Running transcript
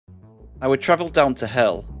I would travel down to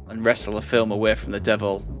hell and wrestle a film away from the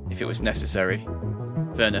devil if it was necessary.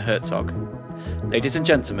 Werner Herzog. Ladies and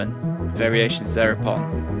gentlemen, variations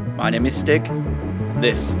thereupon. My name is Stig, and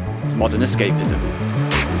this is Modern Escapism.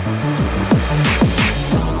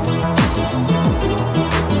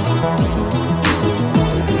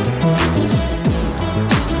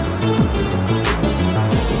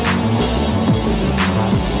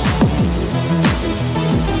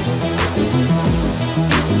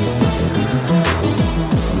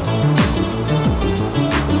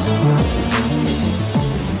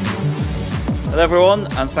 Hello everyone,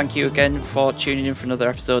 and thank you again for tuning in for another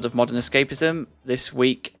episode of Modern Escapism. This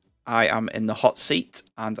week I am in the hot seat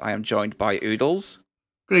and I am joined by Oodles.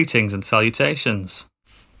 Greetings and salutations.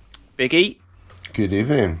 Biggie. Good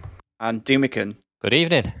evening. And Doomican. Good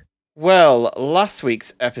evening. Well, last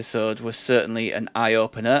week's episode was certainly an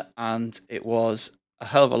eye-opener, and it was a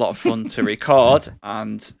hell of a lot of fun to record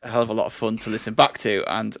and a hell of a lot of fun to listen back to,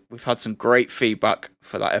 and we've had some great feedback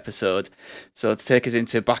for that episode. So to take us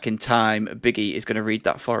into back in time, Biggie is going to read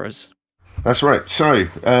that for us. That's right. So,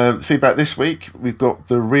 feedback this week, we've got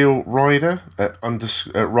The Real Rider at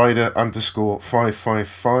Rider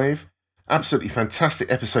 _555. Absolutely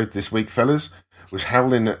fantastic episode this week, fellas. Was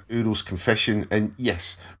howling at Oodle's confession, and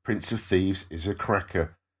yes, Prince of Thieves is a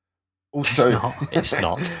cracker. Also, It's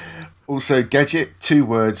not. Also, Gadget, 2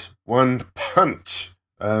 words, 1 punch.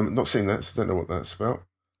 Not seen that, so don't know what that's about.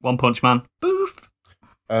 One Punch Man. Boof.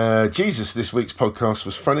 Jesus, this week's podcast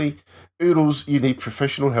was funny. Oodles, you need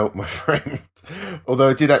professional help, my friend. Although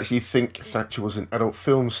I did actually think Thatcher was an adult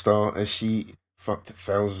film star, as she fucked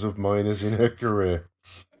thousands of minors in her career.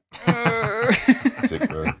 Sick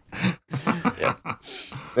burn. Yeah.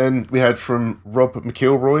 Then we had from Rob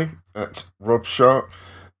McIlroy at Rob Sharp.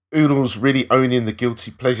 Oodles really owning the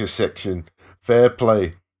guilty pleasure section. Fair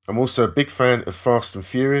play. I'm also a big fan of Fast and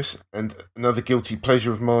Furious, and another guilty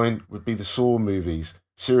pleasure of mine would be the Saw movies.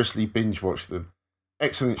 Seriously binge watch them.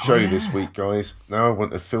 Excellent show this week, guys. Now I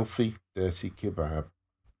want a filthy, dirty kebab.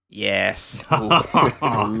 Yes. Ooh,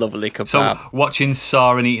 lovely kebab. So, watching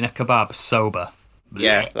Saw and eating a kebab sober.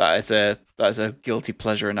 Yeah, that is a guilty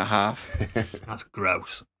pleasure and a half. That's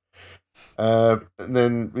gross. And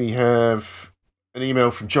then we have an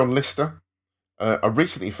email from John Lister. I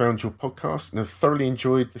recently found your podcast and have thoroughly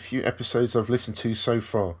enjoyed the few episodes I've listened to so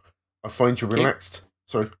far. I find you relaxed.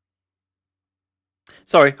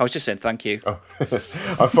 Sorry, I was just saying thank you. Oh.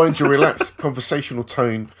 I find your relaxed conversational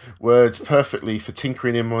tone words perfectly for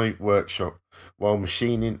tinkering in my workshop while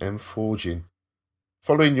machining and forging.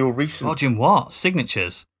 Following your recent... Forging what?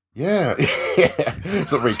 Signatures? Yeah.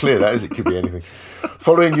 It's not very clear, that is. It could be anything.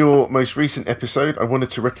 Following your most recent episode, I wanted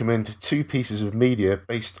to recommend 2 pieces of media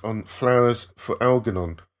based on Flowers for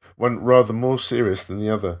Algernon, one rather more serious than the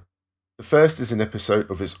other. The first is an episode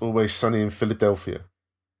of It's Always Sunny in Philadelphia.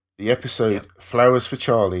 The episode Flowers for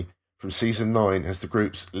Charlie from season 9 has the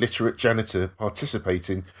group's literate janitor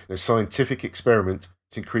participating in a scientific experiment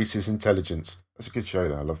to increase his intelligence. That's a good show,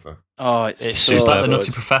 though. I love that. Oh, it's so Just like good. the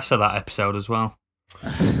Nutty Professor, that episode as well.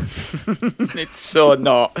 It's so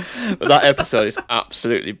not. But that episode is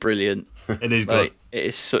absolutely brilliant. It is good. Like, it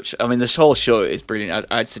is such. I mean, this whole show is brilliant.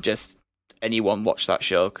 I'd suggest anyone watch that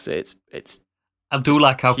show because it's. I do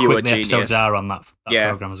like how pure quick the episodes genius. are on that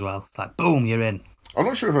program as well. It's like, boom, you're in. I'm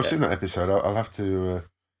not sure if I've seen that episode. I'll have to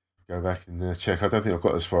go back and check. I don't think I've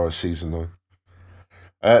got as far as season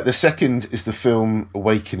 9. The second is the film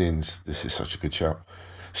Awakenings. This is such a good show.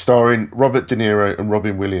 Starring Robert De Niro and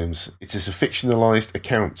Robin Williams. It is a fictionalised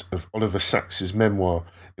account of Oliver Sacks's memoir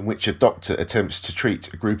in which a doctor attempts to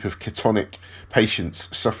treat a group of ketonic patients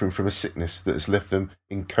suffering from a sickness that has left them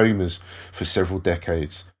in comas for several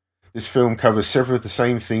decades. This film covers several of the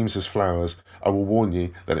same themes as Flowers. I will warn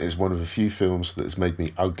you that it is one of the few films that has made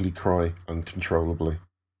me ugly cry uncontrollably.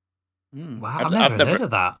 Wow, I've never heard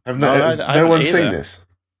of that. Have No, no one seen this?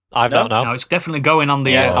 I've not No, now. it's definitely going on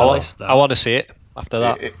the list, though. I want to see it after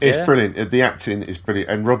that. It's brilliant. The acting is brilliant,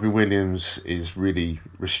 and Robin Williams is really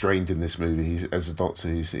restrained in this movie. He's as a doctor.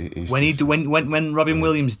 He's when Robin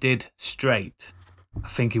Williams did Straight, I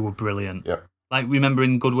think he was brilliant. Yep. Like remember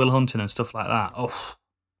in Good Will Hunting and stuff like that. Oh,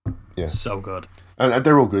 yeah, so good. And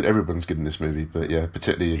they're all good. Everyone's good in this movie, but yeah,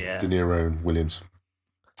 particularly De Niro and Williams.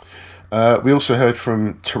 We also heard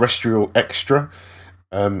from Terrestrial Extra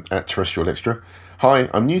at Terrestrial Extra. Hi,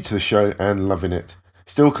 I'm new to the show and loving it.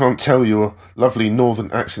 Still can't tell your lovely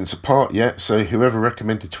northern accents apart yet, so whoever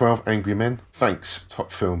recommended 12 Angry Men, thanks,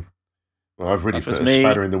 top film. Well, I've really put a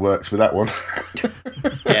spanner in the works with that one.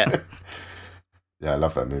 Yeah. Yeah, I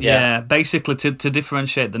love that movie. Yeah, basically to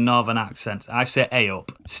differentiate the northern accents, I say A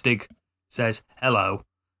up, Stig says hello,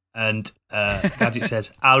 and Gadget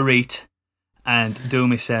says I'll read, And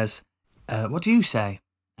Doomy says, what do you say?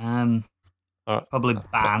 Probably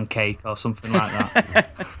barn cake or something like that.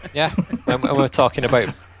 Yeah, and we're talking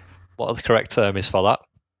about what the correct term is for that.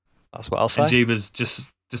 That's what I'll say. And Jeebus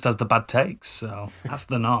just has the bad takes, so that's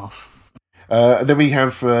the North. Then we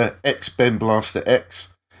have X Ben Blaster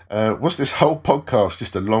X. Was this whole podcast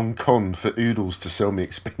just a long con for Oodles to sell me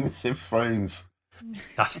expensive phones?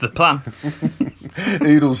 That's the plan.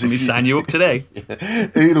 Oodles, Let me sign you up today.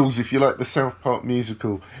 Oodles, if you like the South Park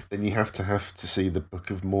musical, then you have to see the Book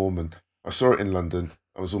of Mormon. I saw it in London.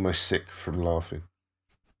 I was almost sick from laughing.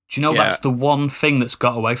 Do you know that's the one thing that's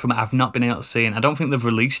got away from it? I've not been able to see it. I don't think they've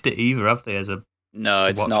released it either, have they? No,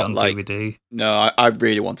 it's not on like DVD. No, I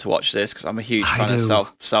really want to watch this because I'm a huge fan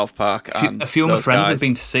of South Park. A few of my friends have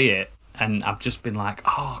been to see it, and I've just been like,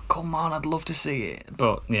 "Oh, come on, I'd love to see it."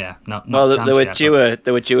 But yeah, not. Well, they were due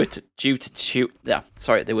to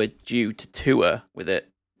tour with it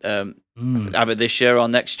either this year or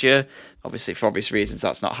next year. Obviously, for obvious reasons,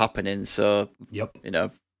 that's not happening. So,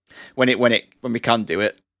 when we can do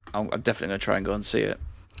it, I'm definitely going to try and go and see it.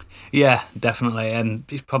 Yeah, definitely, and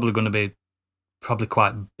it's probably going to be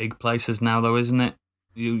quite big places now, though, isn't it?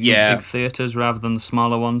 Big theatres rather than the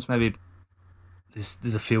smaller ones. Maybe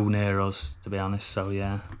there's a few near us, to be honest. So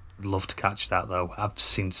yeah, I'd love to catch that though. I've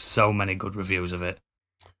seen so many good reviews of it.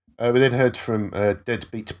 We then heard from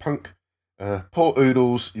Deadbeat Punk. Poor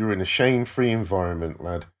Oodles, you're in a shame-free environment,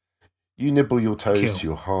 lad. You nibble your toes to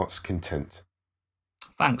your heart's content.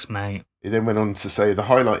 Thanks, mate. He then went on to say the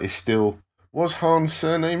highlight is still, was Han's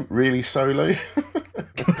surname really Solo?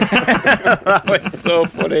 That was so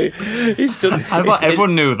funny. I thought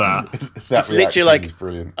everyone knew that. That it's literally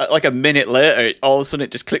brilliant. Like a minute later, all of a sudden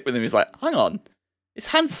it just clicked with him. He's like, hang on, is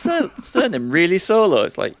Han's surname really Solo?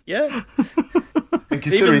 It's like, yeah. And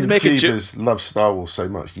considering Jeebus loves Star Wars so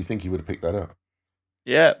much, do you think he would have picked that up?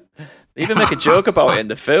 Yeah. They even make a joke about it in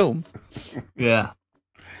the film. Yeah.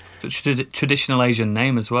 Such a traditional Asian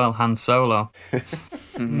name as well, Han Solo.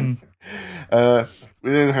 We then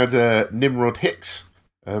had Nimrod Hicks.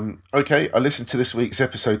 Okay, I listened to this week's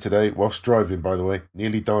episode today whilst driving, by the way.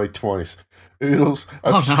 Nearly died twice. Oodles,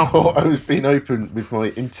 I thought I was being open with my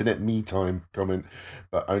internet me time comment,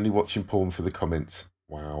 but only watching porn for the comments.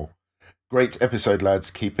 Wow. Great episode,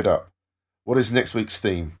 lads. Keep it up. What is next week's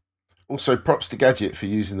theme? Also, props to Gadget for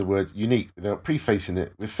using the word unique without prefacing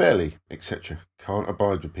it with fairly, etc. Can't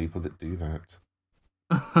abide with people that do that.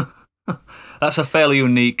 That's a fairly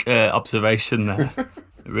unique observation there. It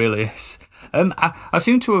really is. I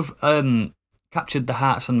seem to have captured the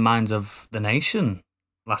hearts and minds of the nation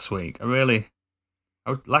last week. I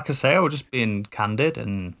was just being candid,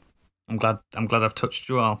 and I'm glad I've touched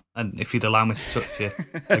you all. And if you'd allow me to touch you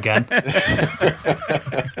again.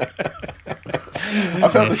 I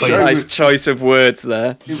felt the show nice choice of words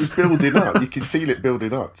there. It was building up. You could feel it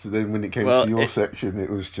building up. So then when it came to your section, it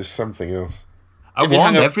was just something else. I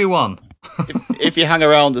warned everyone. if you hang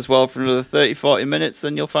around as well for another 30-40 minutes,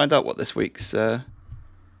 then you'll find out what this week's theme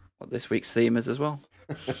is as well.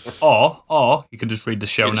 Or you can just read the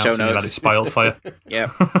show notes and you've had it spoiled for you. Yeah.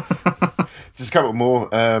 Just a couple more.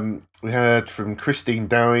 We heard from Christine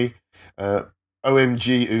Dowie,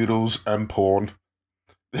 OMG Oodles and porn.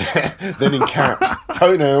 Then in caps,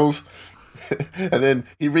 toenails. And then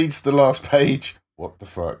he reads the last page. What the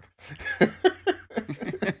fuck?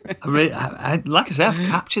 Like I say, I've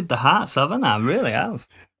captured the hearts, haven't I? I really have.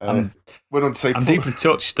 Went on to say, I'm deeply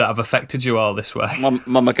touched that I've affected you all this way.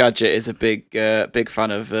 Mama Gadget is a big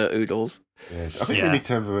fan of Oodles. Yeah, I think we need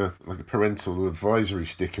to have a parental advisory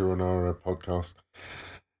sticker on our podcast.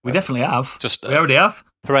 We definitely have. We already have.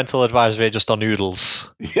 Parental advisory just on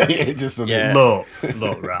Noodles. Yeah, just on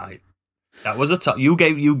Look, right. That was a top. You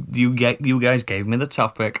guys gave me the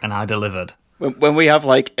topic, and I delivered. When we have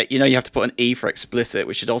you have to put an E for explicit,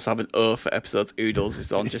 we should also have an O for episodes Oodles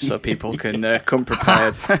is on, just so people can come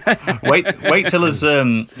prepared. wait till there's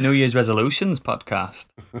New Year's resolutions podcast.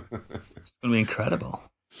 It's going to be incredible.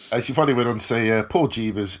 As you finally went on to say, poor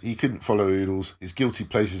Jeebus, he couldn't follow Oodles. His guilty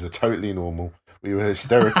pleasures are totally normal. We were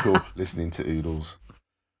hysterical listening to Oodles.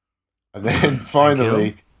 And then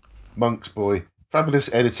finally, Monk's Boy,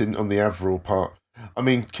 fabulous editing on the Averil part. I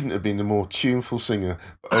mean, couldn't have been a more tuneful singer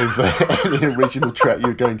over any original track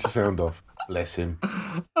you're going to sound off. Bless him.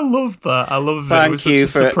 I love that. I love that. It was such a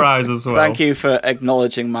surprise as well. Thank you for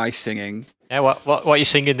acknowledging my singing. Yeah, what are you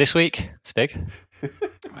singing this week, Stig?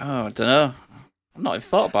 I don't know. I've not even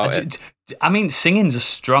thought about it. I mean, singing's a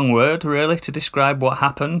strong word, really, to describe what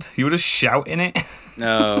happened. You were just shouting it.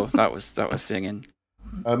 No, that was singing.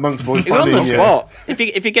 Monk's Boy. On the spot.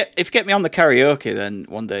 If you get me on the karaoke, then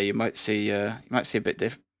one day you might see a bit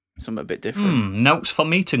different. something a bit different. Notes for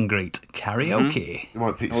meet and greet karaoke. You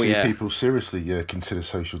might Oh, see yeah. people seriously consider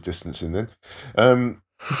social distancing then.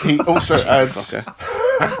 He also adds,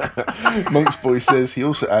 Fucker. Monk's Boy says, he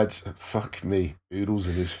also adds, fuck me, oodles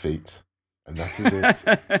in his feet. And that is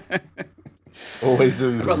it. Always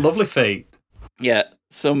I've got oodles. lovely feet. Yeah,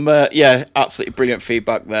 absolutely brilliant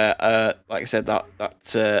feedback there. Like I said, that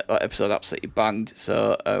episode absolutely banged.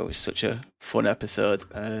 So it was such a fun episode.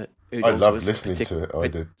 I Oodles loved was listening to it, I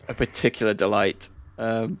did. a particular delight.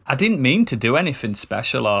 I didn't mean to do anything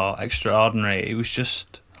special or extraordinary. It was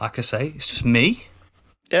just, like I say, it's just me.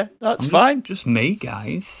 Yeah, that's I'm fine. Just me,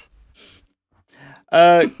 guys.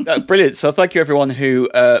 Brilliant. So thank you everyone who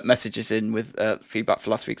messages in with feedback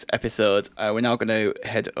for last week's episode. We're now going to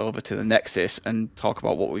head over to the Nexus and talk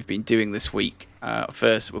about what we've been doing this week.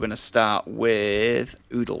 First, we're going to start with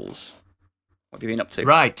Oodles. What have you been up to?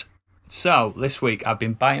 Right. So, this week I've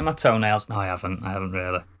been biting my toenails. No, I haven't. I haven't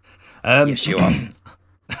really. Yes, you are.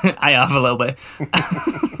 I have a little bit.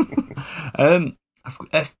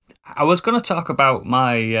 I was going to talk about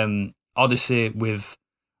my odyssey with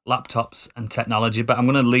laptops and technology, but I'm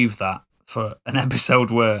going to leave that for an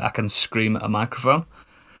episode where I can scream at a microphone.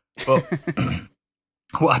 But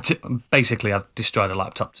basically, I've destroyed a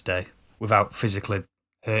laptop today without physically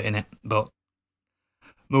hurting it. But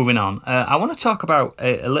moving on, I want to talk about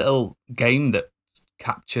a little game that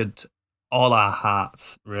captured all our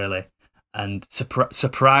hearts, really, and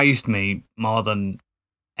surprised me more than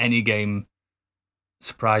any game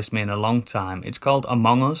surprised me in a long time. It's called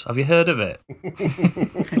Among Us. Have you heard of it?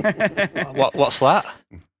 What's that?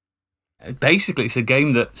 Basically, it's a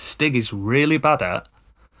game that Stig is really bad at.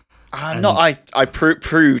 I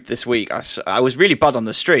proved this week. I was really bad on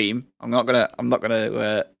the stream. I'm not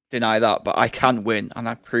gonna deny that, but I can win, and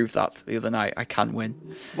I proved that the other night. I can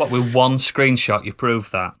win. What, with one screenshot you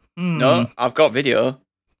proved that? No, I've got video.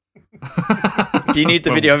 If you need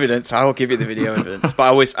the video evidence, I will give you the video evidence. But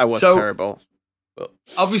I was terrible. But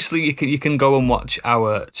Obviously, you can go and watch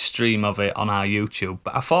our stream of it on our YouTube.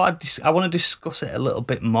 But I thought I want to discuss it a little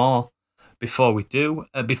bit more before we do,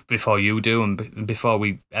 before you do, and before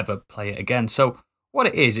we ever play it again. So what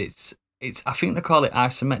it is, it's I think they call it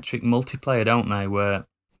isometric multiplayer, don't they? Where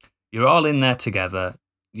you're all in there together.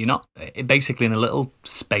 You're not basically in a little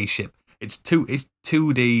spaceship. It's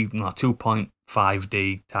 2D, no,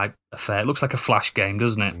 2.5D type affair. It looks like a Flash game,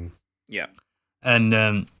 doesn't it? yeah,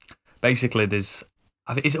 And basically, is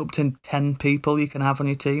it up to 10 people you can have on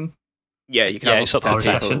your team? yeah, you can Yeah, have it's up to up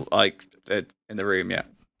to 10 10. people like in the room. Yeah,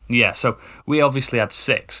 Yeah, so we obviously had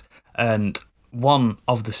 6, and one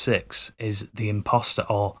of the 6 is the imposter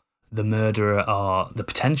or the murderer or the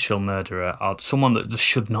potential murderer or someone that just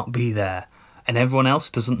should not be there, and everyone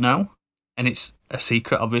else doesn't know. And it's a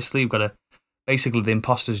secret, obviously. You've got to. Basically, the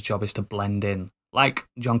imposter's job is to blend in, like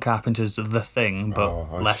John Carpenter's The Thing,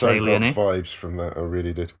 but less I alien. got vibes from that. I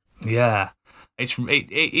really did. Yeah, it's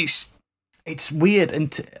weird,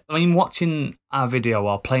 and I mean, watching our video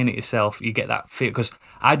or playing it yourself, you get that feel because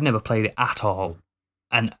I'd never played it at all,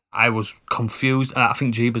 and I was confused. I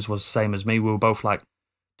think Jeebus was the same as me. We were both like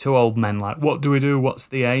two old men, like, what do we do? What's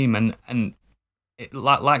the aim? And it,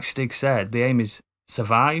 like Stig said, the aim is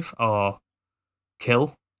survive or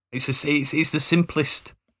kill. It's the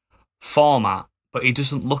simplest format, but he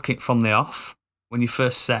doesn't look it from the off when you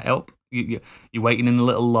first set up. You're waiting in a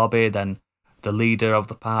little lobby, then the leader of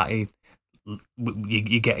the party,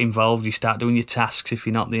 you get involved, you start doing your tasks if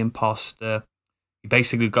you're not the imposter. You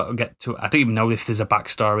basically got to get to... I don't even know if there's a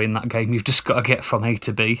backstory in that game. You've just got to get from A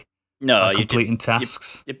to B no, by completing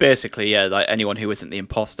tasks. You basically, yeah, like anyone who isn't the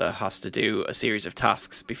imposter has to do a series of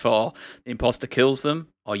tasks before the imposter kills them,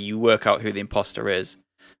 or you work out who the imposter is.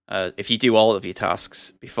 If you do all of your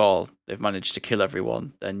tasks before they've managed to kill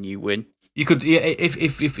everyone, then you win. You could, yeah,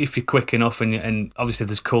 if you're quick enough, and obviously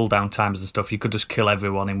there's cooldown times and stuff, you could just kill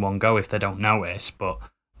everyone in one go if they don't notice. But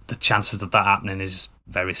the chances of that happening is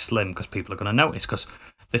very slim because people are going to notice. Because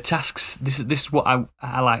the tasks, this is what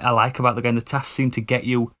I like about the game. The tasks seem to get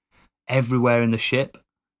you everywhere in the ship.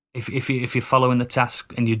 If you're following the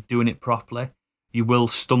task and you're doing it properly, you will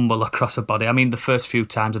stumble across a body. I mean, the first few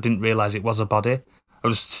times I didn't realise it was a body. I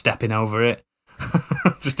was just stepping over it,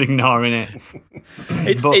 just ignoring it.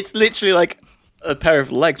 It's literally like a pair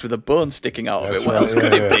of legs with a bone sticking out of it. What else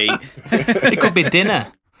could it be? It could be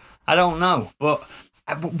dinner. I don't know. But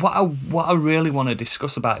what I really want to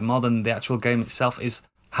discuss about it more than the actual game itself is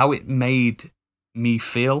how it made me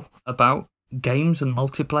feel about games and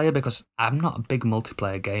multiplayer, because I'm not a big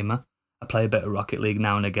multiplayer gamer. I play a bit of Rocket League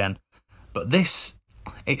now and again. But this,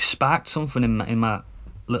 it sparked something in my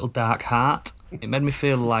little dark heart. It made me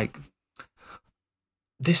feel like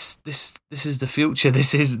this is the future.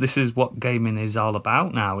 This is what gaming is all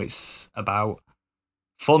about now. It's about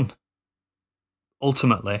fun,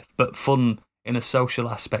 ultimately, but fun in a social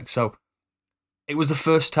aspect. So it was the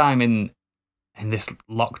first time in this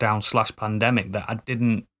lockdown / pandemic that I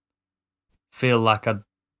didn't feel like I'd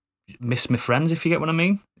miss my friends, if you get what I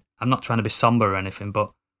mean. I'm not trying to be somber or anything,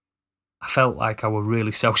 but I felt like I were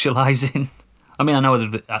really socialising. I mean, I know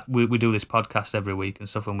that we do this podcast every week and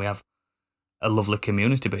stuff, and we have a lovely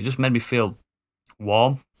community, but it just made me feel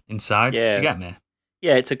warm inside. Yeah. You get me?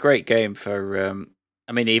 Yeah, it's a great game for.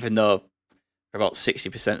 I mean, even though for about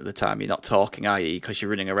 60% of the time you're not talking, are you? Because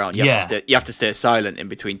you're running around. You have to stay silent in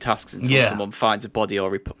between tasks until someone finds a body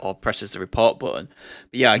or presses the report button.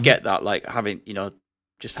 But yeah, I get that. Like having,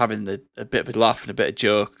 just having a bit of a laugh and a bit of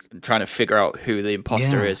joke and trying to figure out who the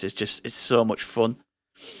imposter is it's so much fun.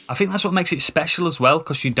 I think that's what makes it special as well,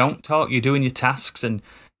 because you don't talk, you're doing your tasks and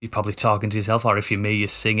you're probably talking to yourself, or if you're me, you're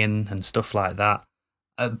singing and stuff like that.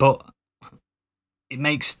 But it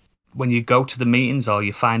makes, when you go to the meetings or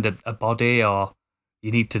you find a body or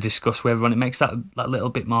you need to discuss with everyone, it makes that little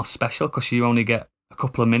bit more special, because you only get a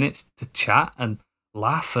couple of minutes to chat and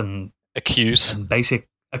laugh and accuse. And basic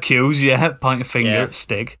accuse, point a finger at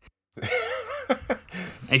Stig.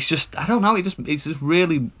 It's just, I don't know, it's just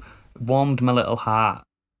really warmed my little heart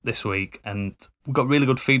this week, and we got really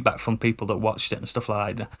good feedback from people that watched it and stuff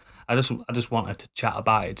like that. I just wanted to chat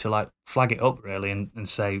about it, to like flag it up really and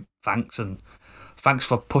say thanks, and thanks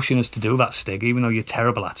for pushing us to do that, Stig, even though you're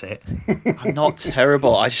terrible at it. I'm not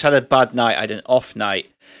terrible. I just had a bad night. I had an off night,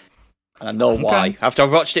 and I know why. After I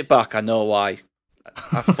watched it back, I know why.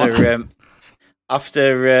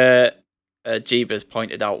 After Jeebus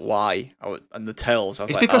pointed out why and the tells, I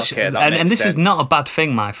was because, okay, that makes and this sense. is not a bad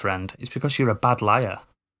thing, my friend. It's because you're a bad liar.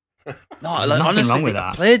 No, There's nothing honestly, wrong with I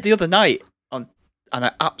that. played the other night and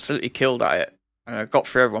I absolutely killed at it, and I got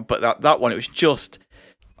through everyone. But that one, it was just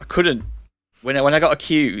I couldn't. When I got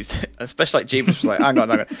accused, especially like Jeebus was like, hang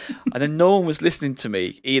on, and then no one was listening to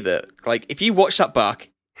me either. Like if you watch that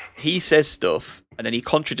back, he says stuff and then he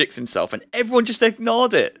contradicts himself, and everyone just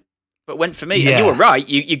ignored it. But went for me, and you were right.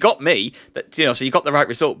 You got me. So you got the right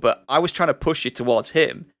result. But I was trying to push you towards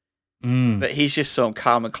him. But he's just so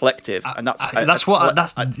calm and collective, and that's why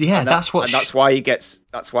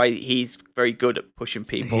he's very good at pushing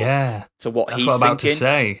people. To what that's he's what I'm about thinking. to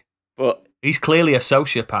say. But he's clearly a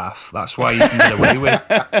sociopath. That's why you can get away with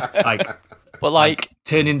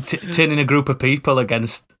turning a group of people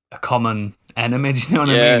against a common enemy. Do you know what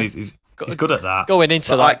I mean? He's good at that. Going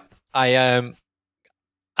into that, I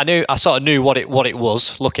sort of knew what it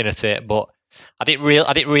was looking at it, but I didn't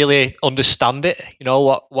really understand it.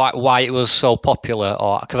 Why it was so popular,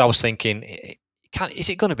 or because I was thinking, is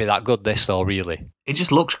it going to be that good? This though, really? It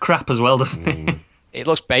just looks crap as well, doesn't it? It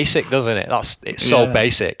looks basic, doesn't it? It's so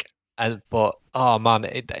basic, but oh man,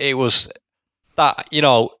 it was that.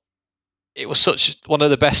 It was such one of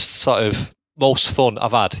the best sort of most fun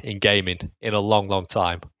I've had in gaming in a long, long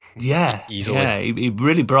time. Yeah, easily. Yeah, it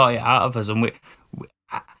really brought it out of us, and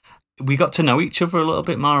we got to know each other a little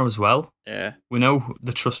bit more as well. Yeah. We know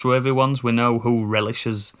the trustworthy ones. We know who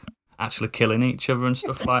relishes actually killing each other and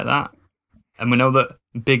stuff like that. And we know that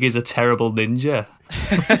Biggie's a terrible ninja.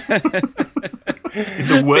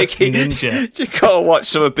 The worst ninja. You gotta watch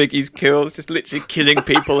some of Biggie's kills, just literally killing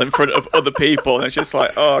people in front of other people. And it's just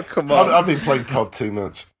like, oh, come on. I've been playing COD too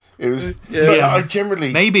much. It was, but I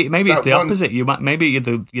generally maybe it's the opposite. Maybe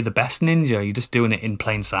you're the best ninja. You're just doing it in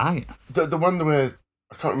plain sight. The one where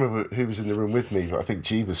I can't remember who was in the room with me, but I think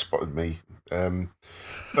Jeebus spotted me.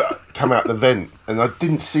 But come out the vent, and I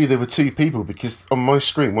didn't see there were two people because on my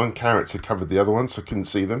screen one character covered the other one, so I couldn't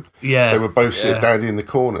see them. Yeah, they were both sitting down in the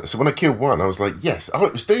corner. So when I killed one, I was like, "Yes, oh,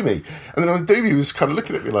 it was Doomy." And then Doomy was kind of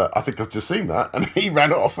looking at me like, "I think I've just seen that," and he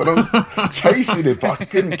ran off, and I was chasing him, but I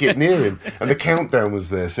couldn't get near him. And the countdown was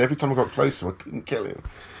there, so every time I got close to him, I couldn't kill him.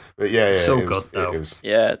 But it was,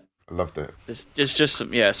 I loved it. There's just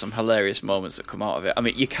some hilarious moments that come out of it. I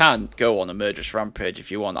mean, you can go on a murderous rampage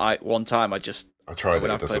if you want. One time I tried when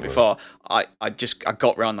I played before. I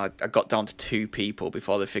got down to 2 people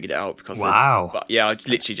before they figured it out because I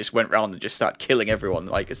literally just went round and just started killing everyone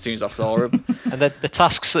like as soon as I saw them. And the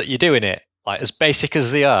tasks that you do in it, like as basic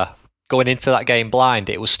as they are, going into that game blind,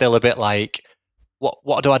 it was still a bit like,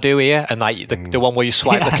 what do I do here? And like the one where you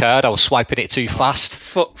swipe the card, I was swiping it too fast.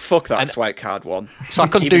 Fuck that swipe card one. So I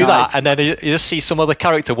couldn't do that, and then you just see some other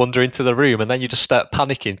character wander into the room, and then you just start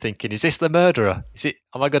panicking, thinking, "Is this the murderer?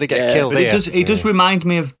 Am I going to get killed here?" It does remind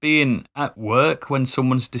me of being at work when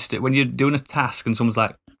someone's when you're doing a task and someone's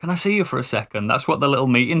like, can I see you for a second? That's what the little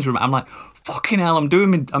meetings room. I'm like, fucking hell,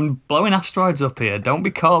 I'm blowing asteroids up here. Don't be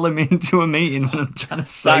calling me into a meeting when I'm trying to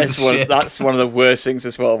save the ship. That's one of the worst things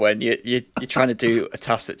as well, when you're trying to do a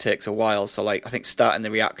task that takes a while. So, like, I think starting the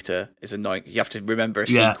reactor is annoying. You have to remember a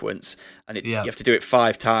sequence, and you have to do it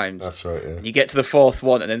 5 times. That's right, yeah. And you get to the 4th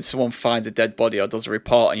one, and then someone finds a dead body or does a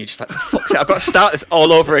report, and you're just like, for fuck's sake, I've got to start this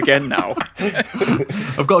all over again now.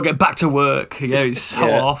 I've got to get back to work. Yeah, it's so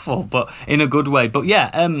awful, but in a good way. But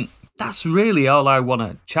yeah, that's really all I want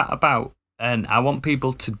to chat about. And I want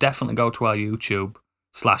people to definitely go to our YouTube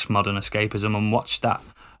 /Modern Escapism and watch that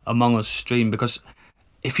Among Us stream, because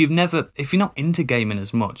if you're not into gaming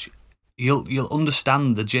as much, you'll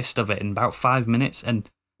understand the gist of it in about 5 minutes, and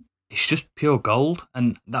it's just pure gold.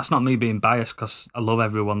 And that's not me being biased, because I love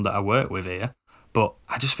everyone that I work with here, but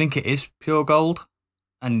I just think it is pure gold,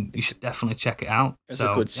 and you should definitely check it out. It was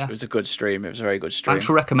a good stream. It was a very good stream. Thanks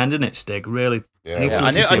for recommending it, Stig. Really, Yeah.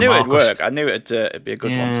 I knew it'd work. I knew it'd be a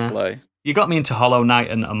good one to play. You got me into Hollow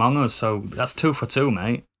Knight and Among Us, so that's 2 for 2,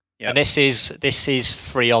 mate. Yep. And this is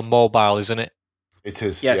free on mobile, isn't it? It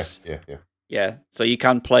is. Yes. Yeah. So you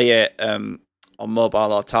can play it on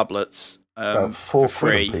mobile or tablets. About for £4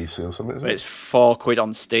 free on PC or something, isn't but it? it's £4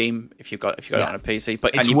 on Steam if you've got it on a PC.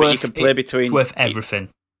 But It's you can play between. It's worth everything.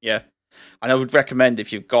 Yeah, and I would recommend,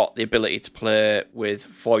 if you've got the ability to play with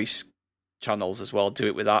voice channels as well, do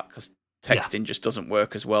it with that, because texting just doesn't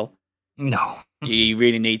work as well. No, you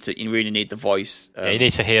really need to. You really need the voice. You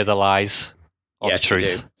need to hear the lies or the truth.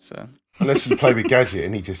 You do, so. Unless you play with Gadget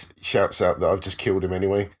and he just shouts out that I've just killed him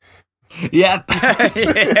anyway. Yeah.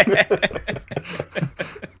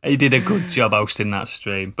 He did a good job hosting that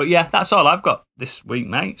stream. But yeah, that's all I've got this week,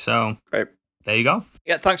 mate. So great. There you go.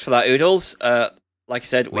 Yeah, thanks for that, Oodles. Like I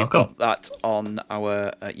said, we've Welcome. got that on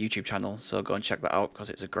our YouTube channel, so go and check that out, because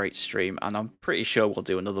it's a great stream, and I'm pretty sure we'll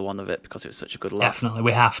do another one of it because it was such a good laugh. Definitely,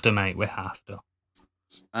 we have to, mate. We have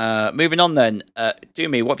to. Moving on then,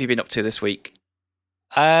 Doomy, what have you been up to this week?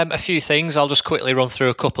 A few things. I'll just quickly run through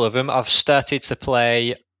a couple of them. I've started to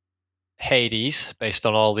play Hades based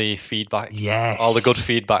on all the feedback. Yes. All the good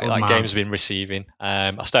feedback Good man. game's been receiving.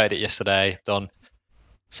 I started it yesterday. Done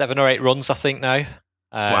 7 or 8 runs, I think now.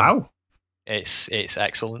 Wow. It's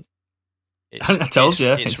excellent. I told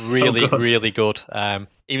you. It's really, so good. really good.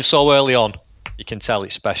 Even so early on, you can tell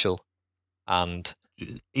it's special. And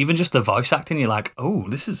even just the voice acting, you're like, oh,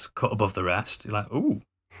 this is cut above the rest. You're like, oh.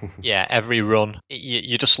 yeah, every run,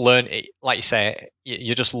 you just learn. Like you say,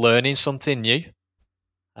 you're just learning something new.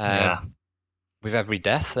 With every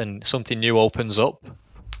death, and something new opens up.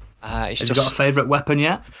 Have you got a favourite weapon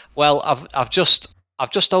yet? Well, I've just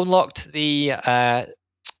unlocked the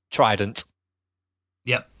trident.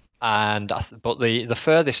 Yep. But the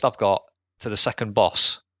furthest I've got to the second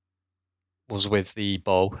boss was with the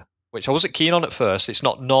bow, which I wasn't keen on at first. It's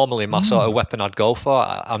not normally my sort of weapon I'd go for.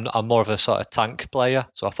 I'm more of a sort of tank player,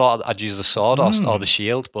 so I thought I'd use the sword or the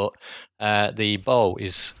shield. But the bow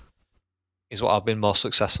is what I've been most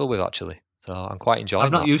successful with, actually. So I'm quite enjoying.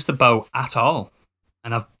 I've not used the bow at all,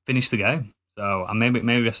 and I've finished the game. So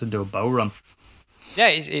maybe I should do a bow run. Yeah,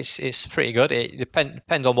 it's pretty good. It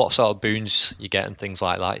depends on what sort of boons you get and things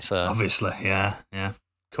like that. So obviously, yeah,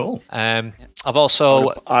 cool. I've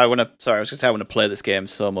also I want to play this game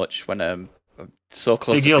so much when I'm so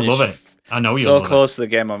close. Stig, to you'll love it. I know you'll so love close to the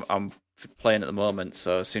game I'm playing at the moment.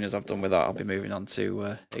 So as soon as I've done with that, I'll be moving on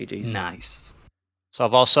to Hades. Nice. So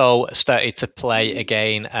I've also started to play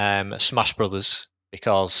again Smash Brothers,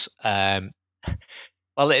 because they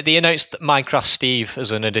announced Minecraft Steve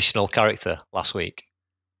as an additional character last week.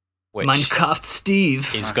 Which Minecraft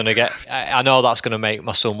Steve is going to get. I know that's going to make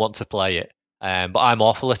my son want to play it, but I'm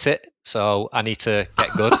awful at it, so I need to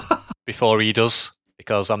get good before he does,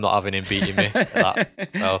 because I'm not having him beating me at that.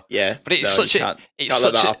 So, yeah, but it's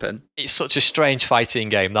such a strange fighting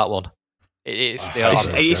game, that one. It's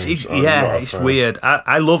weird.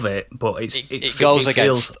 I love it, but it goes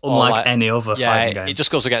against feels unlike any other fighting game. It just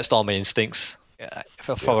goes against all my instincts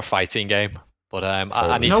for a fighting game. But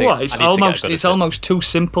I need you know to. What? It's almost too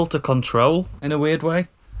simple to control in a weird way.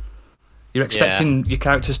 You're expecting your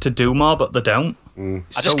characters to do more, but they don't.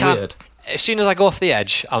 It's I just so can't. Weird. As soon as I go off the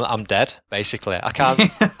edge, I'm dead. Basically, I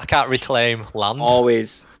can't reclaim land.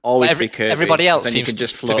 Always be Kirby. Everybody else then seems you can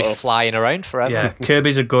just to be flying around forever. Yeah,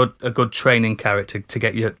 Kirby's a good training character to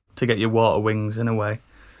get your water wings in a way.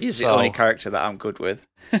 He's the only character that I'm good with.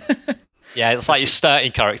 Yeah, it's like your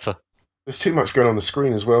starting character. There's too much going on the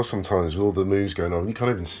screen as well sometimes, with all the moves going on. You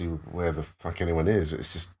can't even see where the fuck anyone is.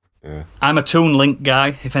 It's just, yeah. I'm a Toon Link guy,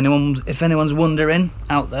 if anyone's wondering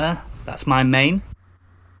out there. That's my main.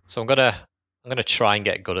 So I'm gonna try and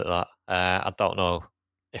get good at that. I don't know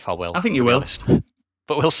if I will. I think you will. Honest.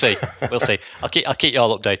 but we'll see. We'll see. I'll keep you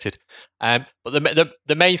all updated. But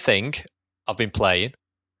the main thing I've been playing,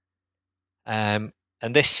 and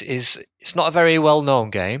it's not a very well known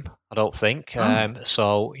game, I don't think.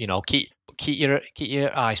 So keep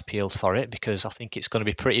your eyes peeled for it, because I think it's going to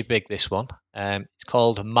be pretty big, this one. It's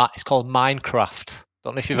called Minecraft.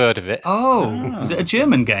 Don't know if you've heard of it. Oh, is it a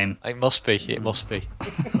German game? It must be.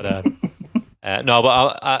 But, no,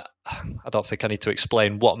 but I don't think I need to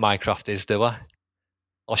explain what Minecraft is, do I?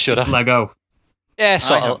 Or should It's I? Lego. Yeah,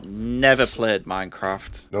 so I have never played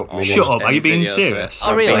Minecraft. Nope, or Shut up, watched are you any being videos of serious? it.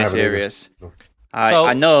 Oh, I'm really? being I haven't either. serious. No.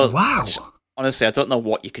 I know. Wow. Honestly, I don't know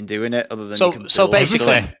what you can do in it other than you can So build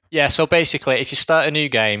basically, stuff. if you start a new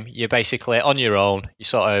game, you're basically on your own. You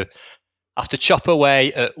sort of have to chop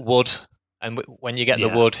away at wood, and when you get the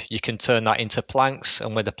wood, you can turn that into planks,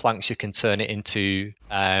 and with the planks, you can turn it into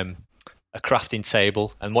a crafting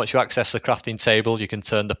table. And once you access the crafting table, you can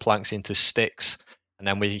turn the planks into sticks, and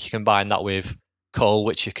then you combine that with coal,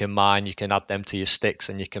 which you can mine. You can add them to your sticks,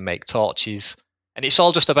 and you can make torches. And it's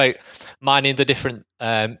all just about mining the different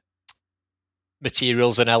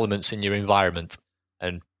materials and elements in your environment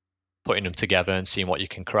and putting them together and seeing what you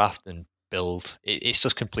can craft and build. It's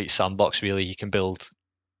just complete sandbox, really. You can build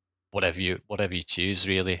whatever you choose,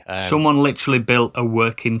 really. Someone literally built a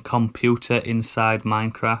working computer inside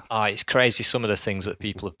Minecraft. It's crazy, some of the things that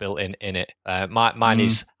people have built in it. Mine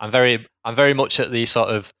is I'm very much at the sort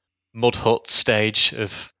of mud hut stage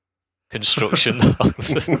of construction.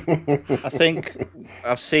 I think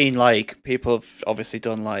I've seen like people have obviously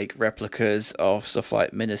done like replicas of stuff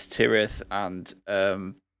like Minas Tirith and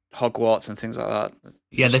Hogwarts and things like that.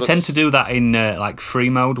 Yeah, they tend to do that in like free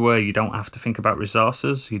mode, where you don't have to think about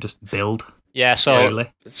resources. You just build. Yeah, so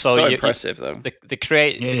Really. It's so impressive though.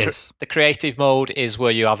 The creative mode is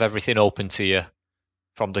where you have everything open to you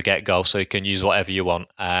from the get-go, so you can use whatever you want.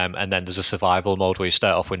 And then there's a survival mode where you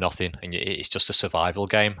start off with nothing, and it's just a survival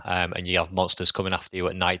game. And you have monsters coming after you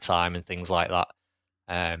at night time and things like that.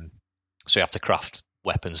 So you have to craft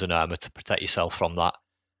weapons and armor to protect yourself from that.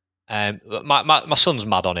 My son's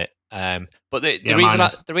mad on it. But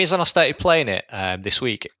the reason I started playing it this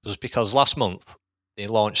week was because last month they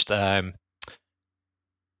launched a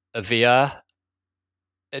VR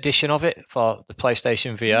edition of it for the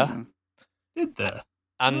PlayStation VR. Did they?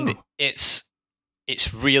 And it's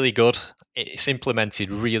really good. It's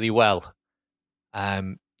implemented really well.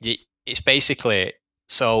 It's basically,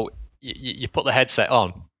 so you put the headset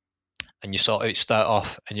on, and you sort of start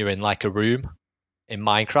off, and you're in like a room in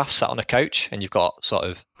Minecraft, sat on a couch, and you've got sort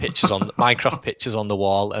of pictures on Minecraft pictures on the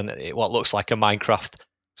wall, and what looks like a Minecraft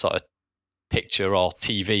sort of picture or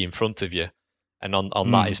TV in front of you, and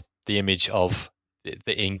on that is the image of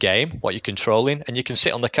the in-game, what you're controlling, and you can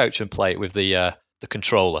sit on the couch and play it with the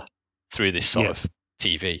controller through this sort of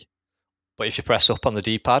TV. But if you press up on the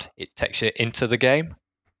D-pad, it takes you into the game,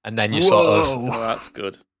 and then you Oh, that's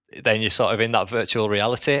good. Then you're sort of in that virtual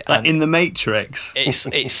reality. Like and in the Matrix.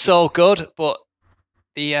 it's so good, but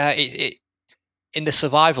the in the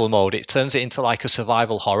survival mode, it turns it into like a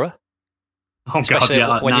survival horror. Oh god, Especially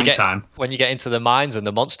yeah, at when you night time. when you get into the mines and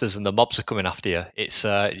the monsters and the mobs are coming after you, it's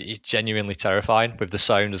genuinely terrifying with the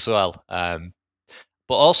sound as well. But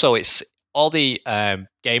also, it's all the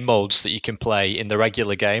game modes that you can play in the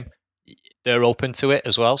regular game. They're open to it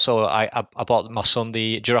as well. So I bought my son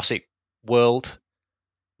the Jurassic World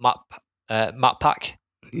map pack.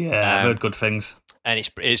 Yeah, I've heard good things. And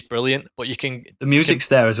it's brilliant. But the music's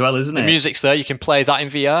there as well, isn't it? The music's there. You can play that in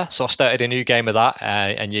VR. So I started a new game of that,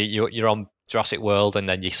 and you're on Jurassic World, and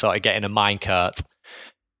then you sort of get in a minecart,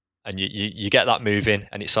 and you get that moving,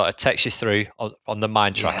 and it sort of takes you through on the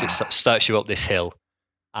mine track. Yeah. It starts you up this hill,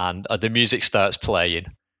 and the music starts playing,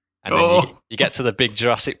 and then you get to the big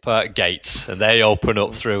Jurassic Park gates, and they open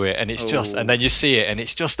up through it, and it's just, and then you see it, and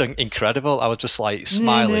it's just incredible. I was just like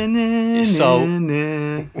smiling. It's so,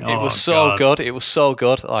 it was so good. It was so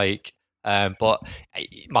good. Like, but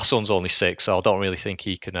my son's only 6, so I don't really think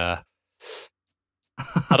he can. I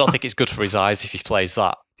don't think it's good for his eyes if he plays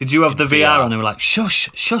that. Did you have the VR on and were like, shush,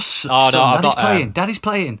 son, Daddy's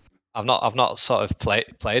playing. I've not sort of played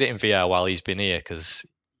it in VR while he's been here, because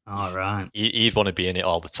he'd want to be in it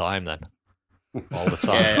all the time then. All the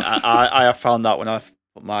time. Yeah, I have found that when I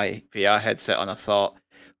put my VR headset on, I thought,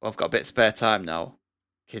 well, I've got a bit of spare time now.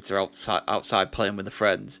 Kids are outside playing with their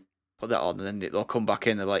friends. Put that on, and then they'll come back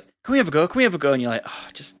in. They're like, "Can we have a go? Can we have a go?" And you're like, "Oh,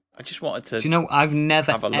 I just wanted to." Do you know, I've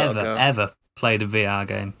never ever played a VR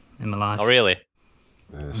game in my life. Oh, really?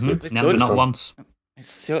 Yeah, it's good. Never, not once.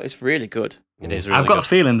 It's really good. It is really I've got good. a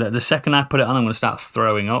feeling that the second I put it on, I'm going to start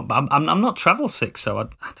throwing up. But I'm not travel sick, so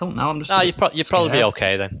I don't know. I'm just. No, you'd probably be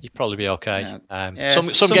okay then. You'd probably be okay. Yeah.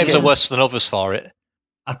 Some games are worse than others for it.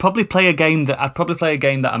 I'd probably play a game that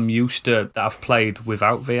I'm used to, that I've played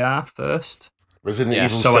without VR first, Resident Yeah.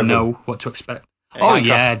 Evil so 7. I know what to expect. Yeah, Oh Minecraft-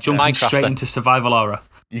 yeah, jumping Minecraft straight then. into survival horror.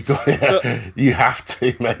 You got you have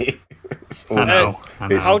to, mate. It's I awful. know.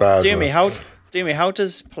 It's How, bad, Jamie? man. How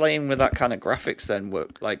does playing with that kind of graphics then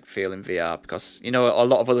work? Like feel in VR? Because a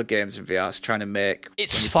lot of other games in VR is trying to make.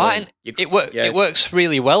 It's when you play, fine. you- It works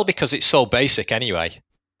really well because it's so basic anyway.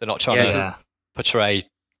 They're not trying Yeah, to portray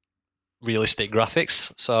realistic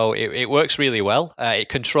graphics, so it works really well. It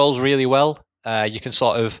controls really well. You can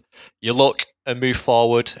you look and move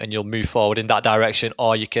forward, and you'll move forward in that direction,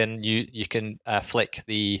 or you can flick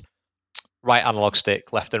the right analog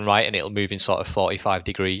stick left and right, and it'll move in sort of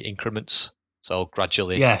 45-degree increments. So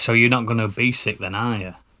gradually. Yeah, so you're not going to be sick then, are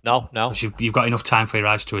you? No. 'Cause you've got enough time for your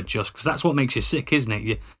eyes to adjust. Because that's what makes you sick, isn't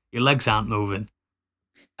it? Your legs aren't moving.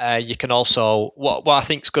 You can also what I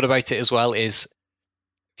think's good about it as well is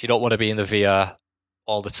if you don't want to be in the VR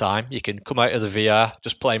all the time, you can come out of the VR,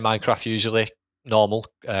 just play Minecraft usually, normal,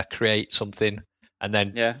 create something, and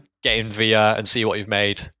then get in VR and see what you've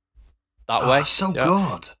made that way. So Yeah.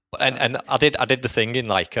 good. And I did the thing in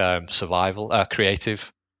like survival,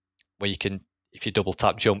 creative, where you can, if you double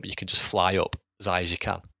tap jump, you can just fly up as high as you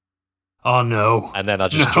can. Oh no! And then I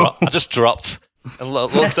just dropped and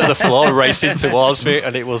looked at the floor, racing towards me,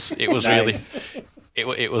 and it was Nice. really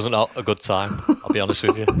it was not a good time. I'll be honest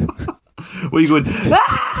with you. Were you going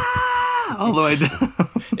all the way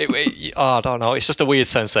down? I don't know. It's just a weird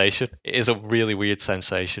sensation. It is a really weird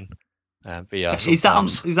sensation. VR. Is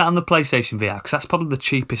that on the PlayStation VR? Because that's probably the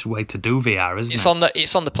cheapest way to do VR, isn't it?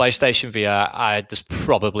 It's on the PlayStation VR. There's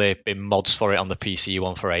probably been mods for it on the PC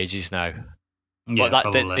one for ages now. Yeah, But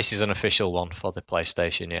probably. this is an official one for the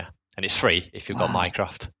PlayStation, yeah, and it's free if you've got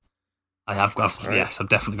Minecraft. I have got. Yes, I've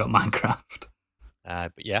definitely got Minecraft.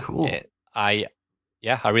 But yeah, Cool. I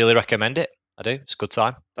really recommend it. I do. It's a good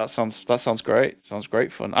time. That sounds great. Sounds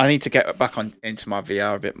great fun. I need to get back into my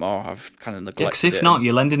VR a bit more. I've kind of Yeah, neglected 'cause if it. not,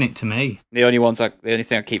 you're lending it to me. The only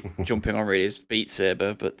thing I keep jumping on really is Beat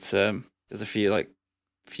Saber, but there's a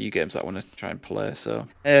few games that I want to try and play. So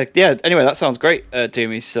yeah. Anyway, that sounds great,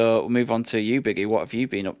 Doomy. So we'll move on to you, Biggie. What have you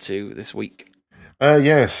been up to this week?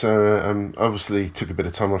 So obviously took a bit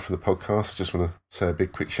of time off from the podcast. I just want to say a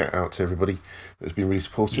big quick shout out to everybody that's been really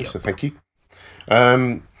supportive. Yep. So thank you.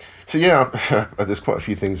 So yeah, there's quite a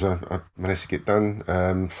few things I managed to get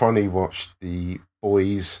done. Finally watched The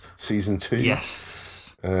Boys season 2.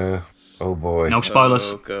 Yes. Oh boy. No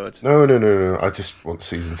spoilers. Oh, good. No. I just want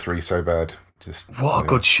season 3 so bad. What a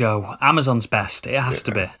good show. Amazon's best. It has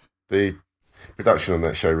to be. The production on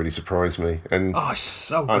that show really surprised me, and Oh, it's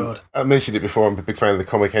so good. I mentioned it before. I'm a big fan of the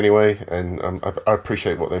comic anyway, and I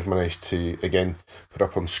appreciate what they've managed to again put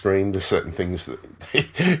up on screen. There's certain things that they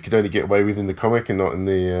could only get away with in the comic and not in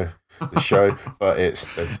the show, but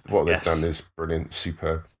what they've Yes. done is brilliant,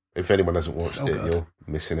 superb. If anyone hasn't watched So it, good. you're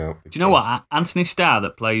missing out. Do you know what? Anthony Starr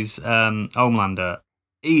that plays Homelander,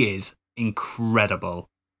 he is incredible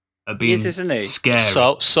at being is, isn't he? scary.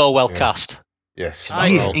 So well Yeah. cast. Yes,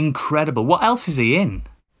 he is well, incredible. What else is he in?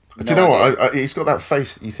 do you know what? He's got that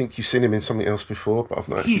face that you think you've seen him in something else before, but I've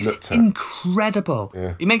not actually He's looked at. incredible.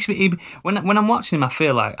 Yeah. He makes me when I'm watching him, I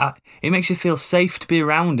feel like it makes you feel safe to be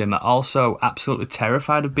around him, but also absolutely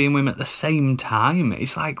terrified of being with him at the same time.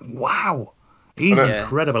 It's like, wow, he's an Yeah.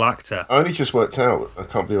 incredible actor. I only just worked out. I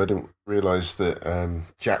can't believe I didn't realise that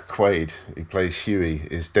Jack Quaid, who plays Huey,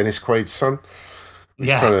 is Dennis Quaid's son. It's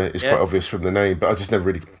Yeah. quite obvious from the name, but I just never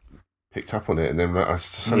really picked up on it. And then I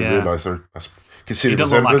suddenly Yeah. realised I could see He the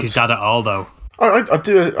doesn't look like resemblance. his dad at all, though. I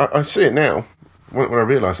do. I see it now. When I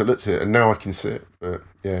realised I looked at it, and now I can see it. But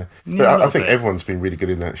yeah, Yeah, but a I little think bit. everyone's been really good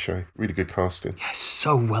in that show. Really good casting. Yeah,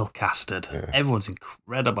 so well casted. Yeah. Everyone's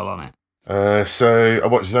incredible on it. So I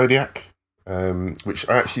watched Zodiac, which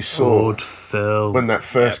I actually saw Good film. when that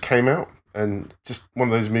first came out, and just one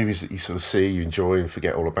of those movies that you sort of see, you enjoy, and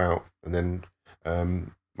forget all about. And then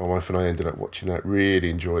my wife and I ended up watching that. Really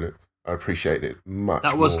enjoyed it. I appreciate it much.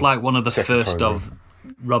 That was more like one of the second first time of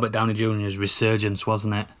Robert Downey Jr.'s resurgence,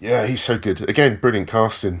 wasn't it? Yeah, he's so good. Again, brilliant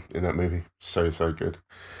casting in that movie. So good.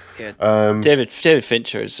 Yeah. David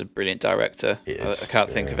Fincher is a brilliant director. He I is, can't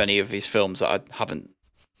think yeah. of any of his films that I haven't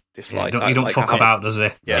Yeah, disliked. he don't fuck about, does he?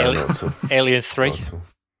 Yeah. not at all. Alien 3. Not at all.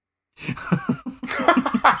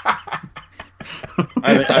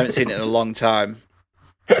 I haven't seen it in a long time.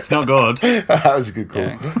 It's not good. That was a good call.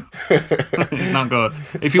 Yeah. It's not good.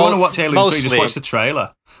 If you want to watch Alien 3, just watch the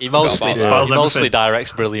trailer. He mostly about that. mostly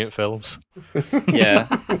directs brilliant films. Yeah.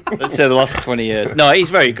 Let's say the last 20 years. No,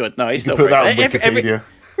 he's very good. No, he's You still can put that very on every,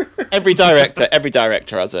 Wikipedia. every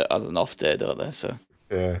director has an off day, don't they? So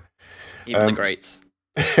Yeah. even the greats.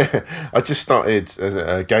 I just started as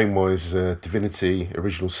a game-wise Divinity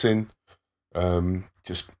Original Sin.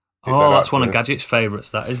 Just picked that that's up, one of Gadget's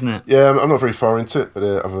favourites, that, isn't it? Yeah, I'm not very far into it, but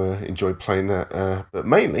I've enjoyed playing that. But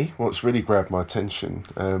mainly, what's really grabbed my attention.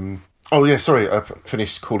 I've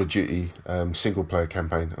finished Call of Duty single-player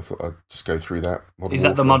campaign. I thought I'd just go through that. Is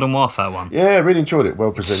that the Modern Warfare one? Yeah, I really enjoyed it.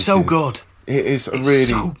 Well presented. It's so good. It is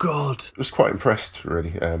so good. I was quite impressed,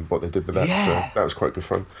 really, what they did with that. Yeah. So that was quite good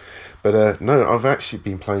fun. But no, I've actually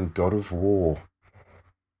been playing God of War.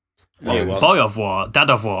 Boy of War, Dad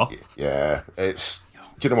of War. Yeah, it's.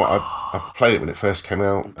 Do you know what? I played it when it first came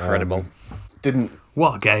out. Incredible. Didn't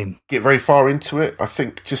What a game. get very far into it. I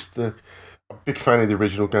think just a big fan of the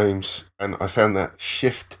original games, and I found that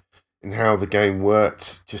shift in how the game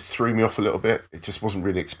worked just threw me off a little bit. It just wasn't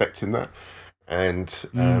really expecting that. And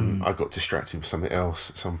I got distracted with something else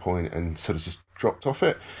at some point and sort of just dropped off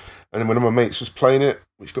it. And then one of my mates was playing it,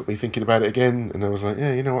 which got me thinking about it again. And I was like,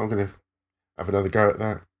 yeah, you know what? I'm going to have another go at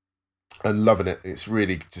that. And loving it. It's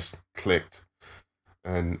really just clicked.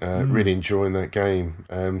 And really enjoying that game.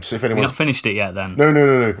 So if anyone's not finished it yet, then?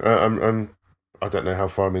 No. I don't know how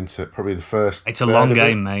far I'm into it. Probably the first. It's a long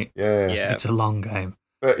game, mate. Yeah. It's a long game.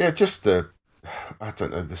 But yeah, just I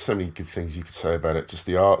don't know. There's so many good things you could say about it. Just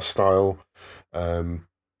the art style, the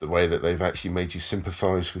way that they've actually made you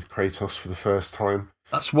sympathise with Kratos for the first time.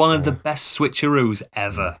 That's one of the best switcheroos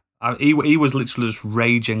ever. He was literally just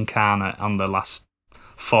rage incarnate on the last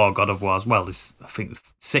 4 God of Wars. Well, there's, I think,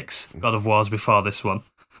 6 God of Wars before this one.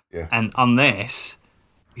 Yeah. And on this,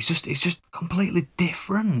 it's just completely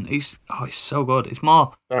different. It's so good. It's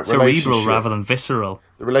more That cerebral rather than visceral.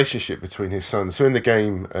 The relationship between his sons. So in the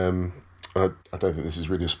game, I don't think this is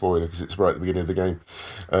really a spoiler because it's right at the beginning of the game.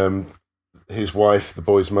 His wife, the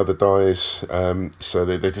boy's mother, dies. So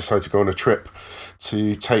they decide to go on a trip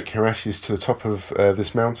to take her ashes to the top of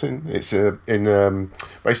this mountain. It's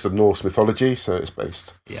based on Norse mythology, so it's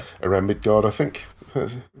based around Midgard, I think.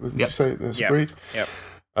 Would you say that's agreed? Yep.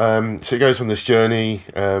 So he goes on this journey,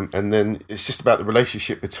 and then it's just about the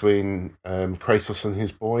relationship between Kratos and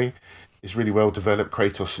his boy. Is really well developed.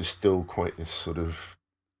 Kratos is still quite this sort of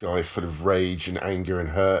guy full of rage and anger and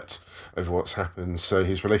hurt over what's happened. So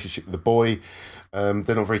his relationship with the boy, they're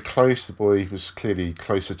not very close. The boy was clearly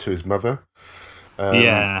closer to his mother.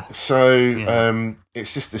 So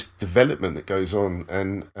it's just this development that goes on,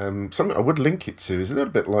 and something I would link it to is a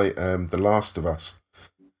little bit like The Last of Us,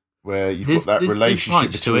 where you've got that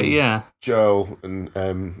relationship between Joel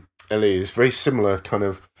and Ellie. Is very similar kind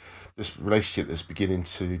of this relationship that's beginning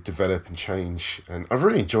to develop and change, and I've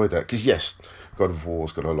really enjoyed that because yes, God of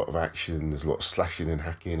War's got a lot of action. There's a lot of slashing and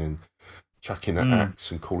hacking and chucking that axe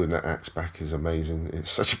and calling that axe back is amazing. It's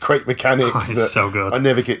such a great mechanic that so good. I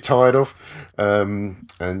never get tired of. And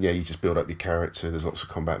yeah, you just build up your character. There's lots of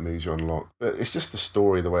combat moves you unlock, but it's just the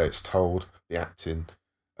story, the way it's told, the acting,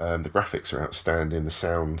 the graphics are outstanding. The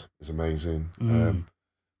sound is amazing.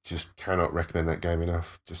 Just cannot recommend that game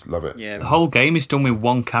enough. Just love it. Yeah, the whole game is done with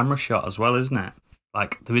one camera shot as well, isn't it?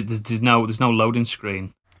 Like there's no loading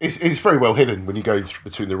screen. It's very well hidden when you go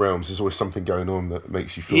between the realms. There's always something going on that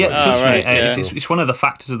makes you feel. It's one of the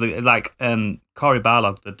factors of the Cory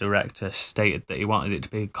Barlog, the director, stated that he wanted it to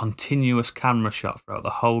be a continuous camera shot throughout the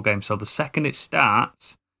whole game. So the second it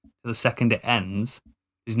starts to the second it ends,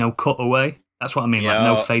 there's no cutaway. That's what I mean, like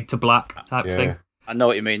no fade to black type thing. I know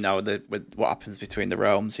what you mean now with what happens between the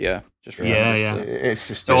realms. Yeah, just It's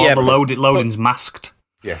just so all the loading's masked.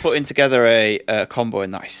 Yes, putting together a combo in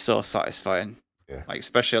that is so satisfying. Yeah. Like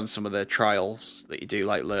especially on some of the trials that you do,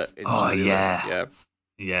 like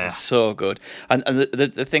it's so good. And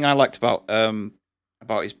the thing I liked about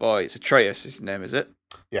his boy, it's Atreus, his name, is it?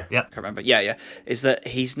 Yeah, I can't remember. Yeah, is that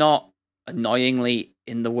he's not annoyingly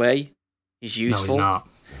in the way. He's useful. No, he's not.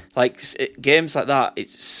 Like games like that,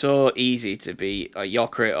 it's so easy to be like you're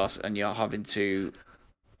Kratos and you're having to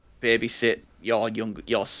babysit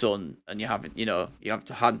your son, and you have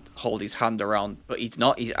to hold his hand around, but he's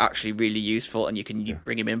not. He's actually really useful, and you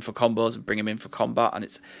bring him in for combos and bring him in for combat, and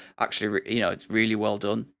it's actually it's really well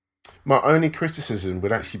done. My only criticism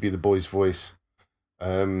would actually be the boy's voice. I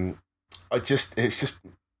don't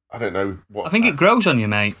know what. I think it grows on you,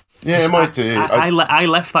 mate. Yeah, it might do. I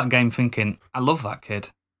left that game thinking I love that kid.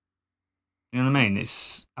 You know what I mean?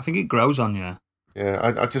 I think it grows on you.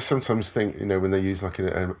 Yeah, I just sometimes think, when they use like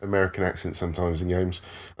an American accent sometimes in games,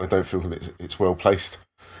 I don't feel it's well placed.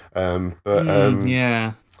 I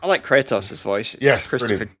like Kratos' voice. It's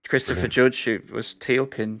Christopher Judge, who was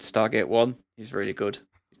Teal'c in Stargate 1. He's really good.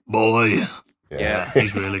 Boy. Yeah.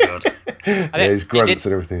 He's really good. His grunts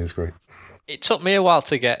and everything is great. It took me a while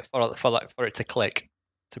to get for it to click,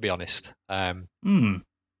 to be honest.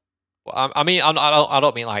 Well, I mean, I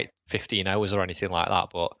don't mean like 15 hours or anything like that,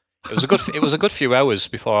 but it was a good few hours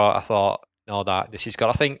before I thought, no, that this is good.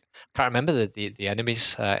 I can't remember the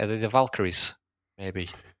enemies, the Valkyries, maybe.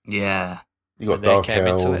 Yeah. You got And they Dark came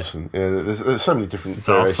into Elves, and there's so many different It's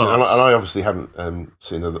all variations. And sorts. I obviously haven't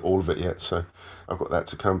seen all of it yet, so I've got that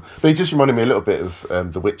to come. But it just reminded me a little bit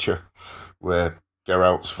of The Witcher, where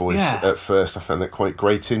Geralt's voice at first I found that quite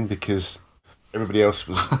grating because everybody else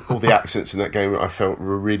was all the accents in that game I felt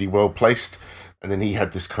were really well placed, and then he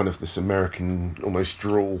had this kind of this American almost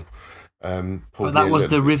drawl. But that was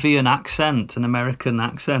the Rivian accent, an American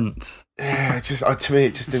accent. Yeah, to me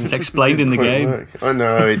it just didn't. It's explained in the game. Work. I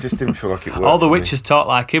know, it just didn't feel like it worked. All the witches talk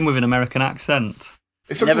like him with an American accent.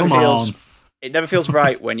 It never feels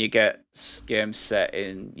right when you get games set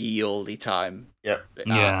in ye olde time. Yeah,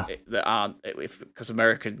 that aren't because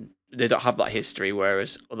they don't have that history,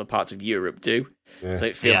 whereas other parts of Europe do. Yeah. So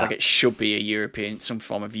it feels like it should be some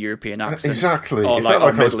form of European accent. Exactly. Or it like, felt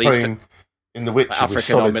like I was Middle playing in The Witcher, like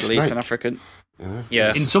African or Middle Eastern African.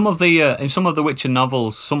 Yeah. In some of the Witcher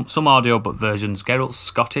novels, some audiobook versions, Geralt's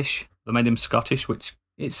Scottish. They made him Scottish, which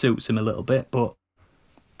it suits him a little bit, but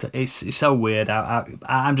it's so weird.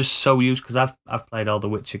 I'm just so used because I've played all the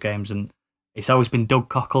Witcher games, and it's always been Doug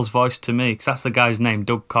Cockle's voice to me because that's the guy's name,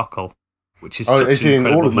 Doug Cockle, which is such an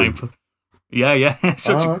incredible name for. Yeah,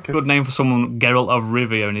 such a good name for someone, Geralt of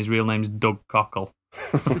Rivia, and his real name's Doug Cockle.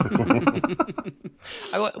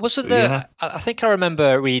 I think I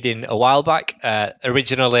remember reading a while back.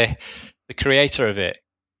 Originally, the creator of it,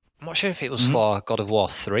 I'm not sure if it was for God of War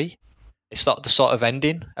 3. It's not the sort of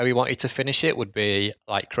ending how he wanted to finish it would be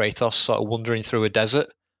like Kratos sort of wandering through a desert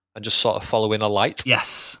and just sort of following a light.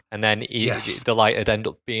 Yes. And then the light would end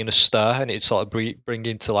up being a star, and it'd sort of bring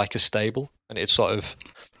him to like a stable, and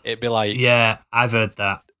it'd be like, yeah, I've heard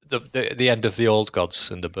that, the end of the old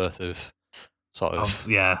gods and the birth of sort of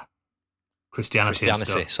Christianity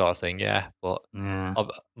sort of thing. Yeah, but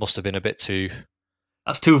must have been a bit too.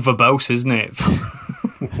 That's too verbose, isn't it?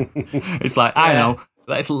 It's like I know.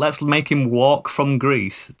 Let's make him walk from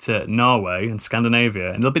Greece to Norway and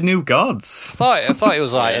Scandinavia, and there'll be new gods. I thought it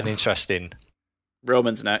was like an interesting.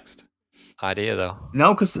 Romans next idea, though.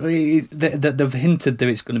 No, because they've hinted that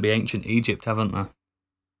it's going to be ancient Egypt, haven't they?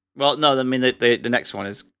 Well, no, I mean the next one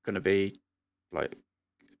is going to be like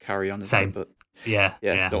carry on. Same, but yeah.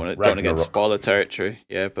 Don't want to get into spoiler territory.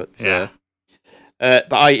 Yeah, but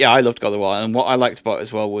I loved God of War, and what I liked about it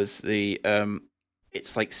as well was the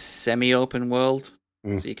it's like semi-open world.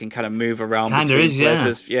 So you can kind of move around between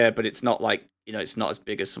places. Yeah, but it's not like it's not as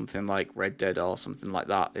big as something like Red Dead or something like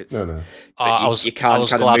that. It's no. You can't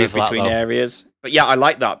kind of move between areas. But yeah, I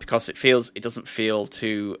like that because it doesn't feel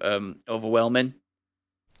too overwhelming.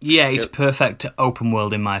 Yeah, it's perfect open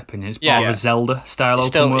world in my opinion. It's more of a Zelda style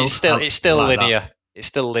open world. It's still linear. That. It's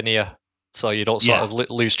still linear, so you don't sort of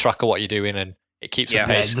lose track of what you're doing, and it keeps the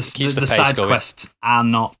pace. The side going. Quests are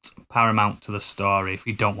not paramount to the story if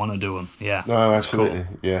you don't want to do them. Yeah, no, absolutely.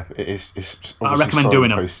 Cool. Yeah, it's. I recommend doing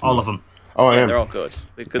them, all of them. Oh, I am. They're all good.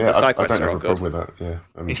 The side quests are all good. I don't have a problem with that. Yeah,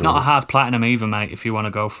 it's not a hard platinum either, mate. If you want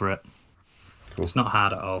to go for it, cool. It's not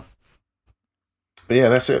hard at all. But yeah,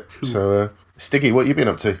 that's it. So, Stiggy, what have you been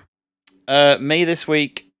up to? Me this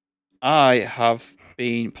week, I have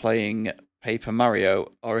been playing Paper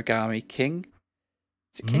Mario Origami King.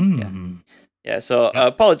 Is it King? Yeah. So I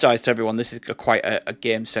apologise to everyone. This is quite a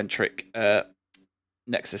game-centric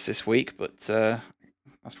Nexus this week, but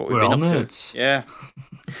that's what we've been up nerds. to. Yeah.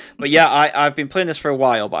 But yeah, I've been playing this for a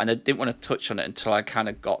while, but I didn't want to touch on it until I kind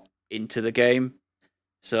of got into the game.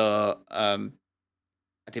 So I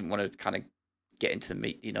didn't want to kind of get into the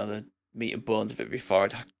meat and bones of it before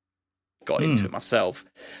I'd got into it myself.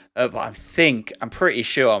 But I'm pretty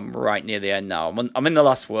sure I'm right near the end now. I'm in the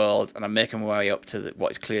last world, and I'm making my way up to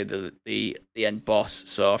what is clearly the end boss.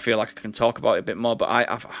 So I feel like I can talk about it a bit more. But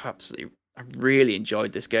I really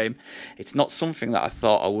enjoyed this game. It's not something that I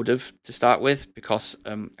thought I would have to start with because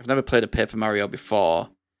I've never played a Paper Mario before.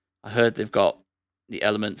 I heard they've got the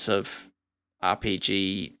elements of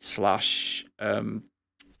RPG /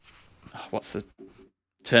 what's the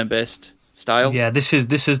turn-based style. Yeah, this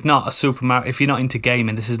is not a Super Mario. If you're not into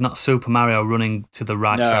gaming, this is not Super Mario running to the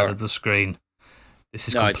right side of the screen. This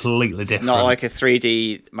is completely different. It's not like a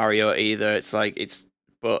 3D Mario either. So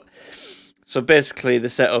basically the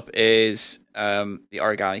setup is the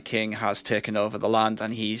Origami King has taken over the land,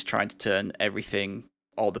 and he's trying to turn everything,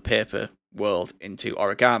 all the paper world, into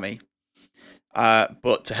origami.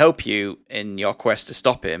 But to help you in your quest to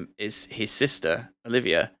stop him is his sister,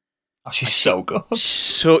 Olivia. Oh, she's so good.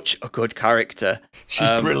 Such a good character. She's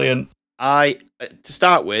brilliant. to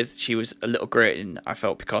start with, she was a little grating, I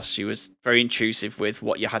felt, because she was very intrusive with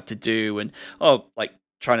what you had to do and like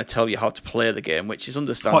trying to tell you how to play the game, which is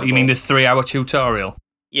understandable. What, you mean the 3-hour tutorial?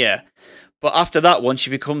 Yeah, but after that one, she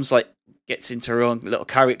becomes like gets into her own little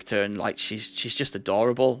character, and like she's just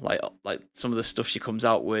adorable. Like some of the stuff she comes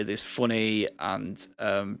out with is funny, and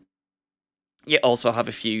you also have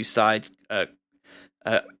a few side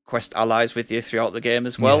quest allies with you throughout the game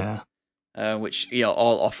as well, which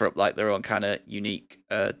all offer up like their own kind of unique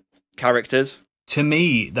characters. To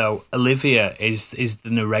me, though, Olivia is the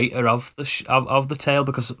narrator of the tale,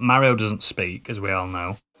 because Mario doesn't speak, as we all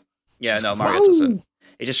know. Yeah, no, Mario doesn't.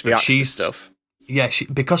 He just reacts to stuff. Yeah,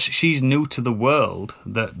 because she's new to the world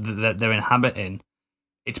that they're inhabiting,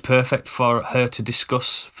 it's perfect for her to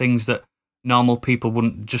discuss things that normal people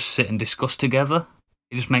wouldn't just sit and discuss together.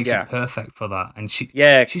 It just makes it perfect for that. And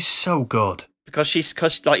she's so good. Because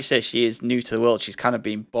like you said, she is new to the world. She's kind of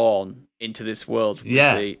been born into this world.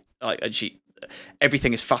 And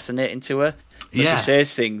everything is fascinating to her. So she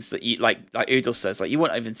says things that you like Oodle says, like you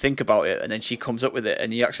won't even think about it, and then she comes up with it,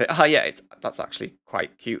 and you actually, that's actually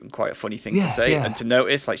quite cute and quite a funny thing to say and to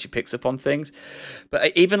notice. Like she picks up on things,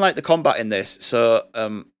 but even like the combat in this, so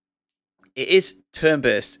it is turn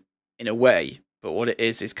based in a way, but what it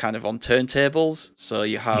is kind of on turntables. So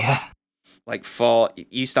you have like 4,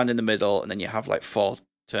 you stand in the middle, and then you have like 4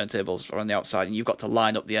 turntables on the outside, and you've got to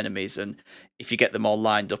line up the enemies, and if you get them all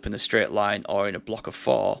lined up in a straight line or in a block of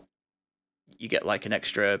 4, you get like an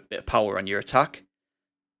extra bit of power on your attack.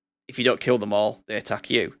 If you don't kill them all, they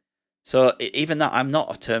attack you. So even that, I'm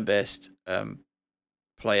not a turn-based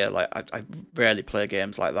player. Like I rarely play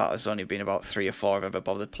games like that. There's only been about 3 or 4 I've ever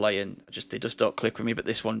bothered playing. They just don't click with me, but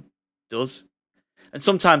this one does. And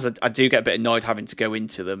sometimes I do get a bit annoyed having to go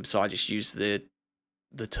into them, so I just use the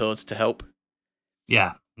toads to help.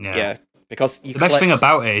 Yeah. Because the best thing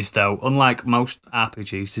about it is, though, unlike most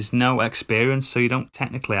RPGs, there's no experience, so you don't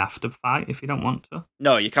technically have to fight if you don't want to.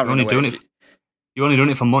 No, you can't. You're only doing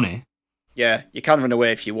it for money. Yeah, you can run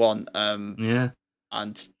away if you want.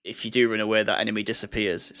 And if you do run away, that enemy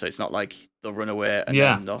disappears. So it's not like they'll run away and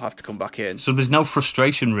then they'll have to come back in. So there's no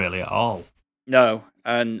frustration really at all. No,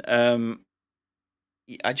 and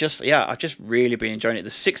I've just really been enjoying it.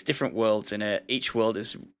 There's 6 different worlds in it. Each world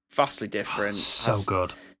is vastly different.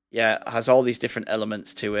 Good. Yeah, it has all these different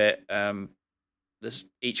elements to it.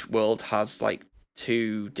 Each world has like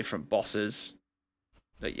 2 different bosses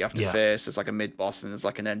that you have to face. There's like a mid boss and there's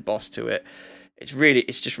like an end boss to it.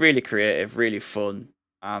 It's just really creative, really fun,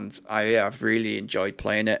 and I've really enjoyed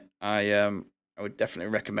playing it. I would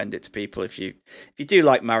definitely recommend it to people if you do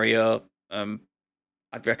like Mario.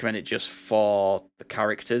 I'd recommend it just for the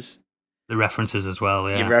characters. The references as well,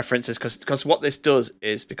 yeah. Your references, because what this does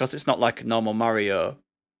is, because it's not like a normal Mario,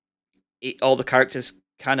 all the characters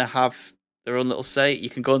kind of have their own little say. You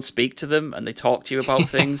can go and speak to them, and they talk to you about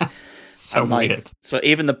things. So weird. So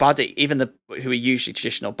even who are usually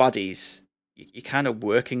traditional baddies, you're kind of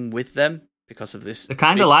working with them because of this. They're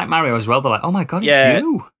kind of like Mario as well. They're like, oh my god, it's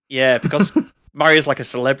you. Yeah, because Mario's like a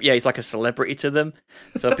celebrity. Yeah, he's like a celebrity to them.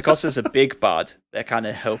 So because there's a big bad, they're kind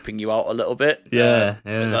of helping you out a little bit.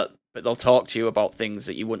 But they'll talk to you about things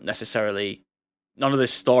that you wouldn't necessarily. None of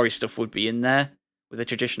this story stuff would be in there with a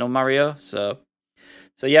traditional Mario. So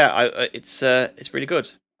yeah, it's really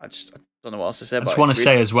good. I don't know what else to say. I just want to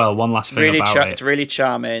say as well, one last thing about it. It's really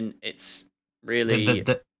charming. It's really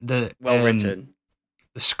well written.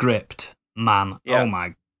 The script, man. Yeah. Oh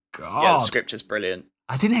my god. Yeah, the script is brilliant.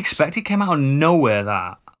 I didn't expect it came out of nowhere.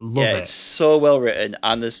 Love it. It's so well written,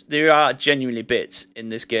 and there are genuinely bits in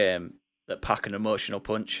this game that pack an emotional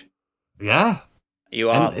punch. Yeah.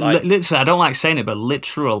 You are literally, I don't like saying it, but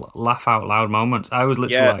literal laugh out loud moments. I was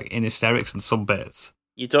literally like in hysterics in some bits.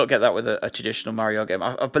 You don't get that with a traditional Mario game.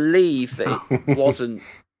 I believe that it wasn't.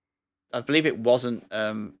 I believe it wasn't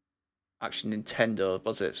actually Nintendo.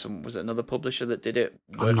 Was it? Was it another publisher that did it?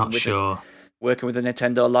 I'm not sure. Working with a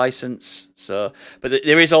Nintendo license. So, but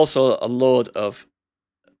there is also a load of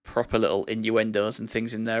proper little innuendos and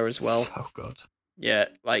things in there as well. So good. Yeah,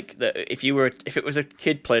 like if it was a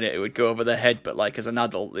kid playing it, it would go over their head. But like as an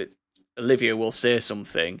adult, Olivia will say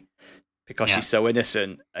something because she's so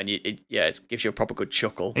innocent, and it gives you a proper good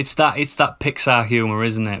chuckle. It's that Pixar humor,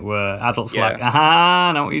 isn't it? Where adults are like, aha,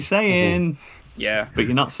 I know what you're saying. Yeah, but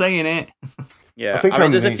you're not saying it. Yeah, I think I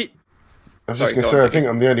was just going to say, I think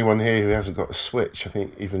I'm the only one here who hasn't got a Switch. I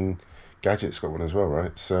think even Gadget's got one as well,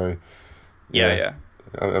 right? So yeah.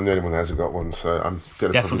 I'm the only one that hasn't got one, so I'm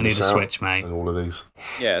going to definitely need a Switch, mate. And all of these.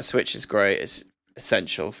 Yeah, Switch is great. It's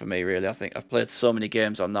essential for me, really. I think I've played so many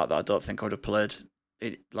games on that I don't think I would have played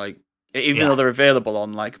it. Like even though they're available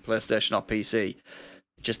on like PlayStation or PC,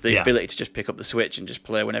 Just the ability to just pick up the Switch and just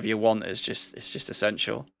play whenever you want it's just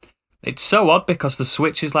essential. It's so odd because the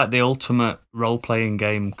Switch is like the ultimate role-playing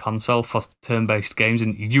game console for turn-based games,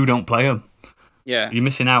 and you don't play them. Yeah, you're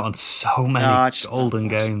missing out on so many golden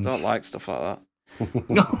games. I don't like stuff like that.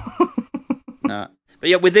 Nah. But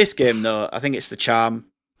yeah, with this game though, I think it's the charm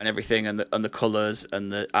and everything, and the colours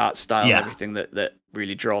and the art style and everything that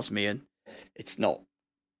really draws me in. It's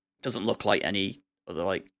doesn't look like any other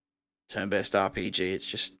like turn-based RPG. It's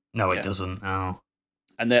just it doesn't. No.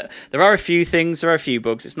 And there are a few things, there are a few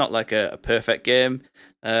bugs. It's not like a perfect game.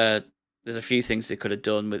 There's a few things they could have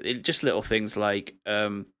done with it, just little things like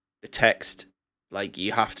the text. Like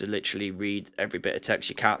you have to literally read every bit of text.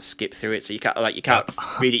 You can't skip through it. So you can't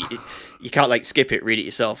read it. You can't like skip it, read it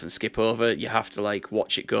yourself, and skip over. You have to like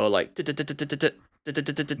watch it go like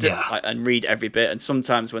and read every bit. And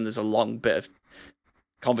sometimes when there's a long bit of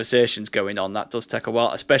conversations going on, that does take a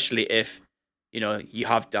while, especially if you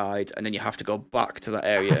have died and then you have to go back to that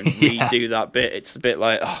area and redo that bit. It's a bit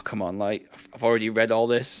like, oh come on, like I've already read all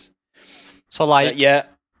this. So like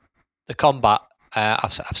the combat,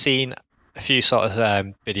 I've seen a few sort of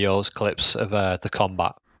videos, clips of the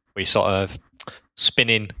combat where you're sort of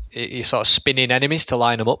spinning enemies to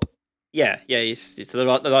line them up. Yeah. So they're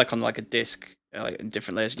like on like a disc, like in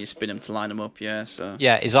different layers, and you spin them to line them up. Yeah. So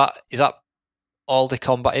is that all the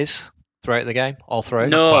combat is throughout the game, all through?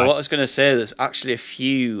 No, what I was going to say, there's actually a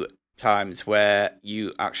few times where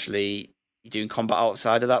you're doing combat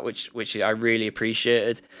outside of that, which I really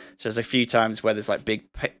appreciated. So there's a few times where there's like big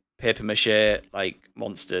paper mache like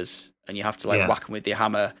monsters, and you have to like whack them with your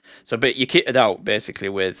hammer. So, but you kitted out basically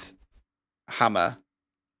with hammer,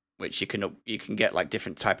 which you can get like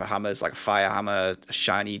different type of hammers, like a fire hammer, a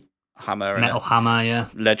shiny hammer, metal hammer,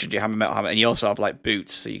 legendary hammer, metal hammer, and you also have like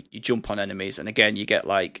boots. So you jump on enemies, and again you get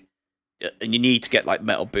like. And you need to get like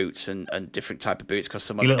metal boots and different type of boots because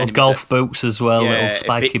some little golf boots as well, little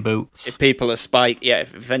spiky boots. If people are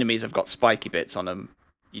if enemies have got spiky bits on them,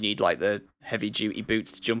 you need like the heavy duty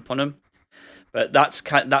boots to jump on them. But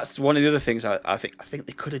that's one of the other things I think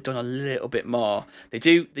they could have done a little bit more. They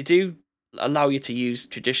do allow you to use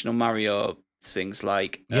traditional Mario things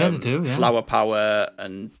like they do, flower power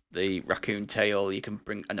and the raccoon tail. You can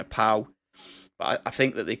bring and a POW, but I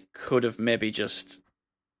think that they could have maybe just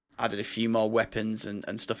added a few more weapons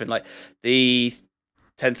and stuff in, like the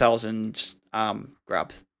 10,000 arm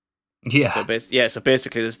grab. Yeah. So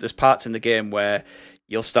basically, there's parts in the game where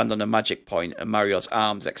you'll stand on a magic point and Mario's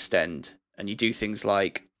arms extend, and you do things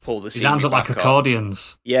like pull the his arms are like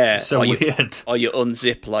accordions. Yeah. It's so weird. Or you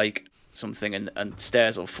unzip like something and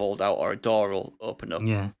stairs will fold out or a door will open up.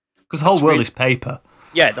 Yeah. Because the whole world is paper.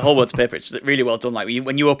 Yeah, the whole world's paper. It's really well done. Like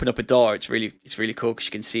when you open up a door, it's really cool because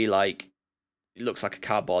you can see like. It looks like a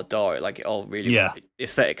cardboard door. Like it all really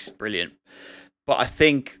aesthetics brilliant. But I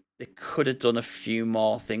think they could have done a few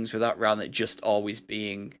more things with that rather than just always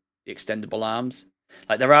being the extendable arms.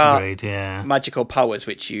 Like there are magical powers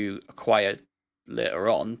which you acquire later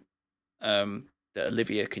on that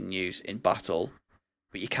Olivia can use in battle,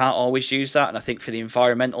 but you can't always use that. And I think for the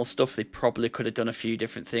environmental stuff, they probably could have done a few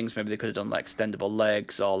different things. Maybe they could have done like extendable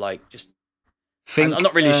legs or like just. I'm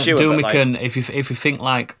not really sure. Doomican, if you think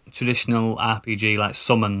like traditional RPG, like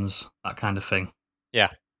summons, that kind of thing. Yeah.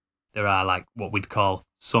 There are like what we'd call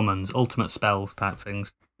summons, ultimate spells type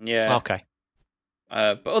things. Yeah. Okay.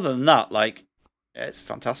 But other than that, like, it's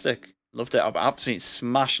fantastic. Loved it. I'm absolutely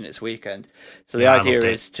smashing its weekend. So the idea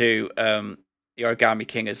is to the Origami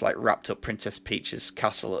King has like wrapped up Princess Peach's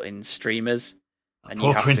castle in streamers. And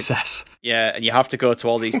poor princess. And you have to go to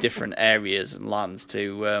all these different areas and lands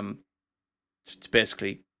to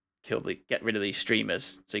basically get rid of these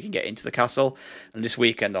streamers so you can get into the castle. And this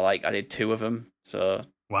weekend I did 2 of them. So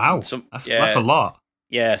wow, that's a lot.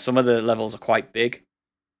 Yeah, some of the levels are quite big.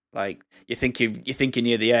 Like you think you're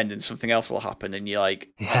near the end and something else will happen and you're like,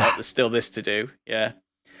 there's still this to do. Yeah.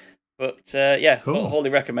 But cool.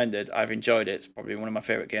 Wholly recommended. I've enjoyed it. It's probably one of my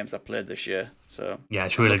favourite games I've played this year. So yeah,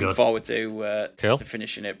 it's really looking good. Forward to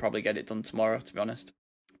finishing it. Probably get it done tomorrow, to be honest.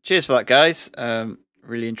 Cheers for that, guys.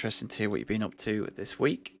 Really interesting to hear what you've been up to this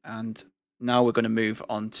week. And now we're going to move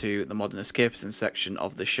on to the Modern Escapism section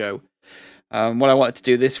of the show. What I wanted to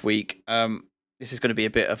do this week, this is going to be a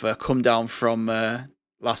bit of a come down from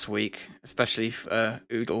last week, especially if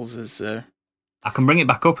Oodles is... I can bring it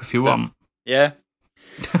back up if you want. Yeah.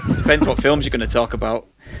 Depends what films you're going to talk about.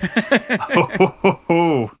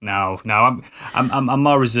 No, I'm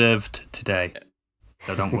more reserved today,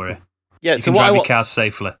 so don't worry. Yeah, you can drive your cars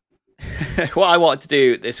safely. What I wanted to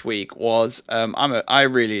do this week was I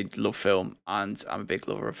really love film and I'm a big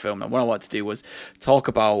lover of film, and what I wanted to do was talk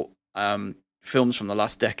about films from the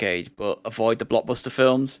last decade, but avoid the blockbuster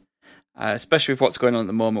films, especially with what's going on at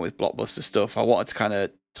the moment with blockbuster stuff. I wanted to kind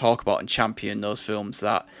of talk about and champion those films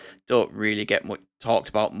that don't really get talked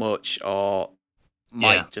about much, or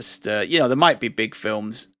might just, there might be big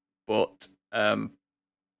films, but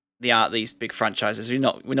they aren't these big franchises. We're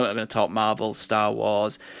not going to talk Marvel, Star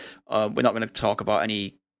Wars. We're not going to talk about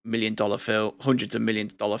any hundreds of $1 million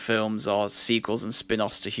films or sequels and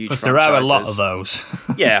spin-offs to huge franchises. Because there are a lot of those.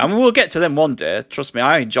 Yeah, I mean, we'll get to them one day. Trust me,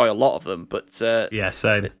 I enjoy a lot of them. But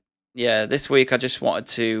same. This week I just wanted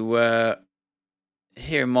to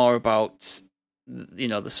hear more about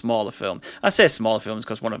the smaller film. I say smaller films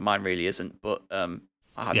because one of mine really isn't, but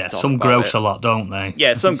I had to talk some about gross it. a lot, don't they?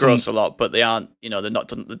 Yeah, some gross a lot, but they aren't. They're not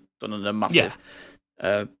done on a massive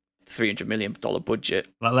 $300 million budget.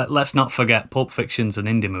 Let's not forget Pulp Fiction's an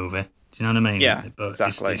indie movie. Do you know what I mean? Yeah, but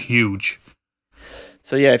exactly. It's huge.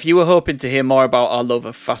 So yeah, if you were hoping to hear more about our love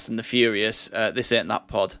of Fast and the Furious, this ain't that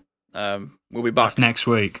pod. We'll be back That's next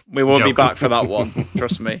week. We will be back for that one.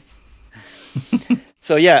 Trust me.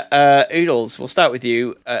 So yeah, Oodles, we'll start with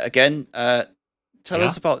you again. Tell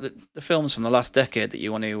us about the films from the last decade that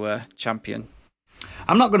you want to champion.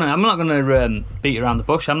 I'm not gonna beat around the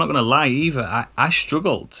bush. I'm not gonna lie either. I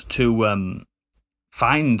struggled to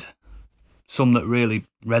find some that really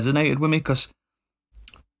resonated with me, because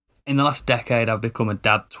in the last decade I've become a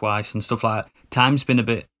dad twice and stuff like that. Time's been a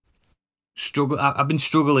bit I've been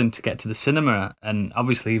struggling to get to the cinema, and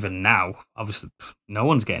obviously even now, no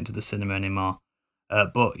one's getting to the cinema anymore.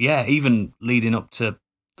 But yeah, even leading up to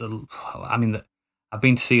I've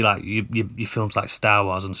been to see like your films like Star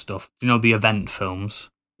Wars and stuff. The event films.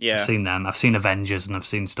 Yeah, I've seen them. I've seen Avengers and I've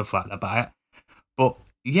seen stuff like that. But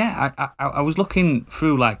I was looking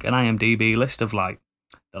through like an IMDb list of like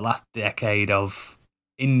the last decade of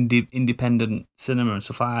independent cinema and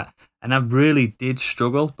stuff like that, and I really did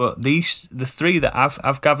struggle. But the three that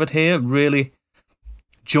I've gathered here really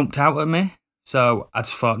jumped out at me. So I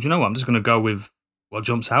just thought, I'm just going to go with what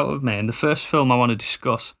jumps out at me. And the first film I want to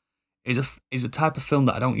discuss is a type of film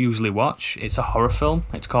that I don't usually watch. It's a horror film.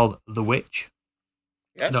 It's called The Witch.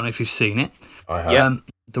 Yeah. I don't know if you've seen it. I have.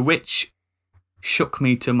 The Witch shook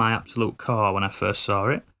me to my absolute core when I first saw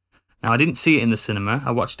it. Now, I didn't see it in the cinema.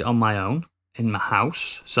 I watched it on my own in my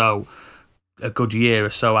house. So a good year or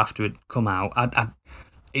so after it come out,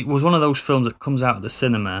 it was one of those films that comes out of the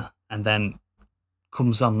cinema and then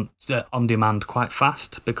comes on demand quite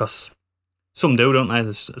fast, because some do, don't they?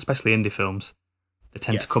 Especially indie films. They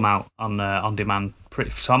tend to come out on demand pretty.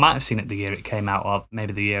 So I might have seen it the year it came out, or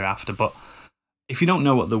maybe the year after. But if you don't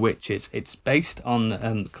know what The Witch is, it's based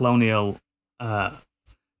on colonial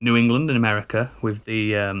New England in America, with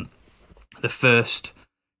the first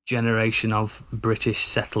generation of British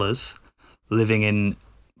settlers living in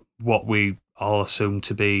what we all assume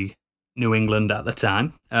to be New England at the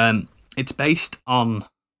time. It's based on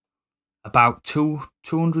about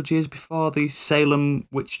 200 years before the Salem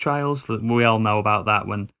witch trials. That we all know about that,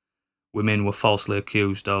 when women were falsely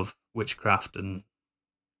accused of witchcraft and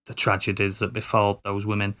the tragedies that befall those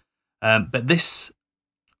women. But this,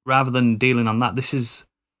 rather than dealing on that, this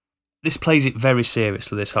plays it very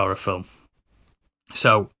seriously, this horror film.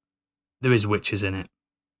 So there is witches in it.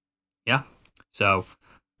 Yeah? So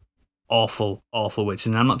awful witches.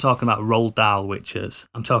 And I'm not talking about Roald Dahl witches.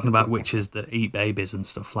 I'm talking about witches that eat babies and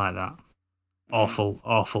stuff like that.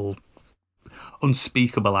 Awful,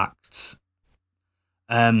 unspeakable acts.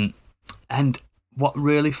 And what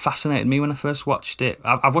really fascinated me when I first watched it,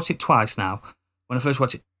 I've watched it twice now. When I first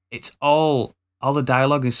watched it, it's all the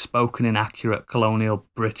dialogue is spoken in accurate colonial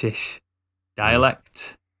British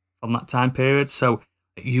dialect from that time period. So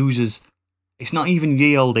it's not even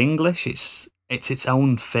ye old English. It's its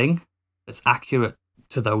own thing that's accurate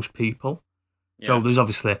to those people. Yeah. So there's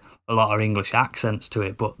obviously a lot of English accents to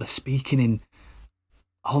it, but they're speaking in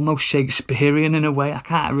almost Shakespearean in a way. I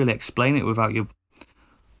can't really explain it without you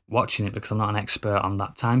watching it, because I'm not an expert on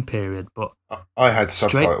that time period. But I had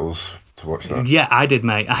subtitles to watch that. Yeah, I did,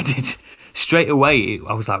 mate. I did. Straight away,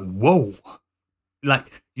 I was like, whoa.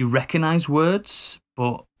 Like, you recognise words,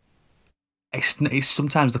 but it's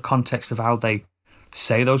sometimes the context of how they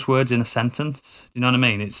say those words in a sentence. You know what I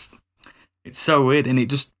mean? It's so weird, and it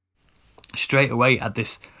just straight away had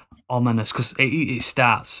this ominous, because it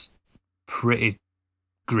starts pretty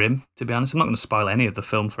grim, to be honest. I'm not going to spoil any of the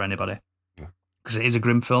film for anybody, because it is a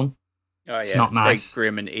grim film. Oh, yeah. It's not nice. Very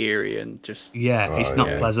grim and eerie, and just it's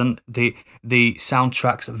not pleasant. The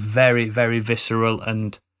soundtrack's very, very visceral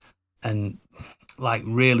and like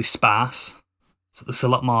really sparse. So there's a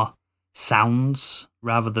lot more sounds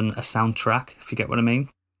rather than a soundtrack, if you get what I mean.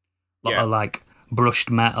 A lot of like brushed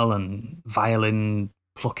metal and violin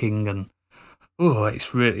plucking and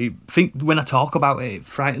it's really. I think when I talk about it, it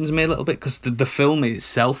frightens me a little bit because the film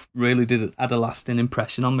itself really had a lasting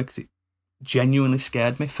impression on me because it genuinely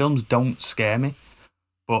scared me. Films don't scare me,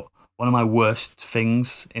 but one of my worst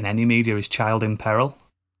things in any media is child in peril,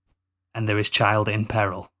 and there is child in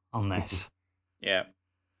peril on this. Yeah,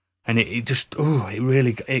 and it just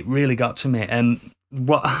it really got to me. And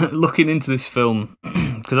what looking into this film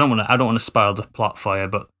because I don't want to spoil the plot for you,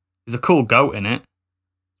 but there's a cool goat in it.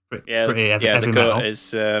 Pretty heavy the metal. goat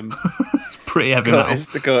is It's pretty heavy metal.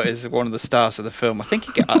 The goat is one of the stars of the film. I think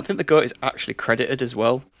the goat is actually credited as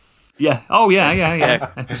well. Yeah. Oh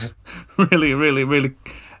yeah. It's really, really, really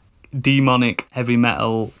demonic heavy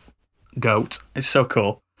metal goat. It's so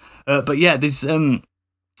cool. But yeah, there's a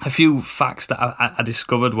few facts that I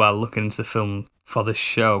discovered while looking into the film for this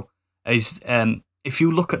show. Is if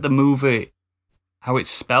you look at the movie, how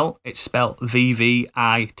it's spelt VVITCH,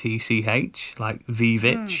 like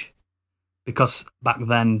Vivitch, because back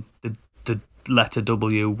then the letter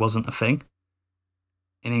W wasn't a thing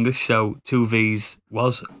in English, so two V's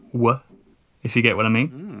was W, if you get what I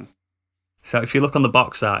mean. So if you look on the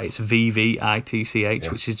box art, it's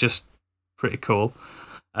VVITCH, which is just pretty cool.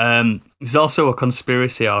 There's also a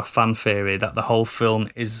conspiracy or a fan theory that the whole film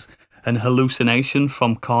is an hallucination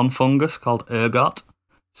from corn fungus called ergot.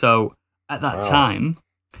 So at that time,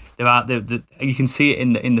 you can see it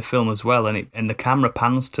in the film as well, and the camera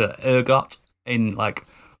pans to ergot in like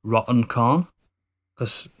rotten corn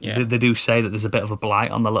because they do say that there's a bit of a blight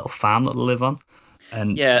on the little farm that they live on.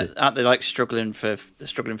 And aren't they like struggling for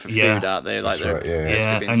food? Aren't they? Like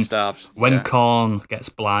they're being starved. When corn gets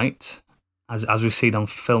blight, as we've seen on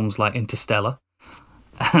films like Interstellar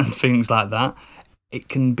and things like that, it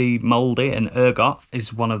can be mouldy, and ergot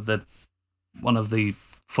is one of the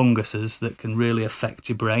funguses that can really affect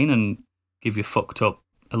your brain and give you fucked up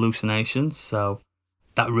hallucinations. So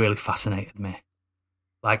that really fascinated me.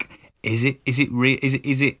 Like, is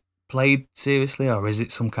it played seriously, or is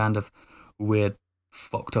it some kind of weird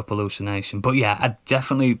fucked up hallucination? But yeah, I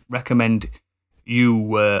definitely recommend you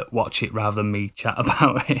watch it rather than me chat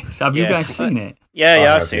about it. So have you guys seen it?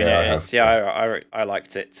 Yeah, I've seen it. I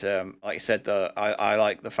liked it. Like I said, though, I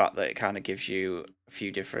like the fact that it kind of gives you a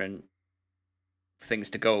few different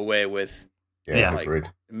things to go away with. Yeah, like,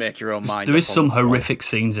 make your own mind. There is some horrific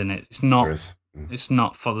scenes in it. It's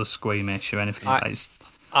not for the squeamish or anything like that.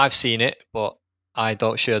 I've seen it, but I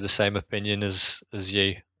don't share the same opinion as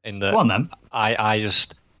you. In that, go on then. I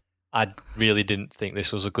really didn't think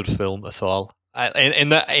this was a good film at all. I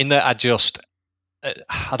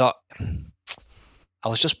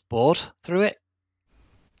was just bored through it.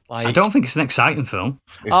 Like, I don't think it's an exciting film.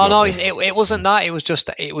 It wasn't that. It was just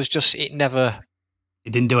it never.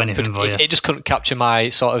 It didn't do anything for you. It just couldn't capture my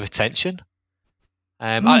sort of attention.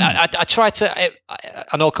 I tried to.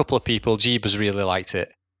 I know a couple of people. Jeebus really liked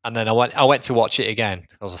it, and then I went to watch it again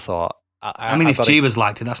because I thought. I mean, if Jeebus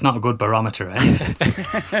liked it, that's not a good barometer, eh?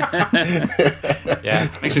 Yeah,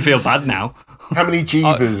 makes me feel bad now. How many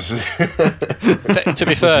Jeebus? To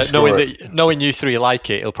be fair, knowing you three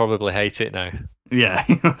like it, he'll probably hate it now. Yeah.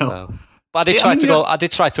 So. But I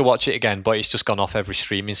did try to watch it again, but it's just gone off every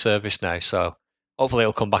streaming service now. So hopefully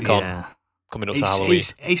it'll come back on coming up to Halloween.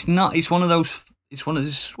 It's not. It's one of those. It's one of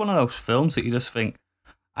those films that you just think,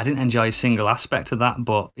 I didn't enjoy a single aspect of that,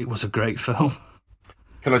 but it was a great film.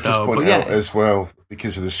 Can I just point out as well,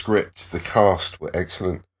 because of the script, the cast were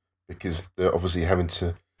excellent, because they're obviously having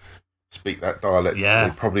to speak that dialect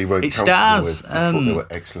they probably weren't comfortable with. I thought they were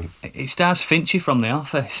excellent. It stars Finchy from The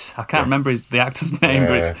Office. I can't remember the actor's name,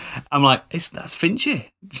 but I'm like, that's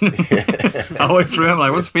Finchy. All the way through, I'm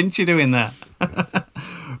like, what's Finchy doing there?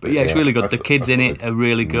 But yeah, it's really good. The kids in it are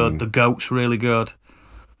really good. The goat's really good.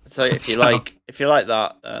 So if you like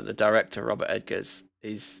that, the director Robert Eggers,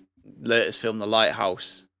 his latest film, The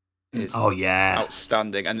Lighthouse, is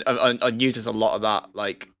outstanding, and uses a lot of that,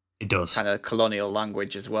 like, it does, kind of colonial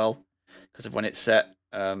language as well, because of when it's set.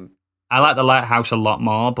 I like The Lighthouse a lot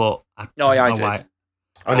more, but I did.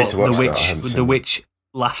 I need to watch that. The Witch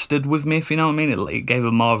lasted with me, if you know what I mean. It gave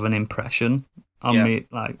a more of an impression on me,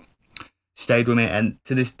 like, stayed with me, and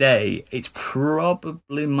to this day, it's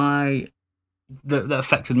probably that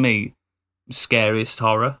affected me scariest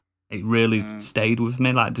horror. It really stayed with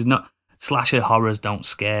me. Like, there's not slasher horrors don't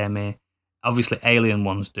scare me. Obviously, alien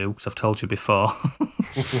ones do, because I've told you before.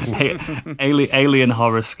 Alien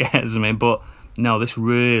horror scares me, but no, this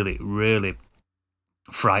really, really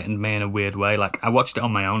frightened me in a weird way. Like, I watched it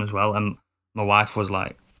on my own as well, and my wife was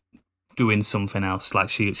like doing something else. Like,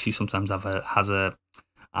 she sometimes has a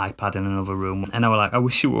iPad in another room, and I was like, I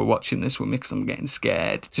wish you were watching this with me because I'm getting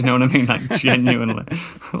scared. Do you know what I mean? Like, genuinely.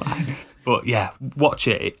 But yeah, watch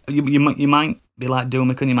it. You might be like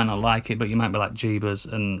Doomik and you might not like it, but you might be like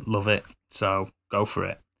Jeebus and love it. So go for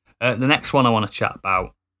it. The next one I want to chat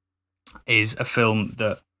about is a film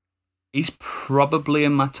that is probably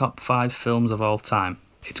in my top 5 films of all time.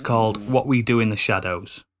 It's called What We Do in the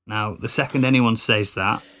Shadows. Now, the second anyone says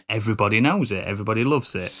that, everybody knows it. Everybody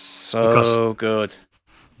loves it. So good.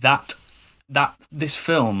 This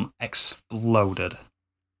film exploded.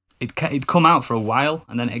 It'd come out for a while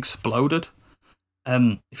and then it exploded.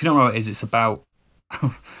 If you don't know what it is, it's about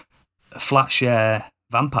flat share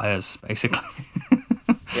vampires, basically.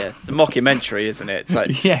 Yeah, it's a mockumentary, isn't it? It's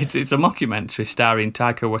like yeah, it's a mockumentary starring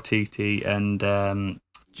Taika Waititi and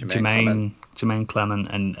Jermaine Clement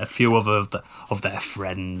and a few other of their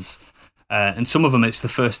friends. And some of them, it's the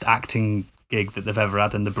first acting gig that they've ever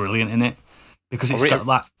had, and they're brilliant in it because it's got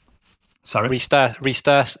that. Sorry, Rhys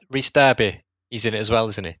Darby. He's in it as well,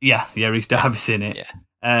 isn't he? Yeah, Rhys Darby's in it.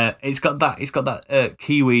 Yeah. It's got that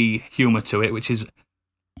Kiwi humour to it, which is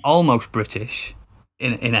almost British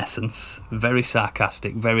in essence, very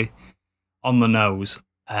sarcastic, very on the nose.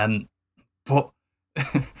 But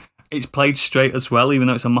it's played straight as well, even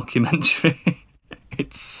though it's a mockumentary.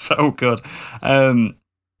 It's so good.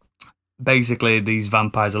 Basically, these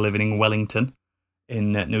vampires are living in Wellington,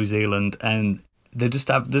 in New Zealand, and they're just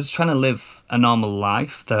trying to live a normal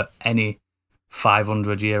life that any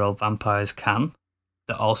 500-year-old vampires can,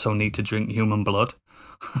 that also need to drink human blood.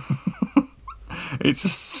 It's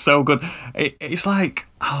just so good. It's like,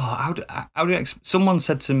 someone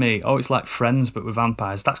said to me, it's like Friends but with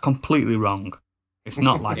vampires. That's completely wrong. It's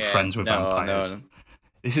not like Friends with vampires. No.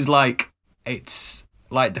 This is like, it's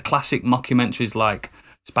like the classic mockumentaries like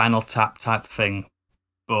Spinal Tap type thing,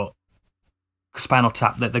 but Spinal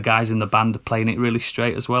Tap, that the guys in the band are playing it really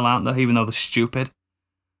straight as well, aren't they? Even though they're stupid.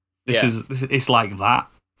 It's like that.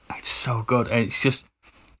 It's so good. And it's just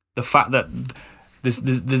the fact that there's a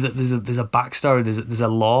backstory. There's a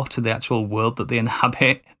lore to the actual world that they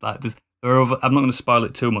inhabit. Like I'm not going to spoil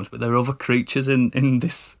it too much, but there are other creatures in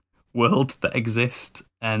this world that exist,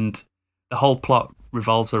 and the whole plot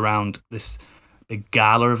revolves around this big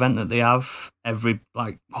gala event that they have every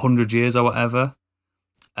 100 years or whatever,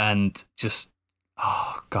 and just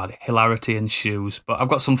hilarity ensues. But I've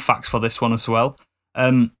got some facts for this one as well.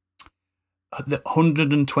 The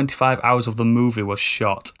 125 hours of the movie was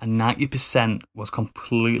shot, and 90% was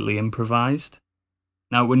completely improvised.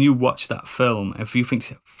 Now, when you watch that film, if you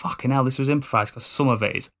think, fucking hell, this was improvised, because some of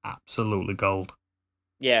it is absolutely gold.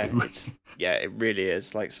 Yeah, it really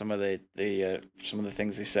is. Like some of the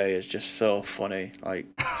things they say is just so funny. Like,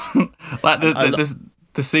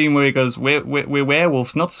 the scene where he goes, "We're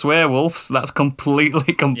werewolves, not swearwolves." That's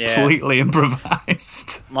completely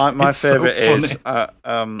improvised. My favorite is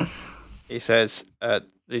he says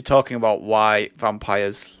they're talking about why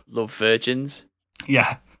vampires love virgins.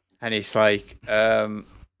 Yeah, and he's like, do you know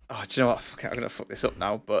what? I'm gonna fuck this up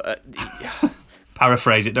now, but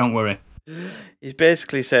paraphrase it. Don't worry. He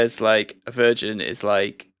basically says like a virgin is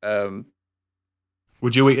like.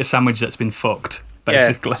 Would you eat a sandwich that's been fucked?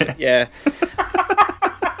 Basically, yeah.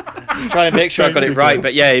 I'm trying to make sure I got it right,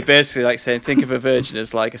 but yeah, he basically like saying think of a virgin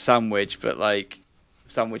as like a sandwich, but like a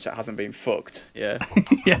sandwich that hasn't been fucked. Yeah,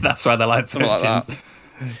 yeah, that's why they like something like that.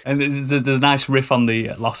 And there's a nice riff on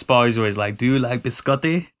the Lost Boys where he's like, "Do you like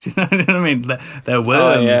biscotti?" Do you know what I mean? They're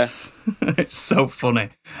worms. Oh, yeah. It's so funny.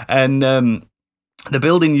 And the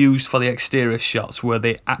building used for the exterior shots were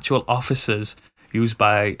the actual offices used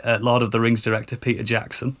by Lord of the Rings director Peter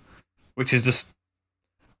Jackson, which is just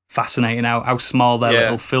fascinating how small their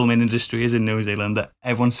little filming industry is in New Zealand, that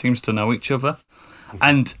everyone seems to know each other.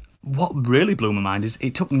 And what really blew my mind is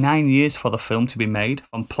it took 9 years for the film to be made,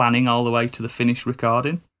 from planning all the way to the finished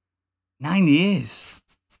recording. 9 years.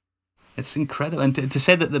 It's incredible. And to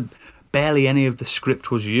say that barely any of the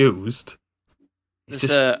script was used. I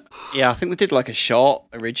think they did like a short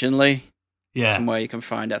originally. Yeah. Somewhere you can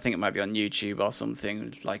find it. I think it might be on YouTube or something.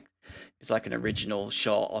 It's like an original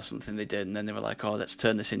short or something they did, and then they were like, let's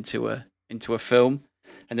turn this into a film.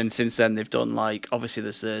 And then since then they've done obviously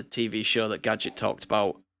there's a TV show that Gadget talked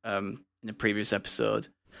about in a previous episode.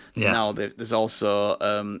 Yeah. Now there's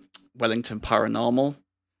also Wellington Paranormal.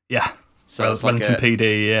 Yeah. So it's Wellington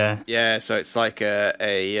PD. Yeah. Yeah. So it's like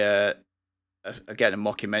a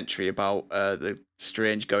mockumentary about the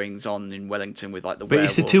strange goings on in Wellington with the but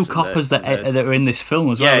it's the two coppers that are in this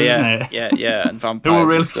film as well, isn't it? Yeah, and vampires. Who were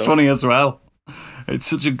really funny as well.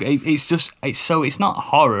 It's it's not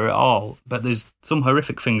horror at all, but there's some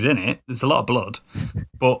horrific things in it. There's a lot of blood,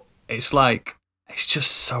 but it's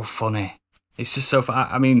just so funny. It's just so fun.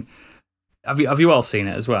 I mean, have you all seen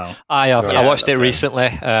it as well? I have. I watched it recently.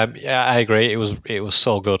 I agree. It was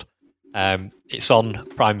so good. It's on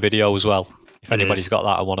Prime Video as well. If anybody's got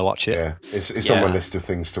that, I want to watch it. Yeah, it's on my list of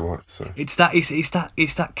things to watch. So it's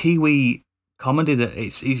that Kiwi comedy that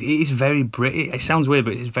it's very British. It sounds weird,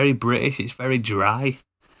 but it's very British. It's very dry.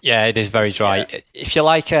 Yeah, it is very dry. Yeah. If you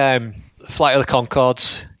like Flight of the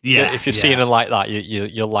Conchords, if you've seen them like that,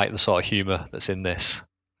 you'll like the sort of humour that's in this.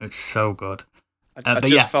 It's so good. I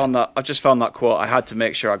just found that quote. I had to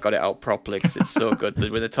make sure I got it out properly because it's so good.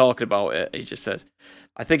 When they're talking about it, he just says,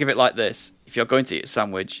 "I think of it like this: if you're going to eat a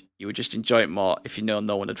sandwich, you would just enjoy it more if you know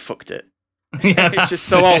no one had fucked it." It's just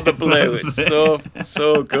so out of the blue. It's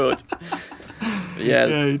so good. Yeah,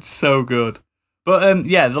 it's so good. But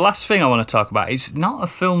the last thing I want to talk about is not a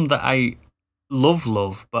film that I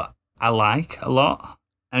love, but I like a lot,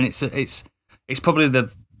 and it's probably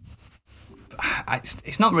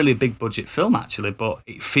it's not really a big budget film actually, but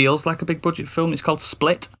it feels like a big budget film. It's called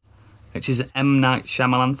Split, which is an M. Night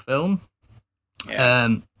Shyamalan film.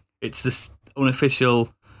 Yeah. It's this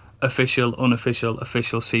official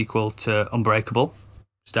sequel to Unbreakable,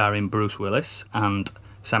 starring Bruce Willis and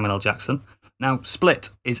Samuel L. Jackson. Now,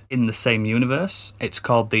 Split is in the same universe. It's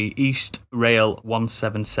called the East Rail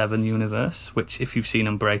 177 universe, which, if you've seen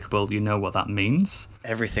Unbreakable, you know what that means.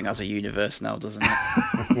 Everything has a universe now, doesn't it?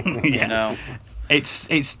 Yeah. You know. It's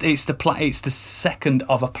the second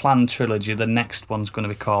of a planned trilogy. The next one's going to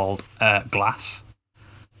be called Glass.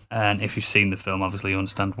 And if you've seen the film, obviously you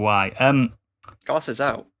understand why. Glass is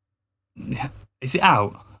out. Is it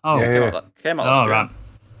out? Oh, yeah. Came out last year. Right.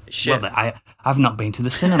 Shit. Well, I've not been to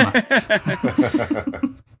the cinema.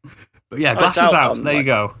 But yeah, Glass is out. There you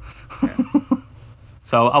go. Yeah.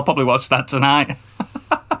 So I'll probably watch that tonight.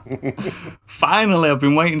 Finally, I've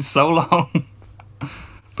been waiting so long.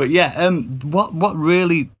 But yeah, what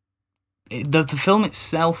really... The film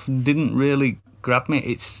itself didn't really grab me.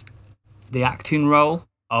 It's the acting role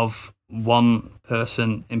of one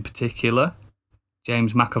person in particular,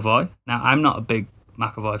 James McAvoy. Now, I'm not a big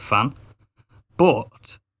McAvoy fan,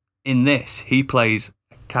 but in this, he plays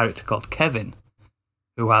a character called Kevin,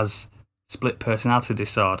 who has split personality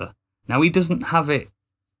disorder. Now, he doesn't have it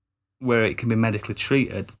where it can be medically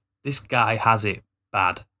treated. This guy has it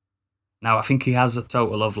bad. Now, I think he has a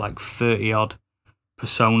total of like 30-odd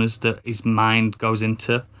personas that his mind goes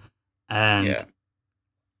into, and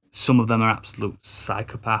some of them are absolute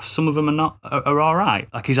psychopaths. Some of them are all right.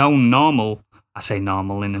 Like his own normal, I say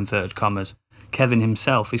normal in inverted commas, Kevin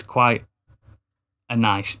himself is quite a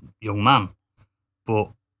nice young man,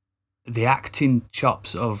 but the acting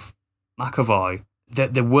chops of McAvoy,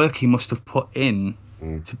 the work he must have put in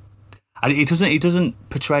to, and he doesn't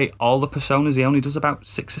portray all the personas. He only does about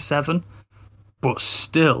 6 or 7, but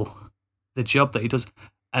still, the job that he does.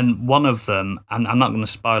 And one of them, and I'm not going to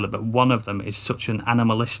spoil it, but one of them is such an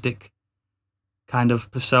animalistic kind of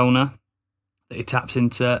persona that he taps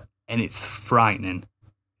into, and it's frightening.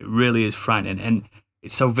 It really is frightening, and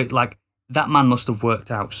it's so like. That man must have worked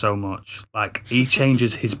out so much. Like, he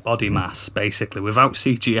changes his body mass, basically. Without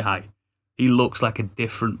CGI, he looks like a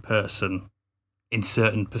different person in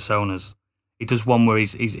certain personas. He does one where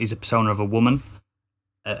he's a persona of a woman,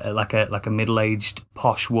 like a middle-aged,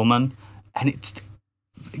 posh woman. And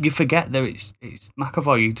you forget that it's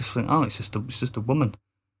McAvoy. You just think, oh, it's just a woman.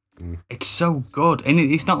 It's so good. And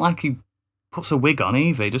it's not like he puts a wig on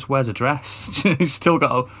either. He just wears a dress. He's still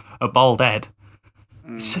got a bald head.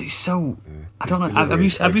 So I don't know. Have you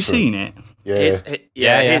seen it?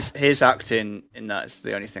 Yeah. His acting in that is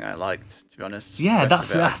the only thing I liked, to be honest. Yeah,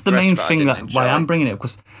 that's the main thing why I'm bringing it,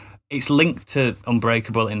 because it's linked to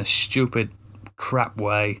Unbreakable in a stupid, crap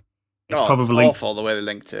way. It's probably awful the way they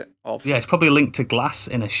linked it. Awful. Yeah, it's probably linked to Glass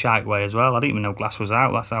in a shite way as well. I didn't even know Glass was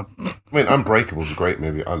out. That's how. I mean, Unbreakable's a great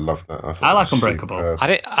movie. I love that. I like Unbreakable. Superb.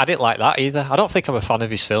 I didn't like that either. I don't think I'm a fan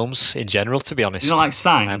of his films in general, to be honest. You don't like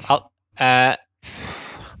Signs?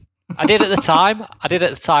 I did at the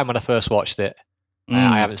time. When I first watched it.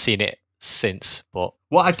 I haven't seen it since. But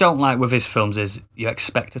what I don't like with his films is you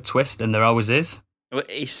expect a twist, and there always is.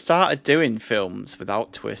 He started doing films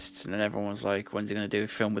without twists, and then everyone was like, "When's he going to do a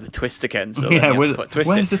film with a twist again?" So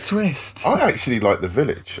where's the twist? I actually like The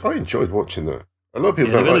Village. I enjoyed watching that. A lot of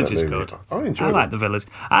people don't like that movie. Good. I like The Village.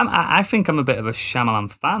 I think I'm a bit of a Shyamalan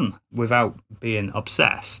fan without being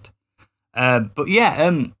obsessed. But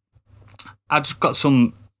yeah, I just got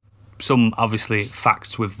some obviously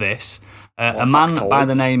facts with this. A man by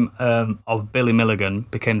the name of Billy Milligan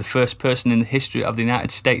became the first person in the history of the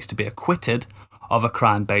United States to be acquitted of a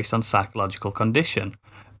crime based on psychological condition.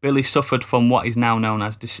 Billy suffered from what is now known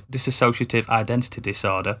as dissociative identity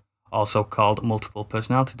disorder, also called multiple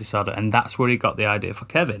personality disorder, and that's where he got the idea for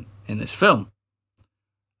Kevin in this film.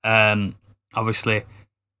 Obviously,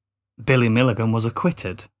 Billy Milligan was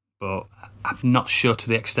acquitted, but I'm not sure to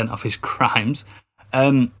the extent of his crimes.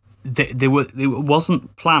 It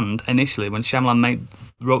wasn't planned initially when Shyamalan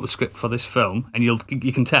wrote the script for this film, and you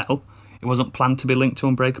can tell it wasn't planned to be linked to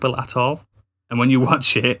Unbreakable at all. And when you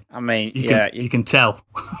watch it, I mean, you can tell.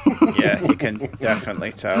 Yeah, you can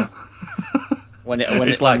definitely tell.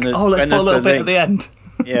 It's like, let's put a little bit at the end.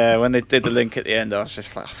 Yeah, when they did the link at the end, I was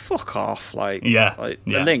just like, fuck off. The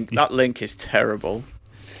link, that link is terrible.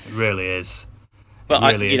 It really is. But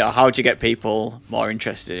how do you get people more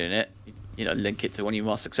interested in it? Link it to one of your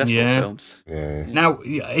more successful films. Yeah. Now,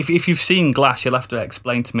 if you've seen Glass, you'll have to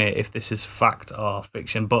explain to me if this is fact or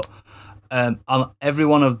fiction. But on every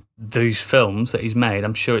one of these films that he's made,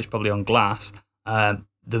 I'm sure it's probably on Glass,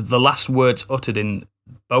 the last words uttered in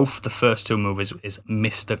both the first two movies is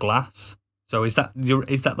Mr. Glass. So is that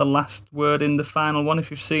the last word in the final one, if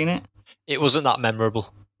you've seen it? It wasn't that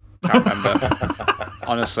memorable. Can't remember.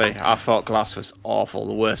 Honestly, I thought Glass was awful,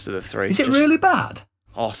 the worst of the three. Is it really bad?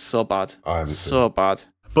 Oh, so bad. So bad.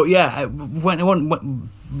 But yeah,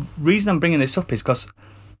 reason I'm bringing this up is because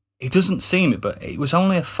it doesn't seem it, but it was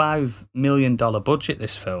only a $5 million budget,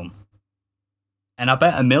 this film. And I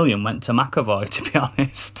bet $1 million went to McAvoy, to be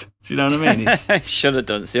honest. Do you know what I mean? Should have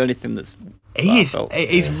done. It's the only thing that's... He's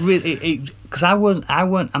really... Because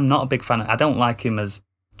I'm not a big fan. I don't like him as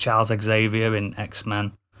Charles Xavier in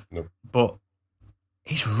X-Men. Nope. But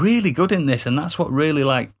he's really good in this, and that's what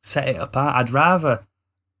really set it apart. I'd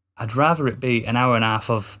rather it be an hour and a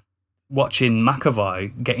half of watching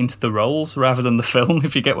McAvoy get into the roles rather than the film,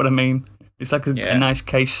 if you get what I mean. It's like a nice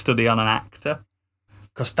case study on an actor.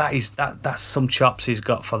 Because that's some chops he's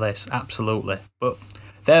got for this, absolutely. But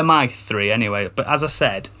they're my three anyway. But as I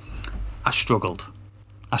said, I struggled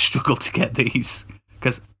to get these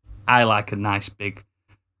because I like a nice big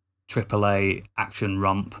AAA action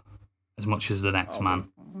romp as much as the next man.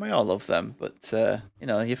 We all love them, but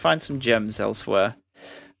you find some gems elsewhere.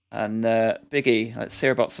 And Biggie, let's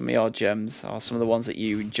hear about some of your gems or some of the ones that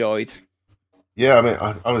you enjoyed. Yeah, I mean,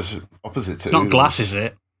 I was opposite to. It's not Glass, is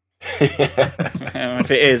it?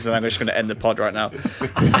 If it is, then I'm just going to end the pod right now.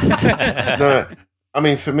 No, I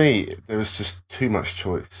mean, for me, there was just too much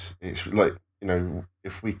choice. It's like,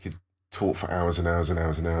 if we could talk for hours and hours and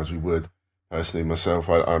hours and hours, we would. Personally, myself,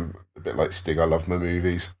 I'm a bit like Stig. I love my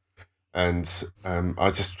movies. And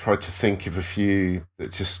I just tried to think of a few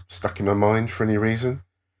that just stuck in my mind for any reason.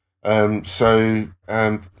 So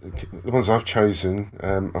the ones I've chosen,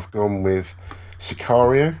 I've gone with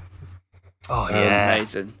Sicario. Oh yeah,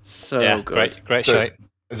 amazing! So good, great show.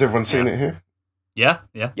 Has everyone seen it here? Yeah.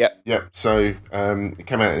 So it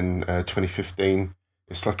came out in 2015.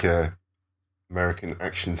 It's like a American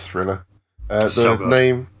action thriller. The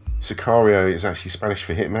name Sicario is actually Spanish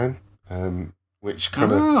for hitman, which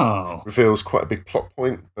kind of reveals quite a big plot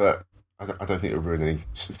point, but I don't think it'll ruin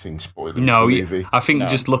anything spoiling for the movie. I think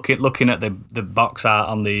just looking at the box art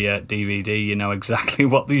on the DVD, you know exactly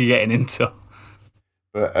what you're getting into.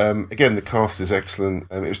 But again, the cast is excellent.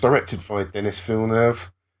 It was directed by Denis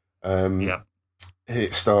Villeneuve.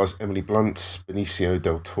 It stars Emily Blunt, Benicio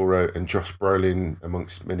del Toro, and Josh Brolin,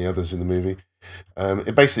 amongst many others in the movie.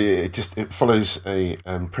 It follows a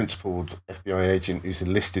principled FBI agent who's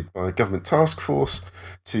enlisted by a government task force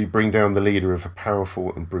to bring down the leader of a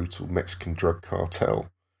powerful and brutal Mexican drug cartel.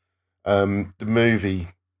 The movie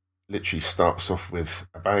literally starts off with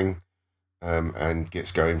a bang and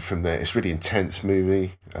gets going from there. It's a really intense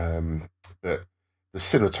movie, but the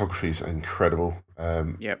cinematography is incredible.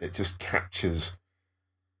 It just captures.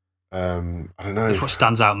 I don't know. It's what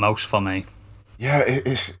stands out most for me. Yeah,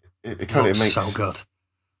 it kind of makes so good.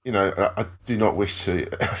 I do not wish to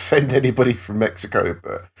offend anybody from Mexico,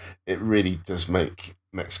 but it really does make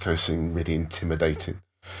Mexico seem really intimidating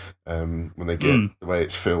when they get the way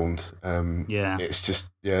it's filmed. It's just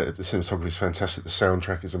the cinematography is fantastic. The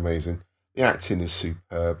soundtrack is amazing. The acting is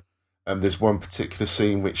superb. There's one particular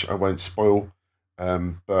scene which I won't spoil,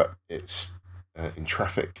 but it's in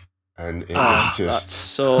traffic. And it was just that's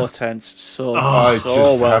so tense, so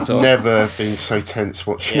have never been so tense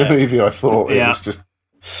watching a movie. I thought it was just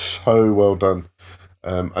so well done,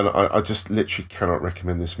 and I just literally cannot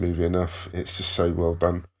recommend this movie enough. It's just so well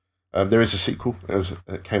done. There is a sequel as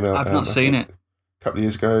it came out. I've not seen it. A couple of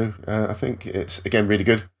years ago. I think it's again really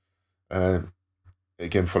good.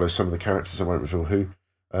 Again follows some of the characters. I won't reveal who.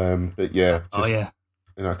 But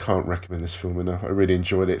I can't recommend this film enough. I really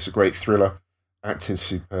enjoyed it. It's a great thriller. Acting's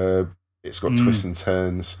superb. It's got twists and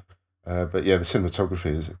turns. But the cinematography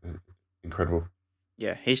is incredible.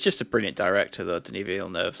 Yeah, he's just a brilliant director, though, Denis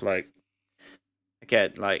Villeneuve.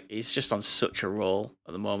 He's just on such a roll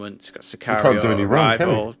at the moment. He's got Sicario, can't do any wrong, can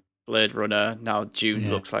Arrival, Blade Runner. Now Dune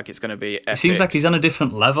looks like it's going to be epic. It seems like he's on a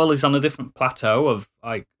different level. He's on a different plateau of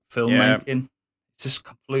like filmmaking. It's just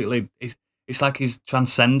completely. It's like he's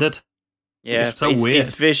transcended. Yeah, it's so weird.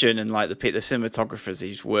 His vision and like the cinematographers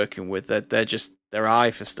he's working with, they're just their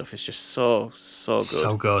eye for stuff is just so good.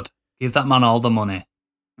 So good. Give that man all the money.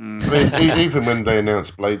 I mean, even when they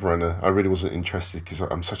announced Blade Runner, I really wasn't interested because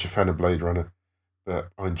I'm such a fan of Blade Runner. But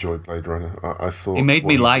I enjoyed Blade Runner. I thought he made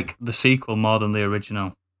me like the sequel more than the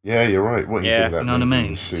original. Yeah, you're right. What he did with that movie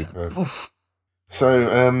was superb.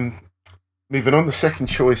 So, moving on, the second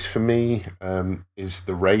choice for me is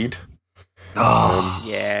The Raid.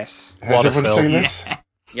 Yes. Has everyone seen this?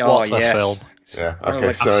 What a film. Yeah.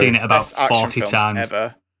 Okay. So I've seen it about 40 times.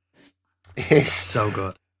 Ever. It's so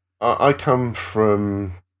good. I come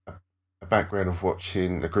from a background of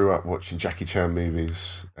watching. I grew up watching Jackie Chan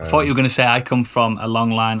movies. I thought you were going to say I come from a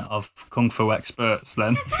long line of kung fu experts.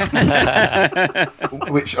 Then,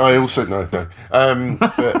 which I also no. But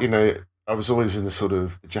I was always in the sort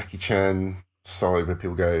of the Jackie Chan side where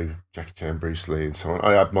people go Jackie Chan, Bruce Lee, and so on.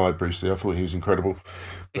 I admired Bruce Lee. I thought he was incredible.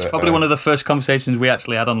 It's probably one of the first conversations we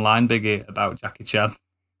actually had online, Biggie, about Jackie Chan.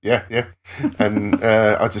 Yeah. And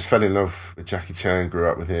I just fell in love with Jackie Chan, grew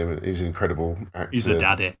up with him. He was an incredible actor. He's the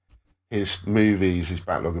daddy. His movies, his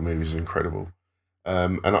backlog of movies are incredible.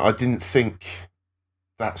 And I didn't think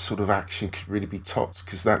that sort of action could really be topped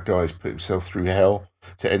because that guy's put himself through hell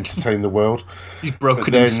to entertain the world. He's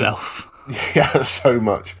broken himself. Yeah, so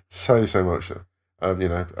much. So much. I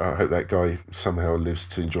hope that guy somehow lives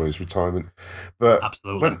to enjoy his retirement. But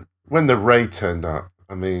absolutely. When The Raid turned up,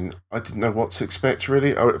 I mean, I didn't know what to expect,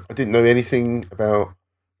 really. I didn't know anything about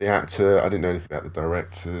the actor. I didn't know anything about the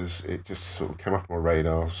directors. It just sort of came up on my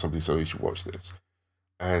radar. Somebody said, you should watch this.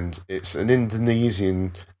 And it's an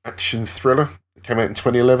Indonesian action thriller. It came out in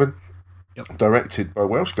 2011. Yep. Directed by a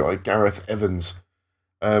Welsh guy, Gareth Evans.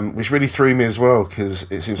 Which really threw me as well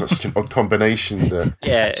because it seems like such an odd combination. That,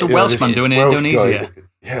 it's a Welshman doing it in Indonesia.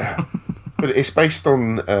 Yeah. But it's based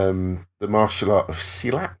on the martial art of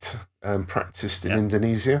Silat, practiced in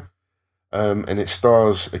Indonesia. And it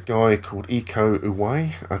stars a guy called Iko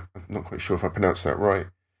Uwais. I'm not quite sure if I pronounced that right.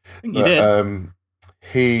 I think you did.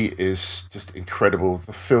 He is just incredible.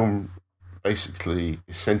 The film basically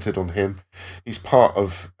is centered on him. He's part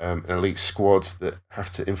of an elite squad that have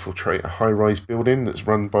to infiltrate a high-rise building that's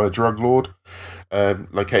run by a drug lord,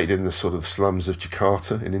 located in the sort of slums of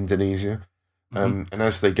Jakarta in Indonesia. And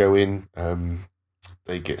as they go in,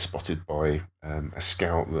 they get spotted by a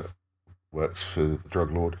scout that works for the drug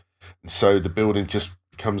lord. And so the building just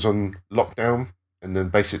becomes on lockdown, and then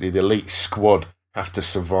basically the elite squad have to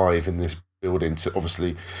survive in this building to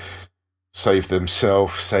obviously save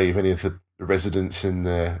themselves, save any of the residents in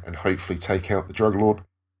there, and hopefully take out the drug lord.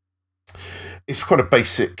 It's quite a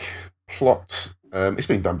basic plot. It's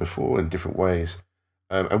been done before in different ways.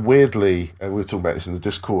 And weirdly, we were talking about this in the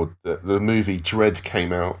Discord, that the movie Dread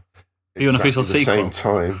came out the unofficial sequel. The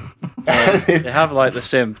same time. They have like the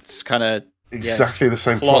same kind of exactly the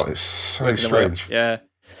same plot. It's so strange. Yeah,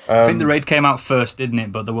 I think The Raid came out first, didn't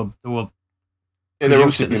it? But they were they're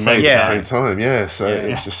obviously being made at the same time. Yeah, so it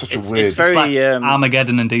was just such a weird. It's very like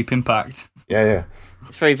Armageddon and Deep Impact. Yeah.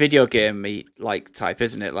 It's very video game like type,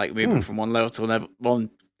 isn't it? Like moving from one level to one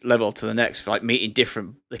level to the next, like meeting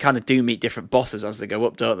different. They kind of do meet different bosses as they go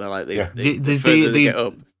up, don't they? Like they get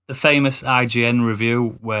up. The famous IGN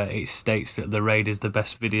review where it states that The Raid is the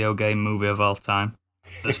best video game movie of all time.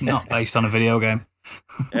 That's not based on a video game.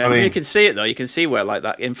 Yeah, I mean, you can see it though. You can see where like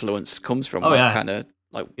that influence comes from. Kind of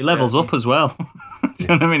like he levels up as well. Do you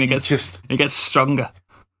know what I mean? He gets stronger.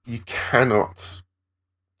 You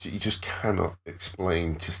just cannot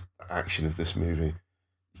explain just the action of this movie.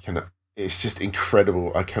 You cannot. It's just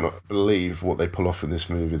incredible. I cannot believe what they pull off in this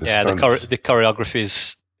movie. The choreography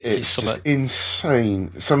is. It's just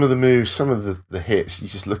insane. Some of the moves, some of the hits, you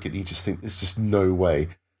just look at it, you just think there's just no way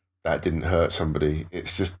that didn't hurt somebody.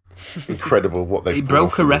 It's just incredible what they've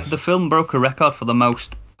pulled off. The film broke a record for the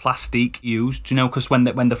most plastique used, because when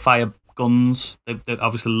they fire guns, they're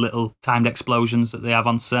obviously little timed explosions that they have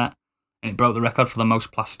on set, and it broke the record for the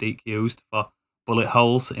most plastique used for bullet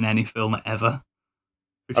holes in any film ever.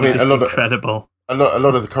 Which is incredible. A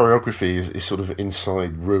lot of the choreography is sort of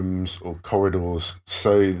inside rooms or corridors,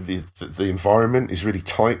 so the environment is really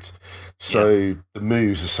tight. So the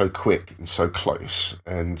moves are so quick and so close,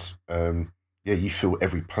 and you feel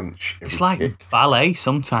every punch. It's like kick. Ballet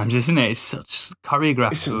sometimes, isn't it? It's such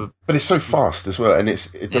choreographed, but it's so fast as well, and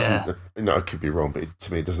it doesn't. I could be wrong, but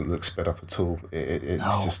to me, it doesn't look sped up at all.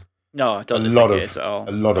 It's just. No, I don't think it is at all.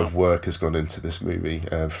 A lot of work has gone into this movie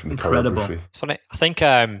from the choreography. It's funny. I think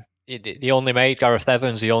They only made Gareth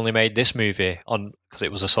Evans. He only made this movie on because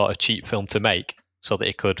it was a sort of cheap film to make, so that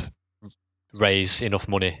he could raise enough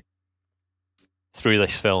money through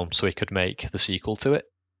this film, so he could make the sequel to it.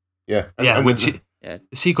 Yeah, the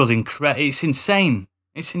sequel's incredible. It's insane.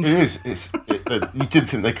 It's insane. It is. You didn't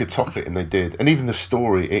think they could top it, and they did. And even the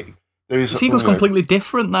story, the sequel's completely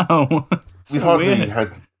different now. We've hardly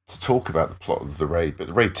had to talk about the plot of The Raid, but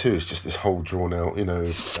The Raid 2 is just this whole drawn out,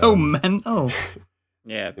 so mental.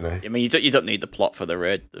 Yeah, I mean, you don't need the plot for The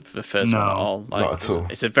Raid, the first one at all. Not at all.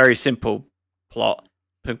 It's a very simple plot,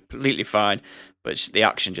 completely fine, but the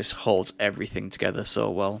action just holds everything together so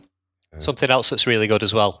well. Something else that's really good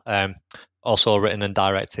as well, also written and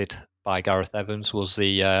directed by Gareth Evans, was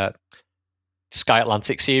the Sky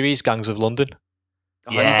Atlantic series, Gangs of London.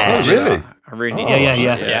 Yeah, really? I really need to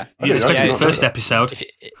watch that. Yeah. Especially the first episode.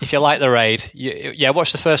 If you like The Raid,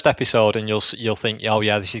 watch the first episode and you'll think, oh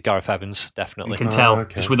yeah, this is Gareth Evans, definitely. You can tell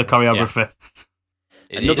just with the choreography.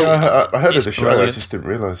 Yeah. I heard of the show, brilliant. I just didn't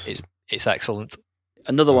realise. It's excellent.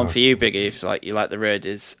 Another one for you, Biggie, if you like The Raid,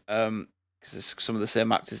 is because some of the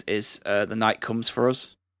same actors, is The Night Comes for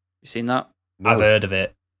Us. You seen that? No. I've heard of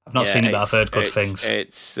it. I've not seen it, but I've heard good things.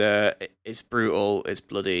 It's brutal. It's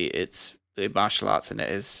bloody. It's the martial arts in it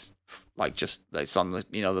is it's on the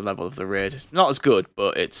the level of The Raid. Not as good,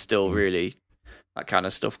 but it's still really that kind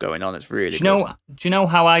of stuff going on. It's really. Do you know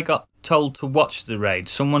how I got told to watch The Raid?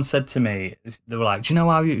 Someone said to me, they were like, "Do you know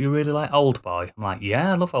how you really like Old Boy?" I'm like,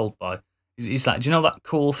 "Yeah, I love Old Boy." He's like, "Do you know that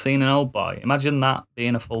cool scene in Old Boy? Imagine that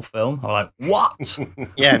being a full film." I'm like, "What?"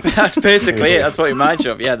 Yeah, that's basically it. That's what it reminds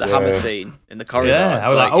you of. Yeah, the hammer scene in the corridor. Yeah, I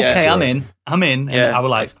was like, "Okay, I'm in." And I was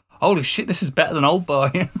like, "Holy shit, this is better than Old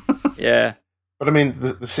Boy." Yeah. But I mean,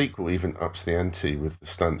 the sequel even ups the ante with the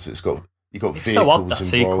stunts. You got vehicles so odd, that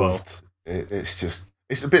involved.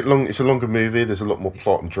 It's a bit long. It's a longer movie. There's a lot more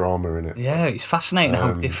plot and drama in it. Yeah, it's fascinating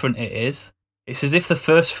how different it is. It's as if the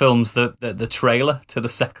first film's the trailer to the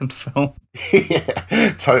second film.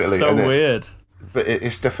 Yeah, totally. So weird. But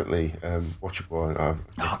it's definitely watchable.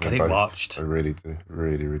 Get it watched. I really do.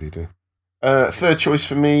 Really, really do. Third choice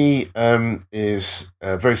for me is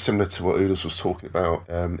very similar to what Oodles was talking about.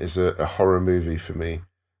 Is a horror movie for me.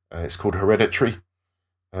 It's called Hereditary.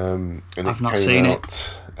 And I've not seen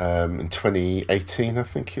it. In 2018, I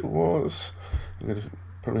think it was. I'm going to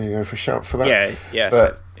probably go for a shout for that.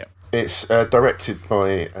 Yeah. It's directed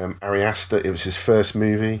by Ari Aster. It was his first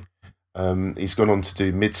movie. He's gone on to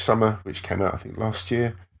do Midsummer, which came out, I think, last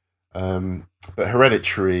year. But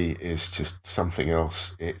Hereditary is just something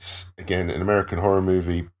else. It's, again, an American horror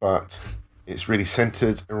movie, but it's really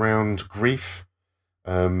centered around grief.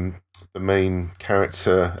 The main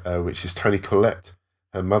character, which is Toni Collette,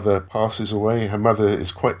 her mother passes away. Her mother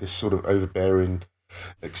is quite this sort of overbearing,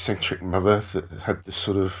 eccentric mother that had this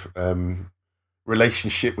sort of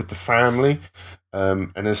relationship with the family.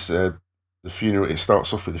 And as the funeral, it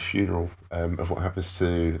starts off with the funeral of what happens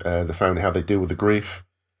to the family, how they deal with the grief.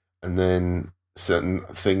 And then certain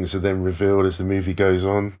things are then revealed as the movie goes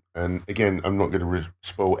on. And again, I'm not going to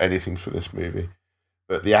spoil anything for this movie,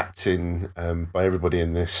 but the acting by everybody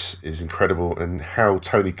in this is incredible. And how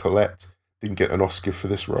Toni Collette didn't get an Oscar for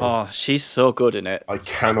this role. Oh, she's so good in it. I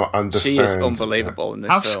cannot understand. She is unbelievable in this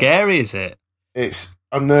film. How scary is it? It's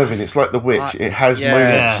unnerving. It's like The Witch. It has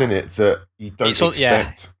moments in it that you don't expect.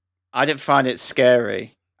 Yeah. I didn't find it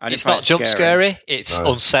scary. It's not jump scary. It's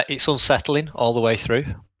It's unsettling all the way through.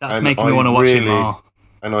 That's making me want to watch it more.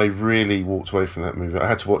 And I really walked away from that movie. I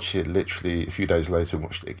had to watch it literally a few days later and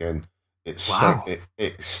watched it again. It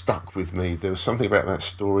stuck with me. There was something about that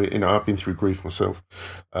story. I've been through grief myself.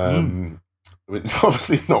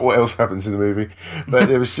 Obviously not what else happens in the movie, but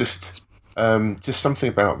there was just something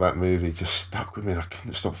about that movie just stuck with me. I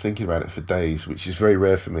couldn't stop thinking about it for days, which is very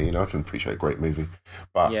rare for me. I can appreciate a great movie,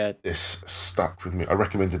 but this stuck with me. I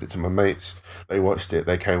recommended it to my mates. They watched it.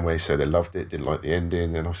 They came away, said they loved it, didn't like the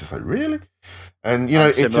ending, and I was just like, really? And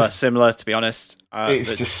similar to be honest.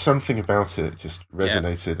 It's just something about it just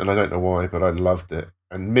resonated, and I don't know why, but I loved it.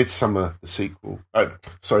 And Midsummer, the sequel. Cut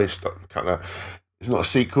that. It's not a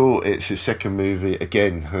sequel. It's his second movie.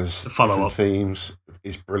 Again, has different themes.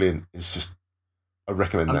 It's brilliant. It's just, I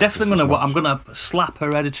recommend. I'm definitely gonna. I'm gonna slap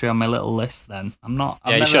Hereditary on my little list. Then I'm not.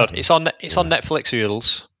 You should. It's on Netflix.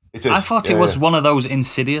 Oodles. It is. I thought it was one of those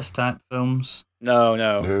Insidious type films. No.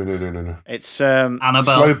 It's Annabelle.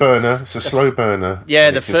 Slow burner. It's a slow burner.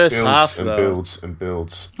 Yeah, the first half builds and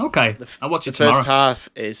builds. Okay, I'll watch it tomorrow. The first half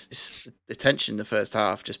is the tension. The first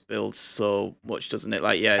half just builds so much, doesn't it?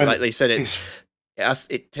 Like they said,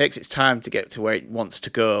 it takes its time to get to where it wants to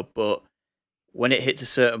go, but when it hits a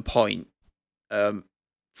certain point,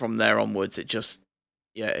 from there onwards, it just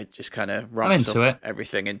yeah, it just kind of ramps into up it.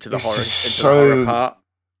 everything into the It's horror, just into the horror so part.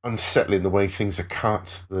 unsettling the way things are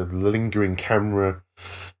cut, the lingering camera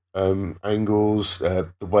angles,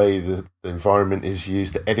 the way the environment is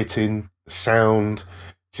used, the editing, the sound.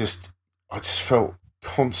 I just felt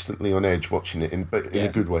constantly on edge watching it, but in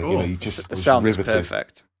a good way. Cool. You just The was sound is riveted.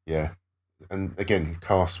 perfect. Yeah, and again,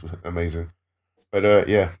 cast was amazing. But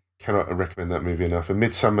yeah, cannot recommend that movie enough. And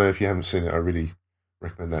Midsommar, if you haven't seen it, I really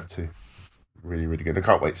recommend that too. Really, really good. I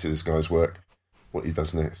can't wait to see this guy's work, what he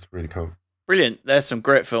does next. Really cool. Brilliant. There's some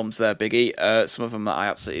great films there, Biggie. Some of them that I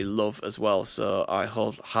absolutely love as well, so I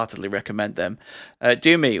wholeheartedly recommend them.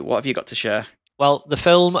 Doomy, what have you got to share? Well, the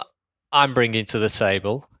film I'm bringing to the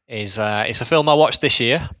table is it's a film I watched this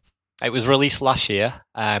year. It was released last year,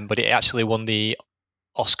 but it actually won the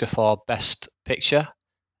Oscar for Best Picture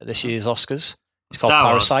at this year's Oscars. It's called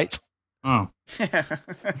Star Wars. Parasite. Oh,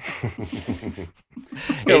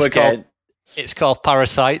 Go again. It's called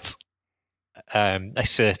Parasite.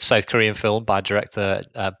 It's a South Korean film by director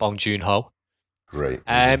Bong Joon-ho. Great.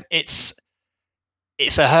 It's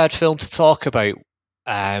a hard film to talk about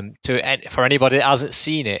for anybody that hasn't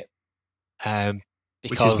seen it.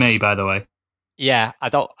 which is me, by the way. Yeah, I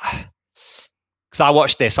don't, because I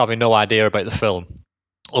watched this having no idea about the film,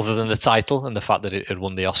 other than the title and the fact that it had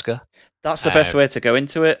won the Oscar. That's the best way to go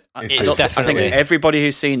into it. I think definitely everybody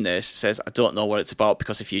who's seen this says, I don't know what it's about,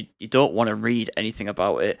 because if you don't want to read anything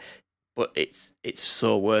about it, but it's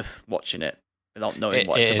so worth watching it without knowing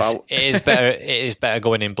what it's about. It is better. It is better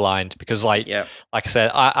going in blind, because, like I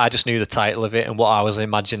said, I just knew the title of it and what I was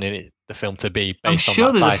imagining the film to be based on. I'm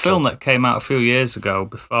sure that there's title. a film that came out a few years ago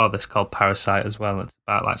before this called Parasite as well. It's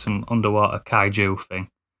about like some underwater kaiju thing.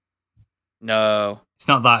 No, it's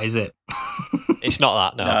not that, is it? It's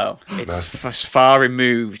not that. No, it's far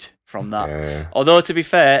removed from that. Yeah. Although, to be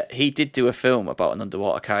fair, he did do a film about an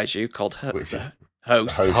underwater kaiju called The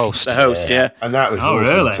Host. The Host, yeah. And that was Oh,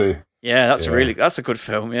 awesome really? too. Yeah, that's a good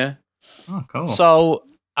film, yeah. Oh, cool. So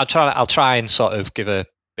I'll try and sort of give a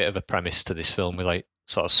bit of a premise to this film without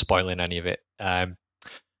sort of spoiling any of it.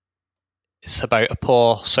 It's about a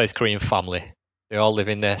poor South Korean family. They all live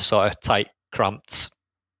in their sort of tight, cramped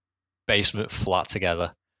basement flat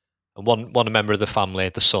together. And one member of the family,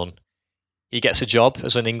 the son, he gets a job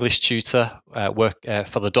as an English tutor, work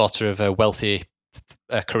for the daughter of a wealthy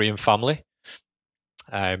Korean family.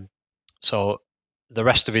 So the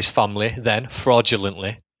rest of his family then,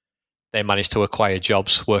 fraudulently, they manage to acquire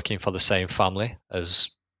jobs working for the same family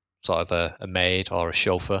as sort of a maid or a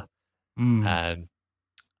chauffeur. And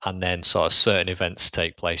then sort of certain events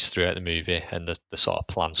take place throughout the movie, and the sort of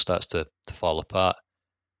plan starts to fall apart.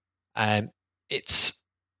 It's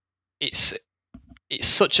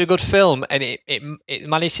such a good film, and it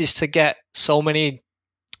manages to get so many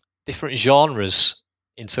different genres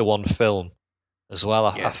into one film as well.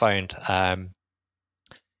 I found,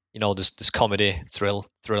 there's comedy,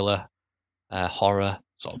 thriller, horror,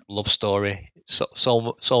 sort of love story,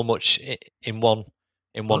 so much in one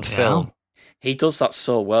film. Yeah. He does that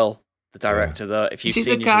so well, the director. Though, if you've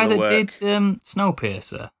seen the guy that work, did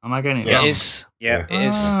Snowpiercer, am I getting it It wrong? is. Yeah, it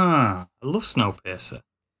is. I love Snowpiercer.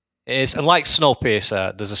 It is, and like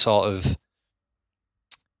Snowpiercer, there's a sort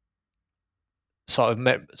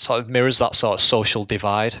of mirrors that sort of social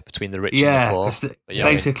divide between the rich and the poor.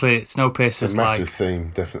 Basically, Snowpiercer's a massive like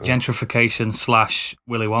theme, definitely. gentrification /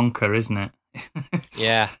 Willy Wonka, isn't it?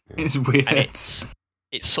 It's weird. And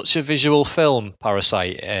it's such a visual film,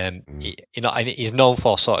 Parasite. And he's known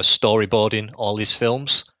for sort of storyboarding all his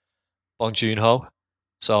films, Bong Joon-ho.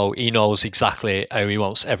 So he knows exactly how he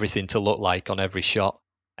wants everything to look like on every shot,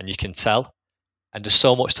 and you can tell. And there's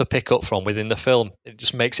so much to pick up from within the film. It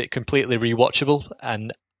just makes it completely rewatchable.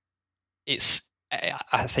 And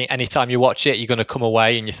I think anytime you watch it, you're going to come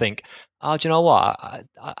away and you think, oh, do you know what?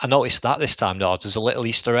 I noticed that this time. No, there's a little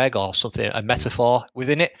Easter egg or something, a metaphor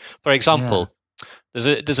within it. For example,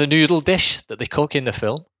 there's a noodle dish that they cook in the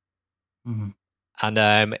film,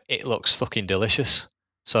 and it looks fucking delicious.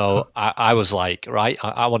 So I was like, right,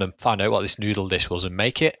 I want to find out what this noodle dish was and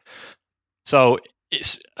make it. So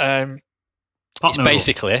it's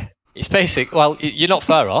basic. Well, you're not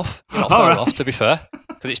far off. You're not far off, to be fair,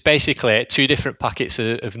 because it's basically two different packets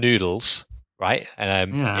of noodles, right?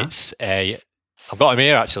 And I've got them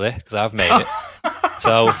here actually because I've made it.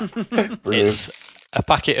 So it's a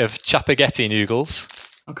packet of Chapaghetti noodles,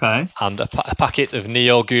 okay, and a packet of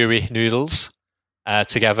Neoguri noodles.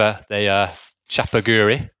 Together they are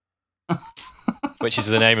Chapaguri, which is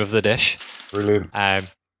the name of the dish. Brilliant.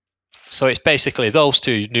 So it's basically those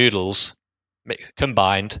two noodles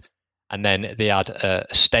combined, and then they add a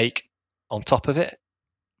steak on top of it,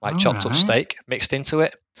 like chopped up steak mixed into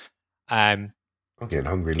it. I'm getting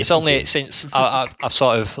hungry. It's only since I've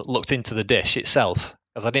sort of looked into the dish itself,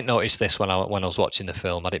 because I didn't notice this when I was watching the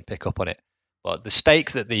film. I didn't pick up on it. But the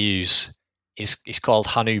steak that they use is called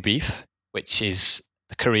Hanu beef, which is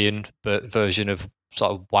the Korean version of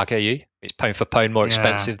sort of Wagyu. It's pound for pound more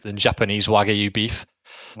expensive than Japanese Wagyu beef.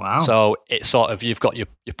 Wow. So it's sort of, you've got your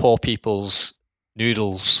poor people's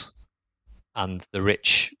noodles and the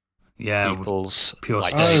rich people's pure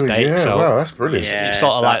like steak. steak. Yeah, So wow, that's brilliant. it's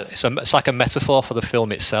sort of like it's like a metaphor for the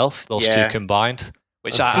film itself. Those two combined,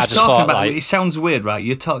 which I just thought like, it sounds weird, right?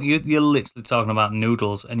 You're literally talking about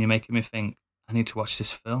noodles, and you're making me think I need to watch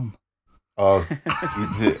this film. Oh,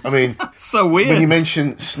 I mean, that's so weird. When you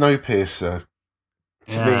mention Snowpiercer,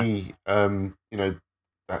 to me,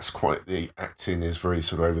 that's quite, the acting is very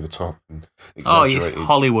sort of over the top and exaggerated. It's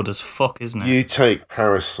Hollywood as fuck, isn't it? You take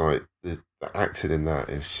Parasite, the acting in that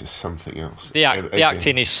is just something else. The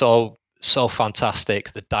acting is so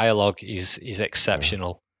fantastic. The dialogue is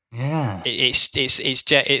exceptional. Yeah,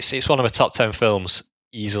 it's one of my top 10 films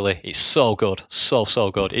easily. It's so good, so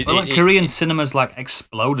good. Korean cinema's like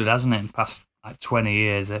exploded, hasn't it? In the past like 20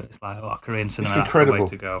 years, it's like Korean cinema. That's the way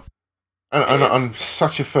to go. And I'm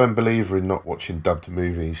such a firm believer in not watching dubbed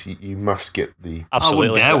movies. You must get the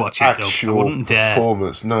absolutely. I wouldn't dare watch it dubbed. I wouldn't dare.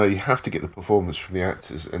 Performance. No, you have to get the performance from the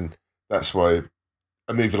actors, and that's why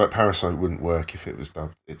a movie like Parasite wouldn't work if it was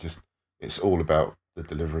dubbed. It's all about the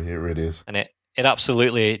delivery. It really is, and it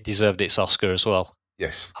absolutely deserved its Oscar as well.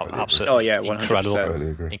 Yes, absolutely. Oh yeah, 100%. Incredible. Totally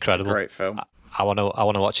agree. Incredible. It's a great film. I want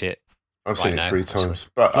to watch it. I've seen it 3 times, actually.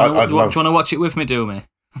 but do you want to watch it with me, Doomy?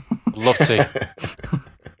 Love to.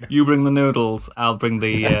 You bring the noodles, I'll bring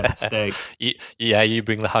the steak. You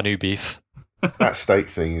bring the Hanu beef. That steak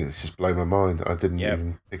thing is just blown my mind. I didn't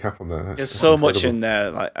even pick up on that. There's so much in there,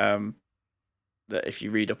 like that if you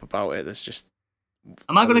read up about it, there's just.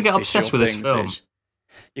 Am I going to get obsessed with this film?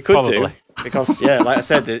 You could Probably. do, because like I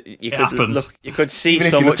said, you could see Even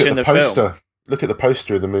so if you much in the poster, film. Look at the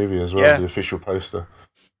poster of the movie as well, the official poster.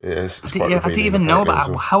 I didn't even know about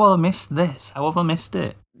it. How have I missed this? How have I missed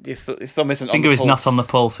it? Your thumb isn't. Finger is not on the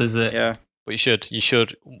pulse, is it? Yeah. But you should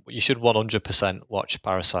 100% watch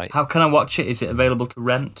Parasite. How can I watch it? Is it available to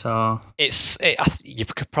rent or? You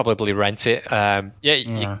could probably rent it. I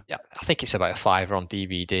think it's about £5 on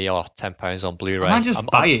DVD or £10 on Blu-ray. I might just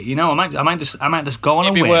buy it. I might just go on.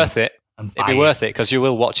 It'd be worth it. It'd be worth it because you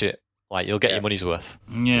will watch it. Like you'll get your money's worth.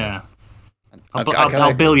 Yeah.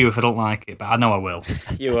 I'll bill you if I don't like it, but I know I will.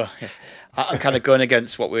 You are. I'm kind of going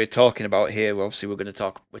against what we're talking about here. Obviously,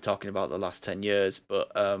 we're talking about the last 10 years,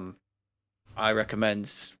 but I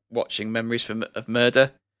recommend watching Memories of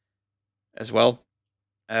Murder as well,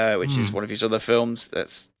 which is one of his other films.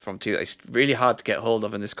 That's from it's really hard to get hold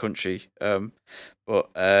of in this country.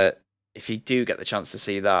 But if you do get the chance to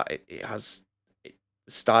see that, the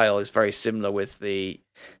style is very similar with the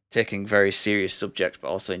taking very serious subjects, but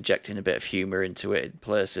also injecting a bit of humour into it in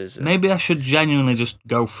places. Maybe I should genuinely just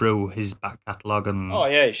go through his back catalogue and. Oh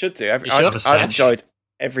yeah, you should do. I've enjoyed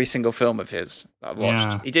every single film of his that I've watched.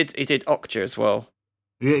 Yeah. He did Okja as well.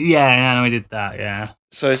 Yeah, I know he did that. Yeah.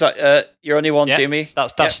 So is that your only one, Jimmy?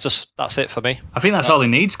 That's it for me. I think that's all he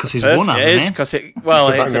needs because he's won, hasn't he? It is because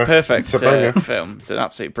it's a perfect film. It's an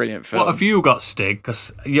absolutely brilliant film. What have you got, Stig?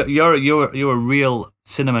 Because you're a real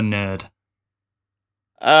cinema nerd.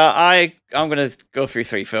 I'm going to go through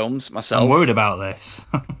 3 films myself. I'm worried about this.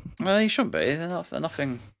 Well, you shouldn't be. They're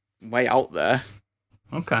nothing way out there.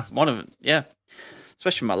 Okay. One of them, yeah.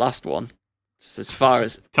 Especially my last one. Just as far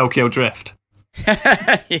as Tokyo Drift.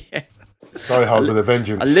 Yeah. Die Hard with a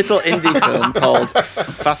Vengeance. A little indie film called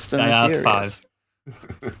Fast and the Furious.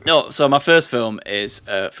 5. No, so my first film is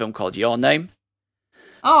a film called Your Name.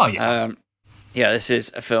 Oh, yeah. This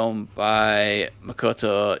is a film by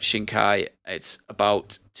Makoto Shinkai. It's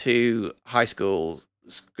about 2 high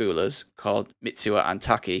schoolers called Mitsuha and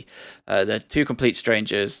Taki. They're 2 complete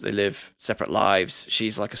strangers. They live separate lives.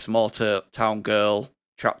 She's like a small town girl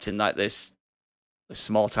trapped in like this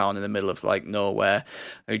small town in the middle of like nowhere,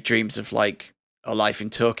 who dreams of like a life in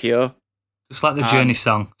Tokyo. Just like the Journey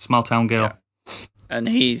song, Small Town Girl. Yeah. And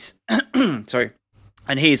he's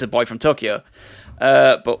he's a boy from Tokyo.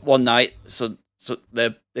 But one night, so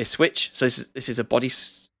they switch. So this is a body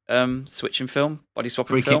switching film, body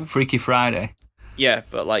swapping film. Freaky Friday. Yeah,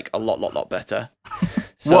 but like a lot better.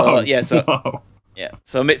 So Whoa.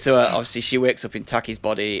 So Mitsuha, obviously, she wakes up in Taki's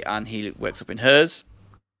body, and he wakes up in hers.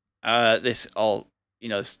 This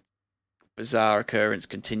bizarre occurrence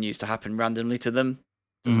continues to happen randomly to them.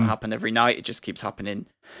 Doesn't happen every night. It just keeps happening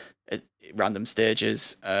at random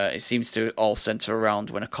stages. It seems to all center around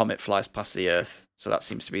when a comet flies past the Earth. So that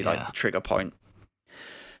seems to be like the trigger point.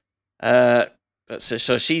 But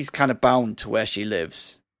so she's kind of bound to where she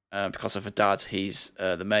lives because of her dad. He's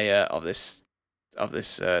the mayor of this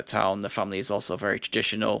town. The family is also very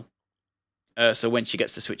traditional. So when she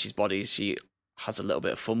gets to switch his bodies, she has a little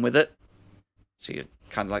bit of fun with it. She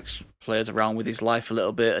kind of like plays around with his life a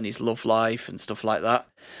little bit and his love life and stuff like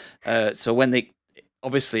that. So when they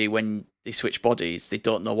switch bodies, they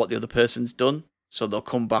don't know what the other person's done. So they'll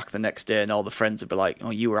come back the next day and all the friends will be like, "Oh,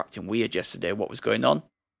 you were acting weird yesterday. What was going on?"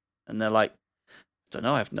 And they're like, "I don't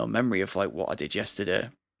know. I have no memory of like what I did yesterday."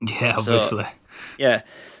 Yeah, obviously. Yeah.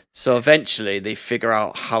 So eventually they figure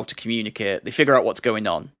out how to communicate. They figure out what's going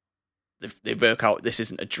on. They work out this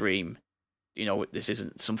isn't a dream. This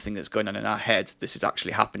isn't something that's going on in our head. This is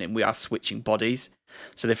actually happening. We are switching bodies.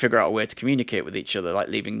 So they figure out a way to communicate with each other, like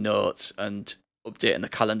leaving notes and updating the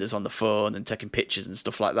calendars on the phone and taking pictures and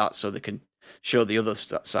stuff like that so they can show the other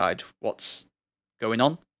side what's going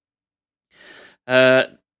on.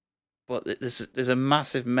 But there's a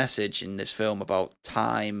massive message in this film about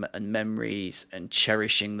time and memories and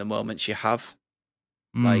cherishing the moments you have.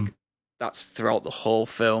 Like, that's throughout the whole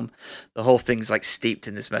film. The whole thing's like steeped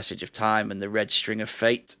in this message of time and the red string of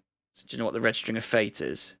fate. So do you know what the red string of fate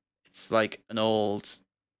is? It's like an old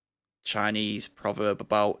Chinese proverb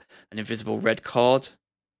about an invisible red cord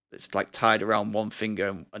that's like tied around one finger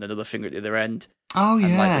and another finger at the other end. Oh yeah,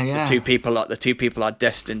 and like yeah. The two people are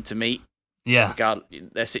destined to meet. Yeah.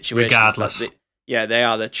 Their situation. Regardless. They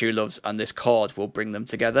are their true loves, and this cord will bring them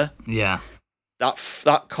together. Yeah.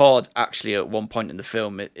 That cord actually at one point in the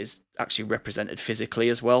film is actually represented physically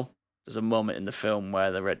as well. There's a moment in the film where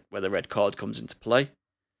the red cord comes into play.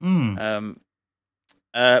 But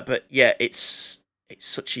yeah, it's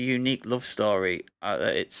such a unique love story.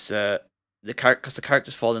 It's because the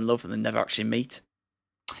characters fall in love and they never actually meet.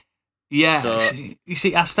 Yeah, So, you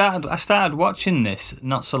see, I started watching this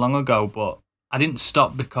not so long ago, but I didn't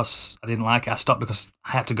stop because I didn't like it. I stopped because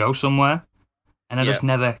I had to go somewhere, and I just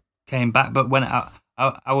never came back. But when I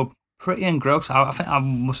was pretty engrossed, I think I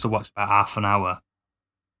must have watched about half an hour,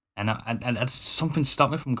 and something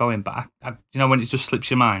stopped me from going back. When it just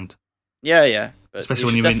slips your mind. yeah. But Especially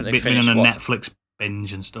when you've been on a Netflix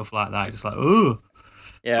binge and stuff like that. It's just like, ooh.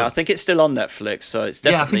 Yeah, I think it's still on Netflix, so it's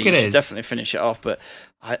definitely I think it you should is. definitely finish it off. But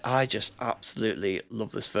I just absolutely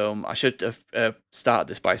love this film. I should have started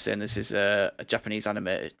this by saying this is a Japanese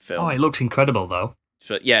animated film. Oh, it looks incredible though.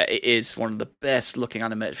 But yeah, it is one of the best looking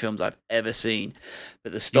animated films I've ever seen.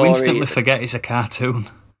 But the You story, instantly forget it's a cartoon.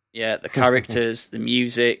 yeah, the characters, the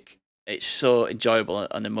music, it's so enjoyable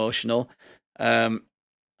and emotional. I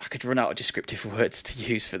could run out of descriptive words to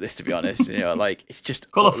use for this, to be honest. Like it's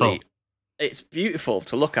just Colourful. It's beautiful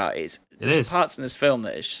to look at. There's parts in this film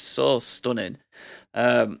that is so stunning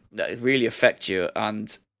that really affect you,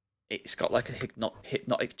 and it's got like a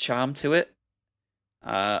hypnotic charm to it.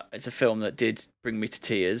 It's a film that did bring me to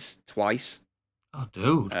tears twice. Oh,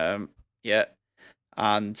 dude. Yeah,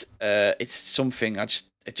 and it's something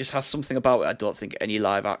it just has something about it I don't think any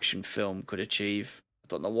live action film could achieve. I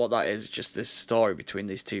don't know what that is. It's just this story between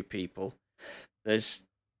these two people. There's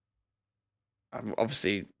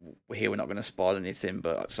obviously we're not going to spoil anything,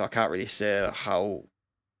 but so I can't really say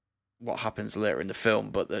what happens later in the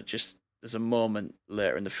film. But there's a moment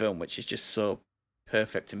later in the film which is just so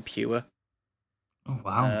perfect and pure. Oh,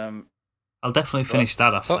 wow. I'll definitely finish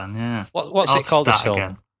that off then, yeah. What's it called, this film?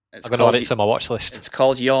 Again. I'm going to add it to my watch list. It's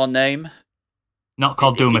called Your Name. Not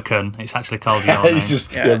called Doomakan. It's actually called Your Name. He's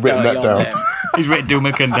just written that Your down. Name. He's written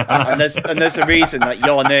Doomakan down. and there's a reason that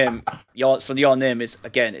Your Name, Your Name is,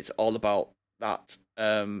 again, it's all about that,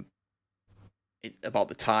 about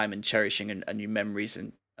the time and cherishing and your memories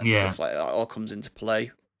and stuff like that. It all comes into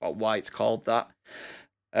play about why it's called that.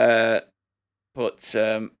 But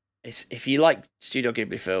if you like Studio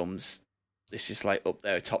Ghibli films, this is like up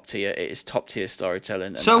there, top tier. It is top tier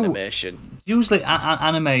storytelling and animation. Usually,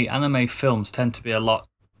 anime films tend to be a lot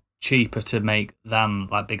cheaper to make than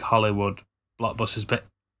like big Hollywood blockbusters. But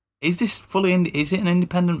is this is it an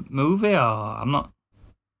independent movie, or I'm not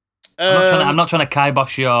trying to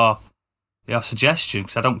kibosh your suggestion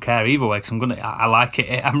because I don't care either way. Because I like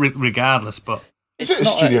it. I'm regardless. But is it a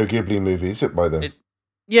Studio Ghibli movie? Is it by them?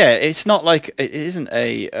 Yeah, it's not like it isn't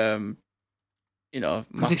a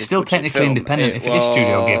because it's still technically film. independent. If it is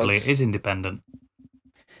Studio Ghibli, it is independent.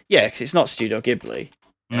 Yeah, because it's not Studio Ghibli.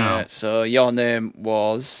 No. So Your Name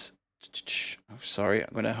was. Oh, sorry,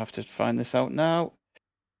 I'm gonna have to find this out now.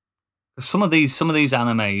 Some of these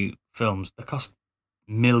anime films, they cost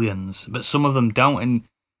millions, but some of them don't, and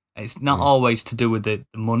it's not always to do with the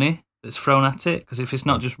money that's thrown at it. Because if it's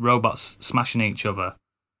not just robots smashing each other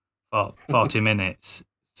for 40 minutes,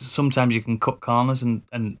 sometimes you can cut corners and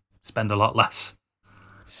spend a lot less.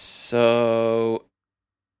 So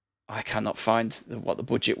I cannot find what the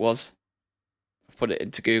budget was. I've put it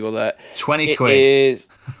into Google there. 20 It quid. is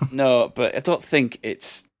no, but I don't think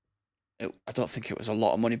it was a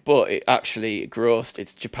lot of money, but it actually grossed.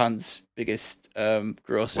 It's Japan's biggest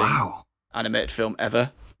grossing Wow. animated film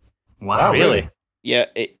ever. Wow. Really? Yeah,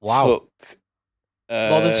 it Wow. took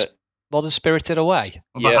More than Spirited Away.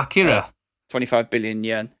 What about Akira? 25 billion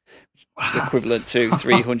yen, which is Wow. equivalent to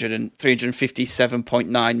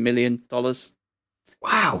 $357.9 million.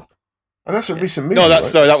 Wow. And that's a recent movie. No, right?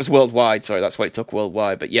 that was worldwide. Sorry, that's what it took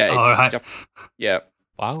worldwide. But yeah, it's All right. yeah.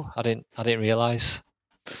 Wow, I didn't realise.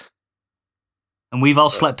 And we've all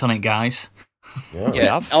slept on it, guys. Yeah.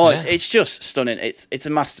 Yeah. have, Oh, yeah. it's just stunning. It's a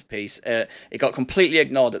masterpiece. It got completely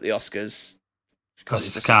ignored at the Oscars Because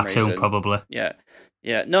it's for a some cartoon, reason. probably. Yeah,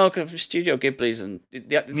 yeah. No, because Studio Ghibli's and the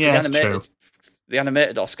Yeah, that's animated, true. the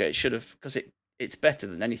animated Oscar, it should have, because it's better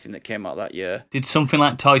than anything that came out that year. Did something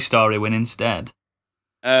like Toy Story win instead?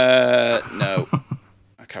 No,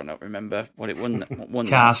 I cannot remember what it won. What won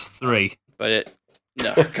that. Cars 3. But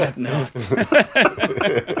no, God no.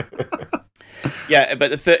 Yeah,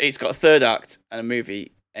 but it's got a third act and a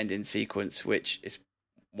movie ending sequence, which is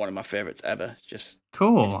one of my favorites ever. Just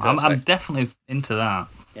Cool. It's I'm perfect. definitely into that.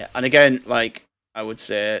 yeah, and again, like I would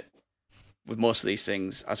say, with most of these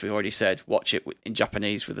things, as we've already said, watch it in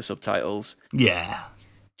Japanese with the subtitles, Yeah.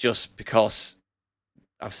 just because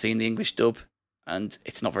I've seen the English dub and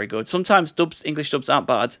it's not very good. Sometimes English dubs aren't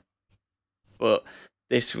bad, but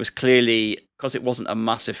this was clearly, because it wasn't a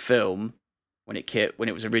massive film when it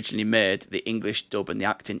was originally made. The English dub and the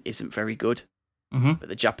acting isn't very good, hmm but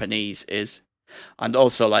the Japanese is. And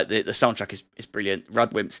also, like the soundtrack is brilliant.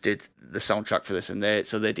 Radwimps did the soundtrack for this, and they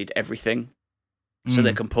did everything. So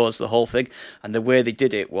they composed the whole thing, and the way they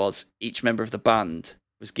did it was each member of the band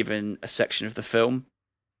was given a section of the film,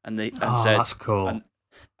 and said, that's cool.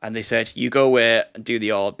 and they said, "You go away and do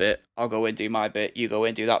the odd bit. I'll go away and do my bit. You go away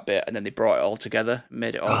and do that bit," and then they brought it all together, and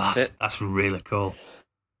made it all fit. That's really cool.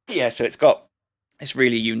 Yeah, so it's got this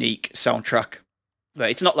really unique soundtrack.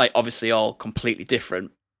 But it's not like obviously all completely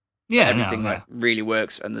different. Yeah, Everything no, like really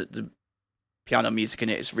works, and the piano music in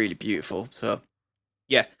it is really beautiful. So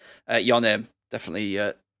yeah, Your Name, definitely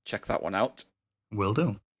check that one out. will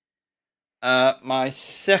do. My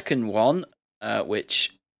second one,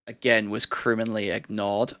 which again was criminally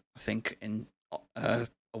ignored, I think, in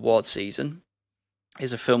award season,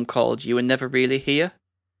 is a film called You Were Never Really Here.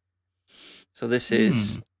 So this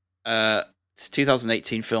is it's a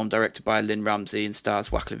 2018 film directed by Lynn Ramsey and stars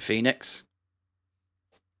Joaquin Phoenix.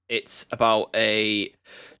 It's about a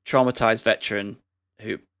traumatized veteran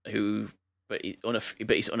but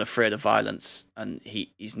he's unafraid of violence, and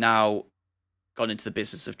he's now gone into the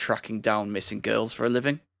business of tracking down missing girls for a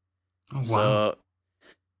living. Oh, wow. So,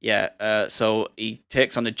 yeah, so he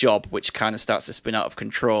takes on a job which kind of starts to spin out of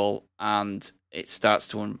control, and it starts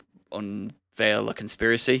to unveil a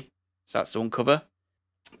conspiracy, starts to uncover,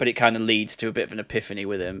 but it kind of leads to a bit of an epiphany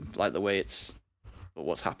with him, like the way it's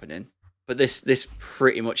what's happening. But this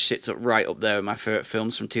pretty much sits right up there with my favourite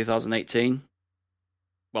films from 2018.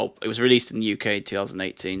 Well, it was released in the UK in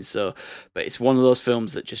 2018, but it's one of those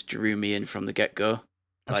films that just drew me in from the get-go.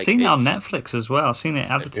 I've seen it on Netflix as well. I've seen it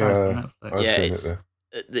advertised on Netflix. I've seen it there.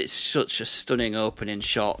 It's such a stunning opening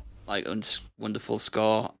shot, like wonderful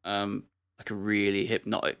score, like a really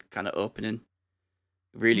hypnotic kind of opening.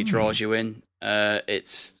 It really draws you in.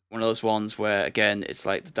 It's one of those ones where, again, it's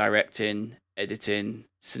like the directing, editing,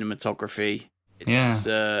 cinematography. It's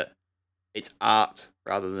art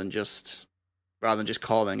rather than just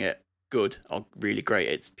calling it good or really great.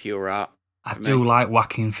 It's pure art. I do like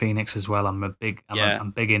Joaquin Phoenix as well. I'm big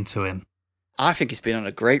into him. I think he's been on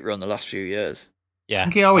a great run the last few years. Yeah, I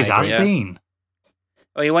think he always has agree. been.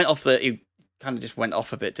 Well, he kind of just went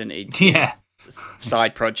off a bit, didn't he? Yeah.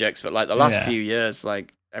 Side projects, but like the last few years,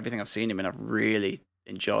 like everything I've seen him in, I've really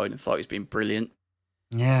enjoyed and thought he's been brilliant.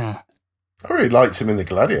 Yeah. I really liked him in The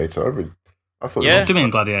Gladiator. I thought Yeah. Loved him in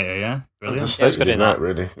Gladiator, yeah. Brilliant. just Yeah, he was stated good in in that, that.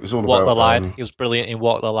 really. It was all Walk about the Line. He was brilliant in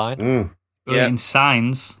Walk the Line. Brilliant Yeah. in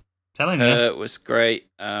Signs. Telling you. It was great.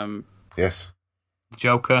 Yes.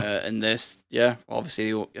 Joker. In this, yeah,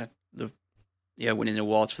 obviously winning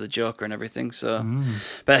awards for the Joker and everything. So,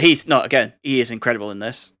 but he's not. Again, he is incredible in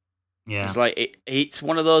this. Yeah. It's like it's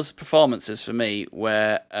one of those performances for me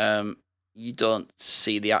where you don't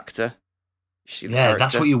see the actor. You see the character.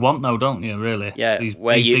 That's what you want, though, don't you? Really? Yeah, These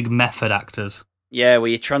where big method actors. Yeah, where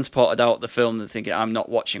you're transported out the film and thinking, I'm not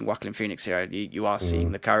watching Joaquin Phoenix here. You are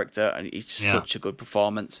seeing the character, and it's such a good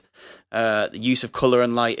performance. The use of colour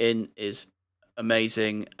and lighting is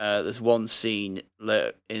amazing. There's one scene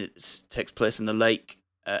that takes place in the lake,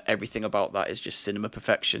 everything about that is just cinema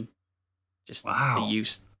perfection. Just Wow. the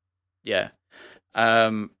use, yeah.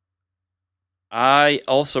 I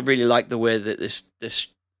also really like the way that this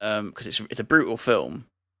because it's a brutal film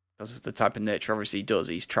because of the type of nature. Obviously, he does.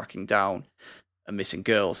 He's tracking down a missing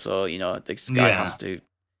girl, so this guy has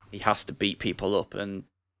to beat people up and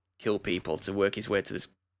kill people to work his way to this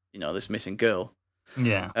this missing girl.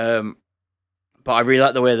 Yeah. But I really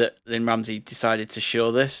like the way that Lynn Ramsey decided to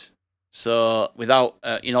show this. So without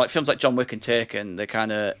like films like John Wick and Taken,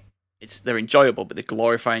 they're enjoyable, but they're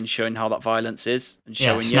glorifying showing how that violence is and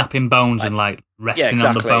showing snapping bones and like resting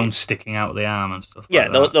on the bones sticking out of the arm and stuff. Yeah,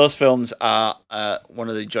 like that. those films are one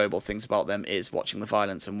of the enjoyable things about them is watching the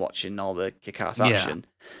violence and watching all the kick-ass action.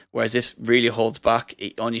 Whereas this really holds back.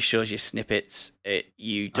 It only shows you snippets.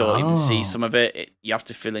 You don't even see some of it. You have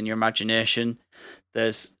to fill in your imagination.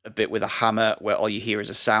 There's a bit with a hammer where all you hear is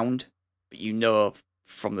a sound, but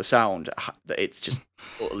from the sound that it's just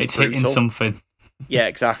utterly it's brutal. hitting something. Yeah,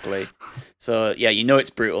 exactly. So yeah, it's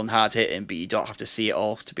brutal and hard hitting, but you don't have to see it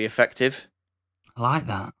all to be effective. I like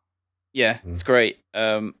that. Yeah, it's great.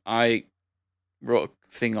 I wrote a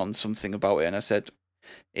thing on something about it, and I said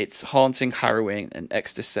it's haunting, harrowing, and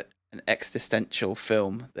an existential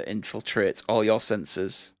film that infiltrates all your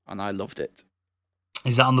senses, and I loved it.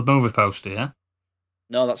 Is that on the movie poster? Yeah.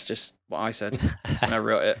 No, that's just what I said when I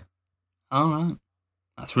wrote it. All right.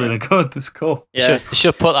 That's really good. That's cool. Yeah, You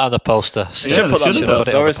should put that on the poster. should put that on the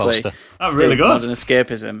poster, obviously. That's really good. Modern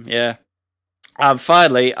escapism, yeah. And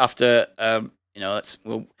finally, after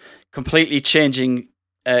we're completely changing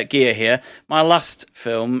gear here. My last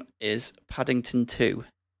film is Paddington 2.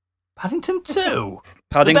 Paddington 2?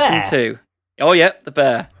 Paddington 2. Oh, yeah, the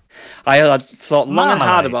bear. I had thought long and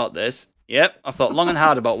hard about this. Yep, I thought long and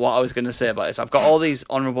hard about what I was going to say about this. I've got all these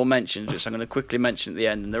honourable mentions, which I'm going to quickly mention at the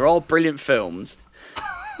end, and they're all brilliant films.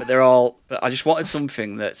 But I just wanted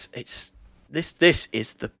something that's this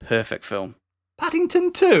is the perfect film.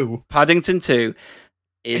 Paddington 2? Paddington 2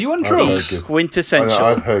 is Are you on drugs? quintessential.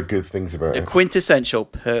 I've heard good things about the it. quintessential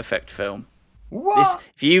perfect film. What?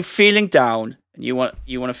 If you're feeling down and you want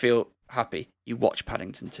to feel happy, you watch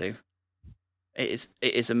Paddington 2. It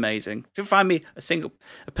is amazing. If you find me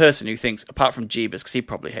a person who thinks, apart from Jeebus, because he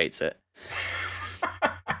probably hates it.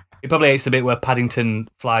 He probably hates the bit where Paddington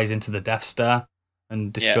flies into the Death Star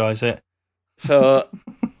and destroys it. So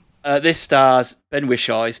this stars Ben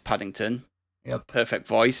Whishaw, Paddington. Yep. Perfect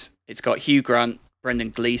voice. It's got Hugh Grant,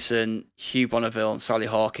 Brendan Gleeson, Hugh Bonneville, and Sally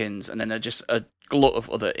Hawkins, and then just a glut of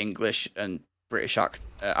other English and British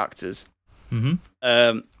actors.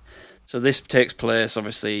 Mm-hmm. So this takes place,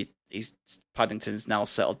 obviously, Paddington's now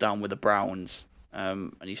settled down with the Browns,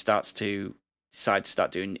 and he decide to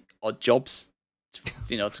start doing odd jobs,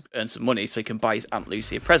 to earn some money so he can buy his Aunt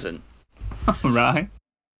Lucy a present. Right.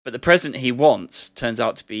 But the present he wants turns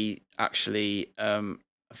out to be actually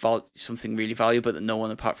something really valuable that no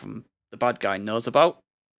one apart from the bad guy knows about.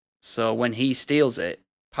 So when he steals it,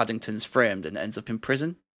 Paddington's framed and ends up in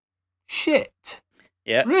prison. Shit.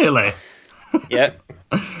 Yeah. Really? Yeah.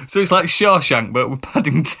 So it's like Shawshank, but with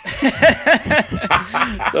Paddington.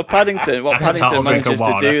 So Paddington, what That's a Paddington total drink of manages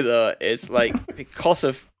to water. do though is because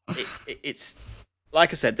of it's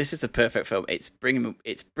like I said, this is the perfect film. It's brimming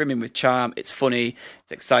with charm. It's funny.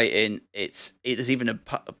 It's exciting. There's even a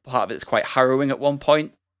part of it that's quite harrowing at one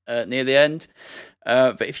point near the end.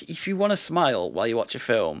 But if you want to smile while you watch a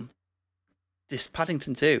film, this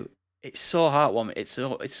Paddington 2, it's so heartwarming. It's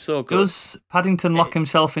so good. Does Paddington lock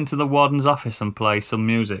himself into the warden's office and play some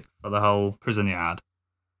music for the whole prison yard?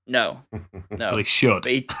 No. Well, he should.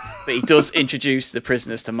 But he does introduce the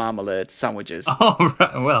prisoners to marmalade sandwiches. Oh,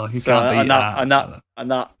 right. Well, you can't beat that.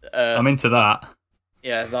 I'm into that.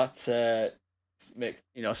 Yeah, that makes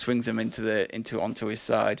swings him onto his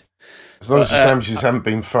side. As long as the sandwiches haven't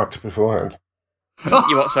been fucked beforehand.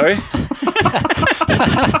 You what? Sorry.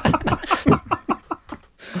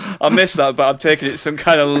 I missed that, but I'm taking it as some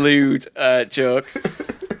kind of lewd joke.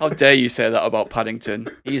 How dare you say that about Paddington?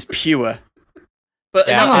 He is pure. But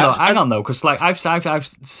hang on though, because I've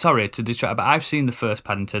sorry to distract, but I've seen the first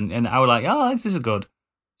Paddington, and I was like, oh, this is good.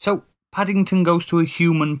 So Paddington goes to a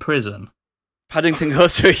human prison. Paddington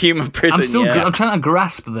goes to a human prison. I'm trying to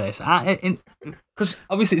grasp this, because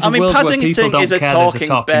obviously it's a world Paddington where people don't is care. There's a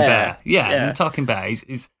talking bear. Yeah, there's a talking bear.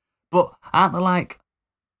 But aren't they like?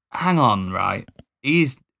 Hang on, right?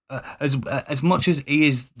 He's as much as he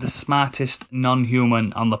is the smartest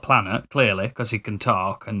non-human on the planet, clearly, because he can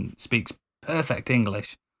talk and speaks perfect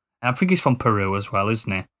English. And I think he's from Peru as well,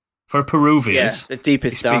 isn't he? For a Peruvian, the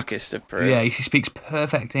deepest, darkest of Peru. Yeah, he speaks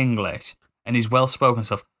perfect English and he's well spoken and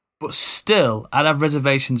stuff. But still, I'd have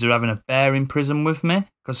reservations of having a bear in prison with me,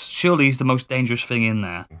 because surely he's the most dangerous thing in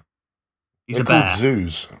there. He's They're a bear. called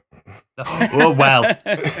zoos. Oh, well,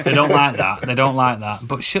 they don't like that. They don't like that.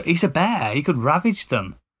 But he's a bear. He could ravage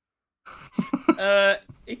them.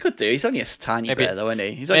 He could do. He's only a tiny bear, though, isn't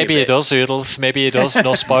he? He's only Maybe he does, Oodles. Maybe he does.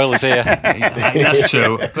 No spoilers here. That's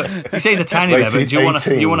true. But you say he's a tiny bear, but do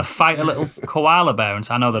you want to fight a little koala bear? And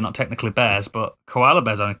I know they're not technically bears, but koala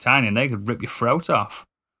bears are only tiny and they could rip your throat off.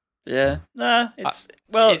 Yeah. Nah, it's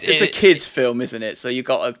a kid's film, isn't it? So you've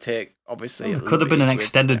got to take, obviously... It could have been an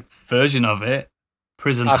extended version of it.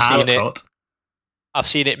 Prison hard cut. I've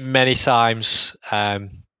seen it many times.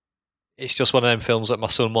 It's just one of them films that my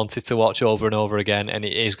son wanted to watch over and over again, and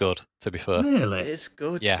it is good, to be fair. Really? It is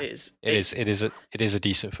good. Yeah, it is a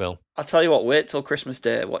decent film. I'll tell you what, wait till Christmas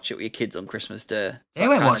Day. Watch it with your kids on Christmas Day. They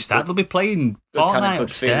won't watch that. They'll be playing Fortnite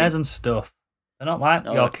upstairs and stuff. They're not like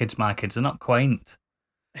your kids, my kids. They're not quaint.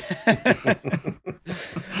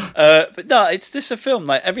 But no, it's just a film.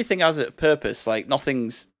 Like, everything has a purpose. Like,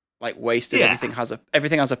 nothing's like wasted. Yeah.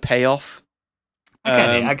 Everything has a payoff.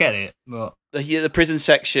 I get it. But the prison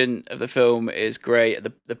section of the film is great.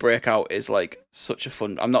 The breakout is like such a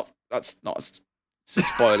fun. That's not it's a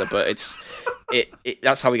spoiler, but it's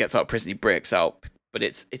that's how he gets out of prison. He breaks out, but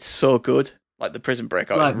it's so good. Like, the prison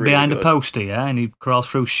breakout, like is really behind good. a poster, yeah, and he crawls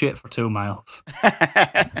through shit for 2 miles.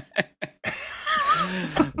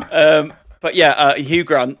 But yeah, Hugh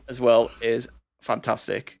Grant as well is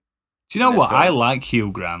fantastic. Do you know what? I like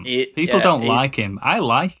Hugh Grant. People don't like him. I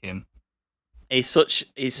like him. He's so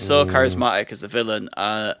charismatic as the villain.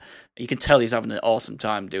 You can tell he's having an awesome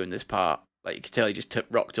time doing this part. Like, you can tell he just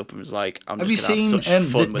rocked up and was like, "I'm just going to have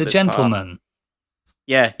such fun with The this Gentleman? Part."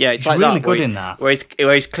 Yeah, it's he's like really that. Good in that. Where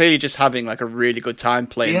he's clearly just having like a really good time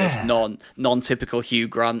playing this non-typical Hugh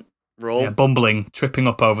Grant role. Yeah, bumbling, tripping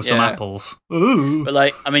up over some apples. Ooh. But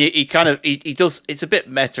like, I mean, he does. It's a bit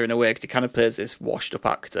meta in a way because he kind of plays this washed-up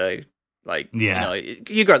actor. Like,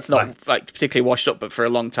 Hugh Grant's not like particularly washed up, but for a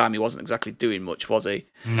long time he wasn't exactly doing much, was he?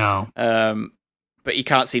 No. But he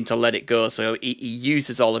can't seem to let it go, so he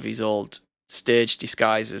uses all of his old stage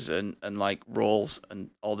disguises and like roles and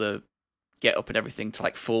all the get up and everything to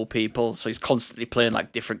like fool people. So he's constantly playing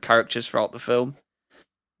like different characters throughout the film.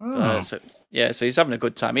 Oh. So he's having a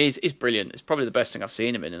good time. He's brilliant. It's probably the best thing I've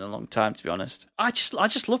seen him in a long time, to be honest. I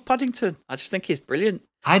just love Paddington. I just think he's brilliant.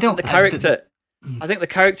 I think the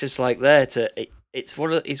character's like there to. He's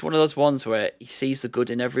one of those ones where he sees the good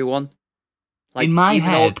in everyone. Like, in my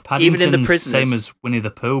head, Paddington's even in the same as Winnie the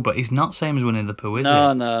Pooh, but he's not same as Winnie the Pooh, is he?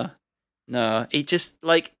 No. He just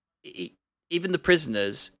even the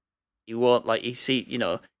prisoners. He won't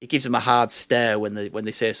he gives them a hard stare when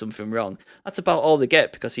they say something wrong. That's about all they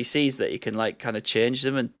get because he sees that he can like kind of change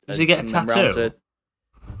them. And does he get a tattoo?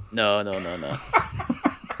 No.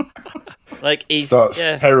 Like, he starts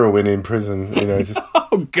heroin in prison, just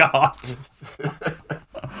oh god,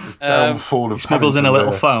 just downfall of he smuggles in a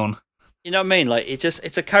little phone. You know what I mean? Like,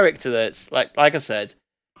 it's a character that's like I said,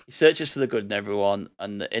 he searches for the good in everyone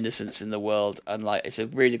and the innocence in the world, and like it's a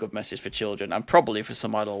really good message for children and probably for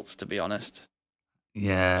some adults, to be honest.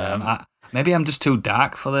 Yeah, maybe I'm just too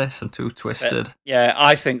dark for this. I'm too twisted.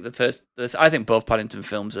 I think I think both Paddington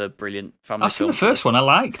films are brilliant family films. I've seen the first one. I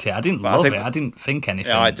liked it. I didn't love it. I didn't think anything.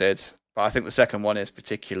 Yeah, I did. But I think the second one is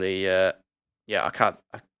particularly, I don't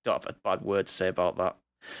have a bad word to say about that.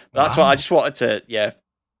 But that's why I just wanted to,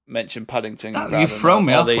 mention Paddington. You've thrown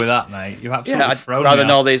me off with that, mate. You've absolutely thrown me off. Rather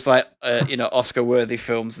than all these, like, Oscar-worthy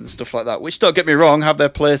films and stuff like that, which, don't get me wrong, have their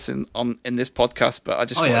place in this podcast, but I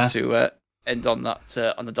just wanted to end on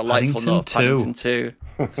that, on the delightful note of Paddington 2.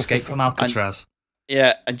 Escape from Alcatraz.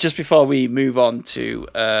 And just before we move on to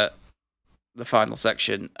the final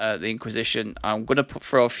section, the Inquisition, I'm going to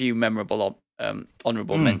throw a few memorable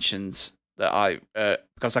honourable mentions that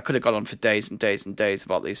because I could have gone on for days and days and days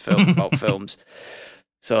about these films.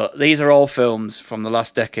 So these are all films from the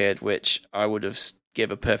last decade, which I would have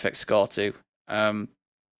give a perfect score to. The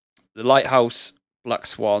Lighthouse, Black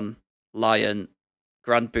Swan, Lion,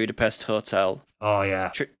 Grand Budapest Hotel. Oh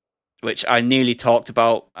yeah, which I nearly talked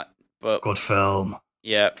about, but good film.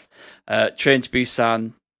 Yeah, Train to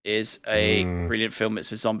Busan is a brilliant film.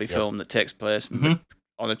 It's a zombie film that takes place on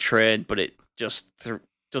a train, but it just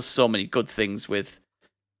does so many good things with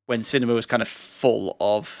when cinema was kind of full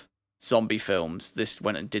of zombie films. This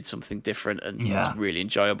went and did something different, and it's really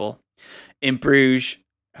enjoyable. In Bruges,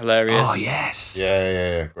 hilarious. Oh yes,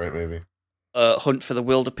 yeah, great movie. Hunt for the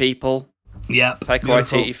Wilder People. Yeah, Taika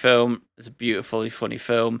Waititi film. It's a beautifully funny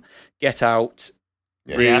film. Get Out,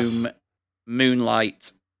 Room,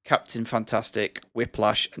 Moonlight, Captain Fantastic,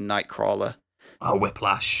 Whiplash, and Nightcrawler. Oh,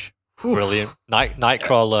 Whiplash. Brilliant.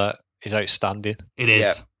 Nightcrawler is outstanding. It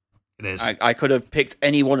is. It is. I could have picked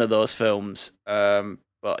any one of those films,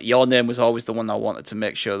 but Your Name was always the one I wanted to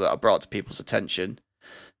make sure that I brought to people's attention.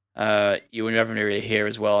 You were never really here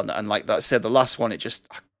as well, and like that said, the last one, I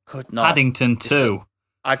could not. Paddington 2.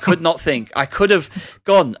 I could not think. I could have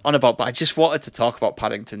gone on about, but I just wanted to talk about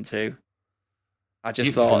Paddington 2. I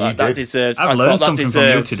just thought that deserves. I've learned something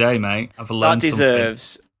from you today, mate. That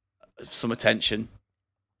deserves some attention.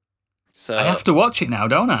 So I have to watch it now,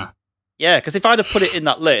 don't I? Yeah, because if I'd have put it in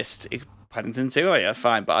that list, Paddington 2, oh yeah,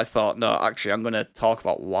 fine. But I thought, no, actually, I'm going to talk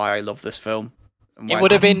about why I love this film. It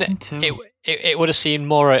would have been. It would have seemed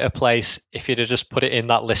more out of place if you'd have just put it in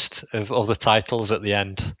that list of other titles at the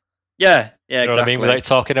end. Yeah, you know exactly. what I mean? Without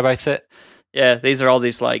talking about it. Yeah, these are all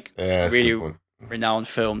these really renowned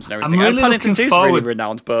films and everything. I'm really Paddington 2 is really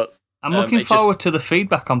renowned, but I'm looking forward to the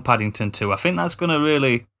feedback on Paddington 2. I think that's going to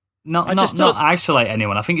really not isolate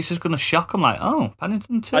anyone. I think it's just going to shock them. Like, oh,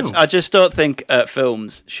 Paddington 2. I just don't think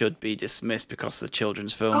films should be dismissed because they're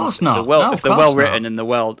children's films. Of course not. If they're well written and they're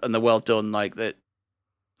well done, like that,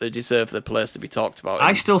 they deserve the place to be talked about.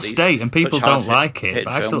 I still state, and people don't like it,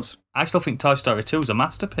 but I still think Toy Story 2 is a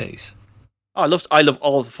masterpiece. I love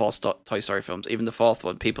all of the four Toy Story films, even the fourth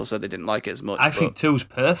one. People said they didn't like it as much. I think 2's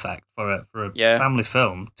perfect for a family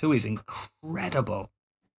film. 2 is incredible.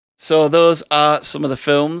 So those are some of the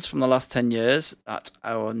films from the last 10 years that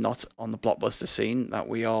are not on the blockbuster scene that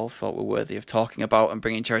we all thought were worthy of talking about and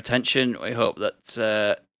bringing to your attention. We hope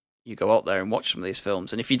that you go out there and watch some of these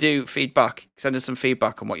films. And if you do, send us some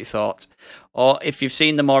feedback on what you thought. Or if you've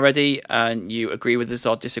seen them already and you agree with us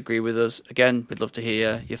or disagree with us, again, we'd love to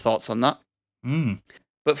hear your thoughts on that.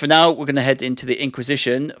 But for now, we're going to head into the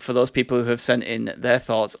Inquisition for those people who have sent in their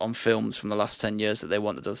thoughts on films from the last 10 years that they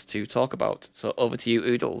wanted us to talk about. So over to you,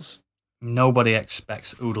 Oodles. Nobody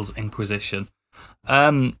expects Oodles Inquisition.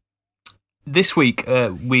 This week,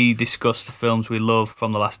 we discussed the films we love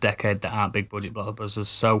from the last decade that aren't big budget blockbusters.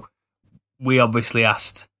 So we obviously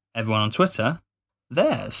asked everyone on Twitter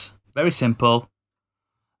theirs. Very simple.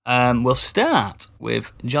 We'll start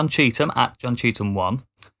with John Cheetham at John Cheetham1.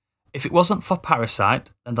 If it wasn't for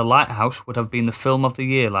Parasite, then The Lighthouse would have been the film of the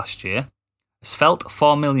year last year. A svelte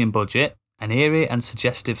 $4 million budget, an eerie and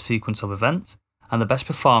suggestive sequence of events, and the best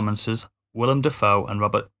performances Willem Dafoe and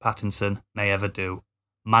Robert Pattinson may ever do.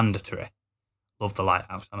 Mandatory. Love The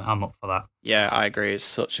Lighthouse. I'm up for that. Yeah, I agree. It's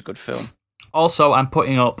such a good film. Also, I'm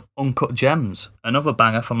putting up Uncut Gems, another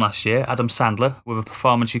banger from last year. Adam Sandler, with a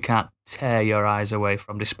performance you can't tear your eyes away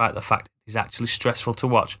from, despite the fact it's actually stressful to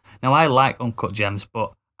watch. Now, I like Uncut Gems,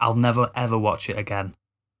 but I'll never ever watch it again.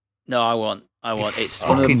 No, I won't. It's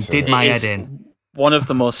fucking did my head in. One of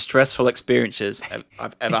the most stressful experiences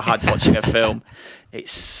I've ever had watching a film.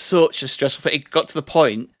 It's such a stressful thing. It got to the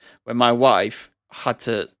point where my wife had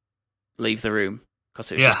to leave the room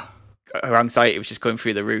because it was just, her anxiety was just going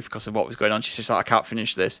through the roof because of what was going on. She's just like, I can't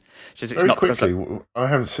finish this. Very quickly, I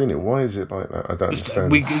haven't seen it. Why is it like that? I don't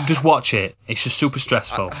understand. Just watch it. It's just super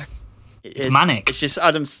stressful. It's manic. It's just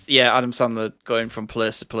Adam Sandler going from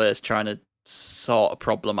place to place trying to sort a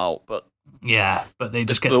problem out, but they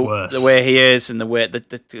just get worse. The way he is and the way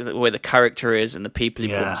the character is and the people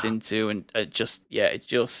he bumps into, and a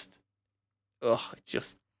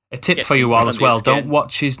tip for you all as well. Don't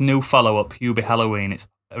watch his new follow-up, Hubie Halloween. It's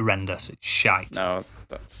horrendous. It's shite. No,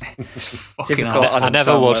 that's fucking. I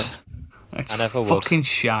never would. Fucking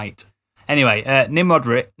shite. Anyway,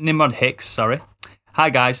 Nimrod Hicks. Sorry. Hi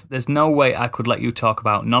guys, there's no way I could let you talk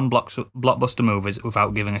about non-blockbuster movies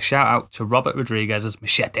without giving a shout out to Robert Rodriguez's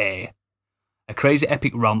Machete. A crazy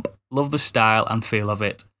epic romp, love the style and feel of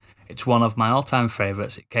it. It's one of my all-time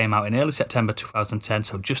favourites. It came out in early September 2010,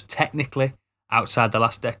 so just technically outside the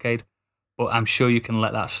last decade, but I'm sure you can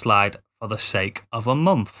let that slide for the sake of a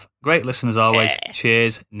month. Great listen as always.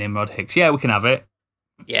 Cheers, Nimrod Hicks. Yeah, we can have it.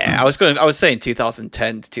 Yeah, I was saying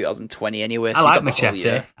 2010 to 2020 anyway. So I like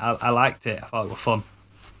Machete. I liked it. I thought it was fun.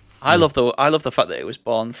 I love the fact that it was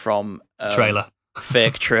born from trailer.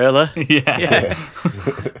 Fake trailer. Yeah,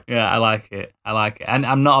 I like it. And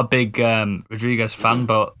I'm not a big Rodriguez fan,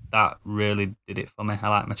 but that really did it for me. I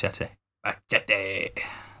like Machete.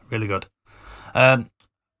 Really good.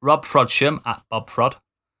 Rob Frodsham at Bob Frod.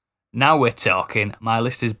 Now we're talking. My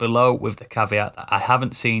list is below with the caveat that I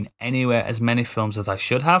haven't seen anywhere as many films as I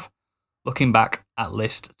should have. Looking back at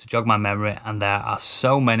list to jog my memory, and there are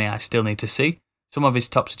so many I still need to see. Some of his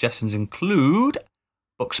top suggestions include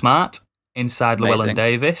Booksmart, Inside Llewellyn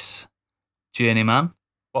Davis, Journeyman,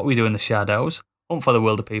 What We Do in the Shadows, Hunt for the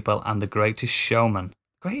Wilder People, and The Greatest Showman.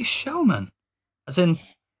 Greatest Showman? As in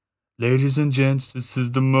Ladies and gents, this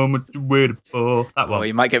is the moment you waited for. That one. Oh,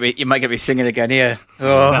 you might get me singing again here.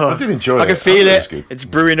 Oh, I did enjoy it. I can feel thought it. was good. It's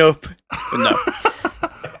brewing up. But no.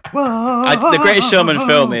 The Greatest Showman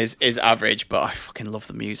film is average, but I fucking love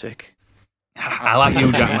the music. I like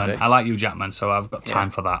Hugh Jackman. Music. I like Hugh Jackman, so I've got time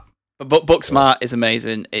for that. But Booksmart is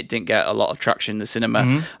amazing. It didn't get a lot of traction in the cinema.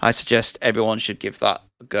 Mhm. I suggest everyone should give that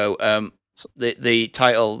a go. The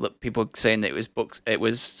title that people are saying that it was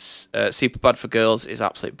Superbad for girls is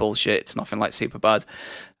absolute bullshit. It's nothing like Superbad.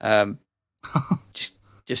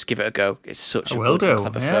 Just give it a go. It's such a good and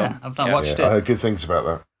clever film. I've not watched I it. heard good things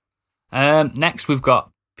about that. Next, we've got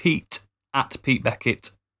Pete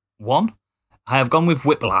Beckett 1. I have gone with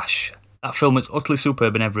Whiplash. That film is utterly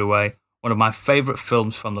superb in every way. One of my favourite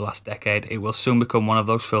films from the last decade. It will soon become one of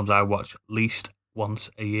those films I watch at least once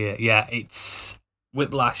a year. Yeah, it's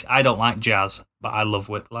Whiplash. I don't like jazz, but I love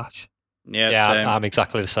Whiplash. Yeah, same. I'm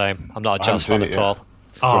exactly the same. I'm not a I haven't jazz fan seen it at yet. all.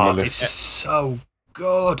 It's on my Oh, list. it's so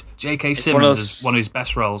good. J.K. It's one of Simmons those- is one of his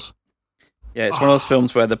best roles. Yeah, it's one of those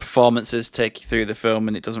films where the performances take you through the film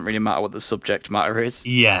and it doesn't really matter what the subject matter is.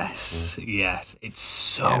 Yes, it's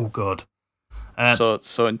so good.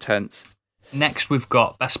 So intense. Next, we've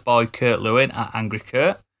got Best Boy Kurt Lewin at Angry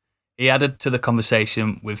Kurt. He added to the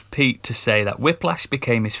conversation with Pete to say that Whiplash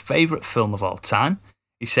became his favourite film of all time.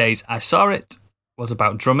 He says, I saw it was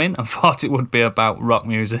about drumming and thought it would be about rock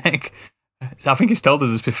music. I think he's told us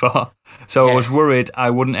this before. So I was worried I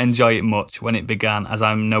wouldn't enjoy it much when it began, as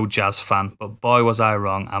I'm no jazz fan. But boy, was I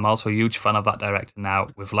wrong. I'm also a huge fan of that director now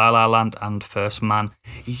with La La Land and First Man.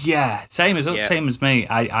 Yeah, same as me.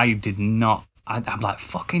 I did not. I'm like,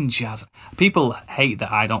 fucking jazz. People hate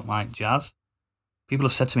that I don't like jazz. People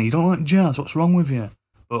have said to me, you don't like jazz, what's wrong with you?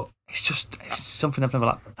 But it's something I've never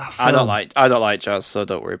liked. That film, I don't like jazz, so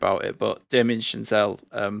don't worry about it. But Damien Chazelle,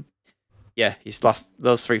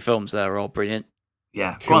 those 3 films there are all brilliant.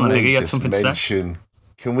 Yeah, go on then, Biggie, you had something to say?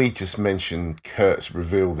 Can we just mention Kurt's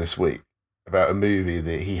reveal this week about a movie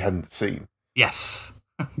that he hadn't seen? Yes.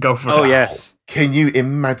 Go for it. Oh, yes. Can you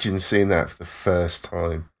imagine seeing that for the first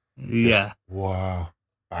time? Yeah. Wow.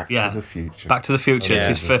 Back to the Future. Back to the Future. It's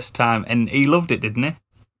his first time. And he loved it, didn't he?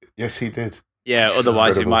 Yes, he did. Yeah, It's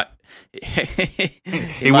otherwise he incredible. might...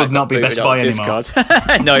 He would not be best boy anymore.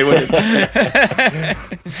 No, he wouldn't.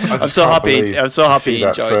 I'm so happy he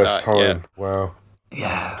enjoyed first that. time. Yeah. Wow.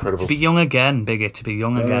 Yeah. Incredible. To be young again, Biggie. To be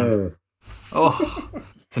young again. Oh,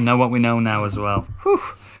 to know what we know now as well. Whew.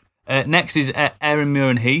 Next is Aaron Muir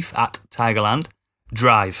and Heath at Tigerland.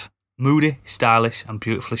 Drive. Moody, stylish, and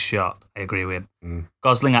beautifully shot. I agree with him.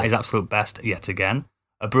 Gosling at his absolute best yet again.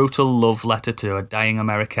 A brutal love letter to a dying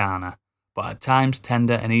Americana, but at times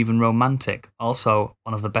tender and even romantic. Also,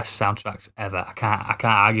 one of the best soundtracks ever. I can't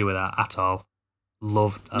argue with that at all.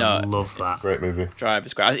 Love that. Great movie. Drive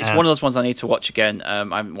is great. It's one of those ones I need to watch again. I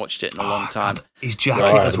haven't watched it in a long time. God. His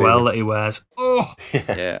jacket as well that he wears. Oh,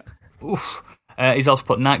 yeah. Oof. He's also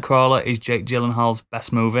put Nightcrawler is Jake Gyllenhaal's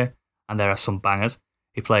best movie, and there are some bangers.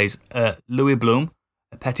 He plays Louis Bloom,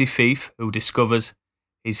 a petty thief who discovers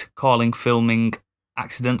his calling filming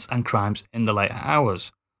accidents and crimes in the later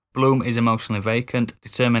hours. Bloom is emotionally vacant,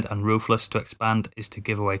 determined and ruthless. To expand is to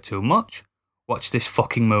give away too much. Watch this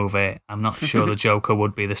fucking movie. I'm not sure the Joker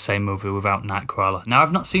would be the same movie without Nightcrawler. Now,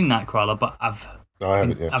 I've not seen Nightcrawler, but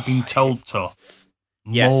I've been told to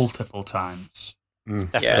multiple times.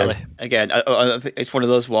 Definitely. Yeah. Again, I think it's one of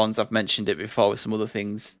those ones, I've mentioned it before with some other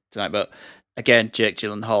things tonight, but again, Jake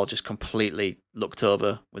Gyllenhaal just completely looked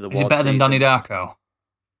over with awards. Is he better than Donnie Darko?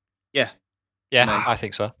 Yeah. Yeah, I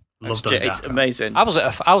think so. Love Donnie Darko. It's amazing. I was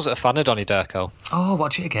a fan of Donnie Darko. Oh,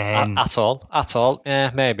 watch it again. At all.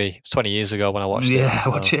 Yeah, maybe. It was 20 years ago when I watched it. Yeah,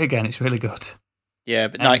 watch it again. It's really good. Yeah,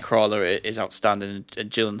 but Nightcrawler is outstanding,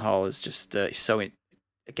 and Gyllenhaal is just he's so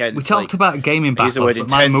again. We talked about gaming use the word backlogs,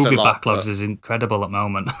 but my intense a movie lot, backlogs but- is incredible at the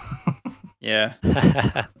moment. Yeah.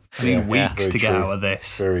 I need weeks very to get true. out of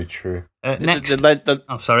this. Very true. Next, The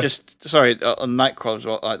sorry. On Nightcrawler as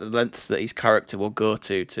well, like the lengths that his character will go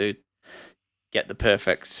to get the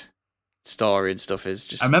perfect story and stuff is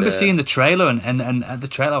just. I remember seeing the trailer and the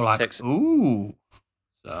trailer, I was like, Takes- ooh.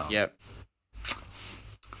 So, Yeah.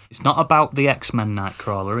 it's not about the X-Men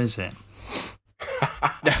Nightcrawler, is it?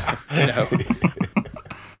 No,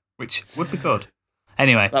 Which would be good.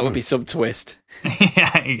 Anyway, that would be some twist.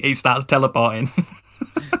 yeah, he starts teleporting.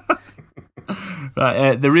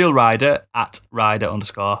 Right, the Real Rider at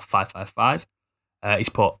Rider_555. He's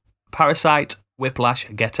put Parasite, Whiplash,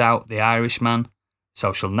 Get Out, The Irishman,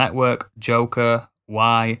 Social Network, Joker.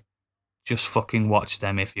 Why? Just fucking watch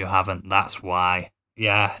them if you haven't. That's why.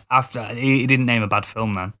 Yeah, after he didn't name a bad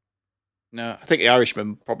film then. No, I think The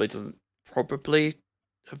Irishman probably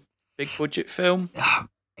a big budget film.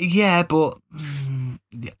 Yeah, but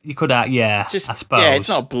you could, I suppose. Yeah, it's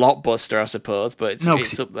not a blockbuster, I suppose, but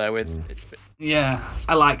it's up there with. Yeah,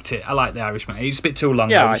 I liked it. I liked The Irishman. It's a bit too long.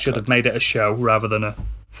 Yeah, though. They should have made it a show rather than a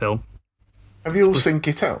film. Have you all seen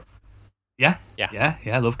Get Out? Yeah.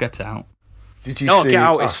 I love Get Out. Did you see Get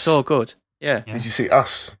Out Us? is so good. Yeah. Did you see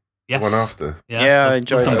Us? Yes. The one after? Yeah, I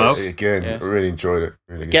enjoyed them it. both. Again, Yeah. I really enjoyed it.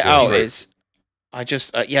 Really Get good. Out is. I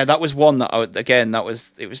just that was one that it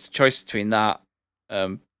was the choice between that,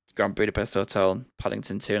 Grand Budapest Hotel and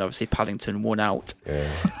Paddington 2, and obviously Paddington won out. Yeah.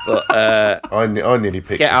 But I nearly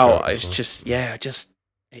picked Get Out. as It's well.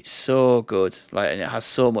 it's so good. Like, and it has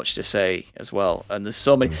so much to say as well. And there's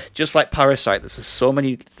so many, just like Parasite. There's so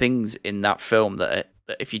many things in that film that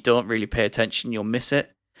if you don't really pay attention, you'll miss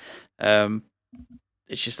it.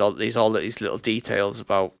 It's just all these little details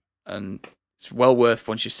about, and it's well worth,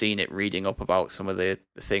 once you've seen it, reading up about some of the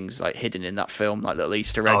things like hidden in that film, like little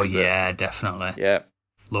Easter eggs. Oh yeah, definitely. Yeah.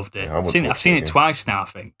 Loved it. Yeah, I've seen it twice now, I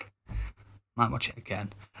think. Might watch it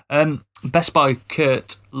again. Best Boy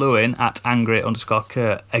Kurt Lewin at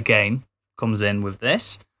angry_Kurt again comes in with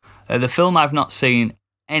this. The film I've not seen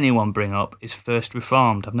anyone bring up is First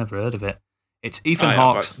Reformed. I've never heard of it. It's Ethan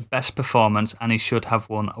Hawke's best performance, and he should have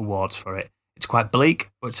won awards for it. It's quite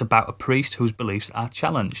bleak, but it's about a priest whose beliefs are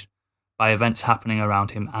challenged by events happening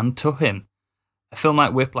around him and to him. A film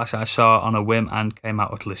like Whiplash I saw on a whim and came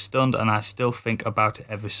out utterly stunned, and I still think about it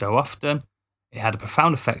every so often. It had a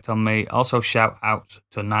profound effect on me. Also, shout out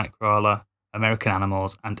to Nightcrawler, American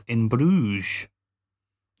Animals, and In Bruges.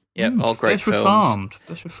 Yeah, all great films.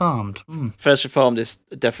 First Reformed. First Reformed is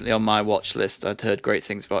definitely on my watch list. I'd heard great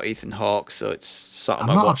things about Ethan Hawke, so it's sat on I'm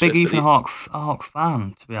my not watch a big list. Ethan Hawke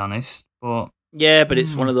fan, to be honest, but But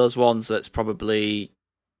it's one of those ones that's probably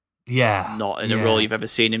not in a role you've ever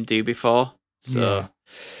seen him do before. So,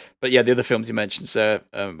 but yeah, the other films you mentioned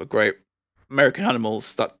were great. American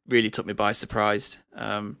Animals, that really took me by surprise.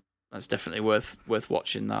 That's definitely worth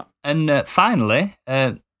watching that. And finally,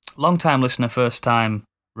 long-time listener, first-time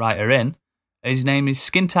writer in, his name is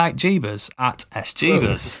Skin Tight Jeebus at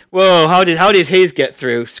SJeebus. Whoa, how did his get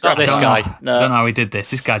through? Not this guy. No. I don't know how he did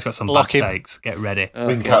this. This guy's got some bad takes. Get ready.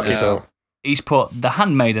 We can cut this out. He's put, The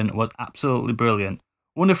Handmaiden was absolutely brilliant.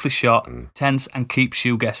 Wonderfully shot, tense, and keeps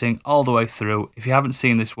you guessing all the way through. If you haven't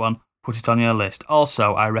seen this one, put it on your list.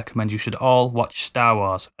 Also, I recommend you should all watch Star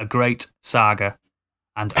Wars, a great saga,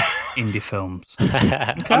 and indie films.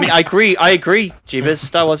 I mean, I agree, Jeebus.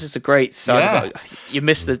 Star Wars is a great saga. But you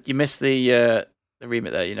missed the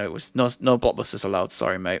remit there. You know, it was no blockbusters allowed.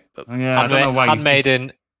 Sorry, mate. But I don't know why.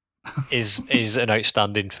 Handmaiden is an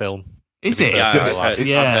outstanding film. Is it?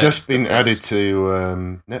 It's just been added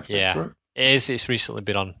to Netflix, right? It is. It's recently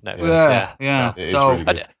been on Netflix. Yeah. It is really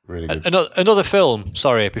good. Really good. Another film.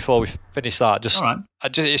 Sorry, before we finish that,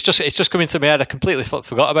 it's just coming to my head. I completely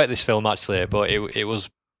forgot about this film actually, but it was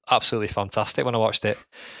absolutely fantastic when I watched it.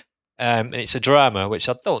 And it's a drama which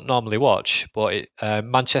I don't normally watch, but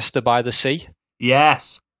Manchester by the Sea.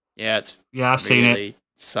 Yes. Yeah, it's I've seen it.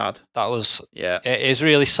 Sad. That was it is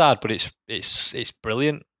really sad, but it's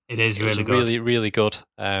brilliant. It is really good. Really, really good.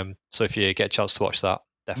 So if you get a chance to watch that,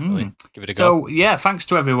 definitely give it a So, go. thanks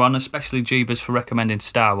to everyone, especially Jeebus, for recommending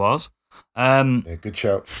Star Wars. Good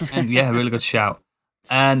shout. And really good shout.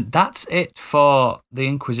 And that's it for The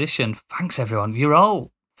Inquisition. Thanks, everyone. You're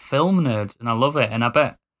all film nerds, and I love it. And I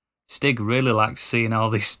bet Stig really likes seeing all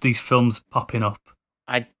these films popping up.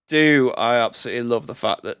 I do. I absolutely love the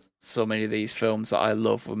fact that so many of these films that I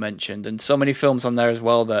love were mentioned, and so many films on there as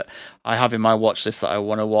well that I have in my watch list that I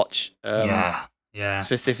want to watch.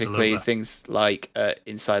 Specifically, absolutely. things like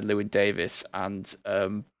Inside Llewyn Davis and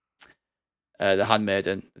The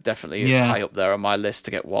Handmaiden, definitely high up there on my list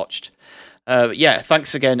to get watched.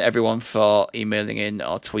 Thanks again, everyone, for emailing in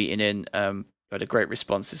or tweeting in. We had a great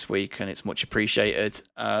response this week, and it's much appreciated.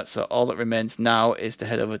 So all that remains now is to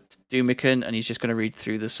head over to Doomican, and he's just going to read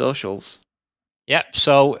through the socials. Yep,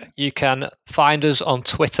 so you can find us on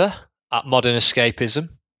Twitter at Modern Escapism.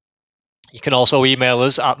 You can also email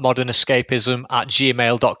us at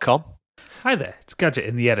modernescapism@gmail.com. Hi there, it's Gadget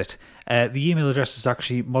in the edit. The email address is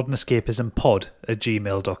actually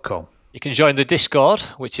modernescapismpod@gmail.com. You can join the Discord,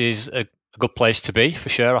 which is a good place to be, for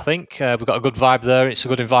sure, I think. We've got a good vibe there. It's a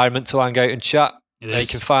good environment to hang out and chat. You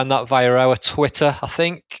can find that via our Twitter, I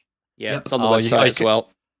think. Yeah, it's on the website as well.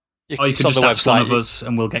 Or you can just ask one of us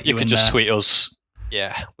and we'll get you in there. You can just tweet us.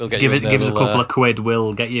 Yeah, we'll get you in there. Give us a couple of quid,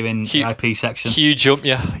 we'll get you in the IP section. Huge jump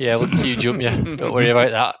you. Yeah, we'll huge jump you. Don't worry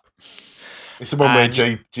about that. It's the one where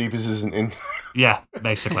Jeebus isn't in. Yeah,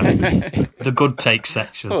 basically. The good take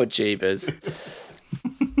section. Oh, Jeebus.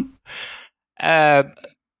 A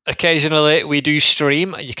occasionally we do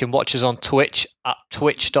stream. You can watch us on Twitch at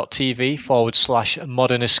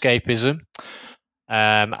twitch.tv/Modern Escapism.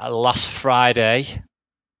 Last Friday,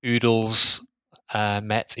 Oodles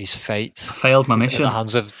met his fate. I failed my At mission. the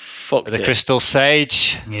hands of Fucked the it. Crystal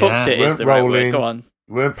Sage. Fucked it You is weren't the right word. rolling. Go on.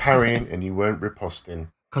 You weren't parrying and you weren't riposting.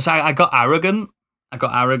 Because I got arrogant.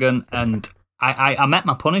 And I met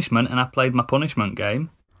my punishment and I played my punishment game.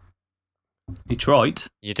 Detroit.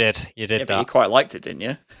 You did Yeah, but you that. quite liked it, didn't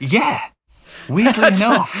you? Yeah. Weirdly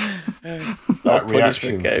enough. It's That not a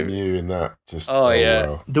reaction punishment from game. you in that just. Oh, yeah.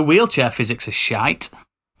 wow. The wheelchair physics are shite.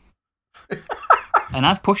 And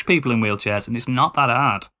I've pushed people in wheelchairs and it's not that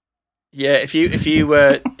hard. Yeah, if you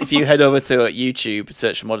head over to YouTube,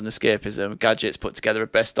 search for Modern Escapism, Gadget's put together a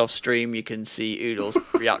best of stream. You can see Oodle's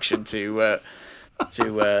reaction to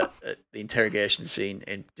the interrogation scene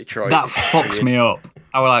in Detroit. That It's fucks brilliant. me up.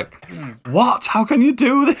 I was like, what? How can you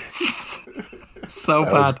do this? So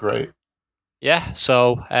That was bad. great. Yeah,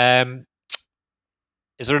 so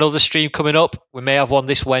is there another stream coming up? We may have one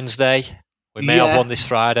this Wednesday. We may Yeah. have one this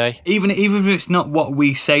Friday. Even if it's not what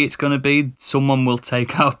we say it's going to be, someone will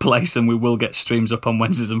take our place and we will get streams up on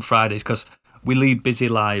Wednesdays and Fridays because we lead busy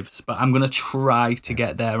lives. But I'm going to try to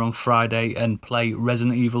get there on Friday and play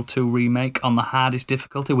Resident Evil 2 Remake on the hardest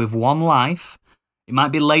difficulty with one life. It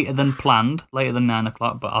might be later than planned, later than 9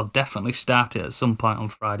 o'clock, but I'll definitely start it at some point on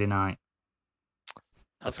Friday night.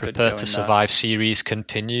 That's good. Prepare going, to that. Survive series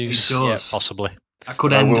continues. It does. Possibly. That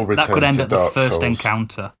could I end. will That could return end to at the Dark first Souls.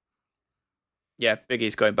 encounter. Yeah,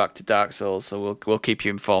 Biggie's going back to Dark Souls, so we'll keep you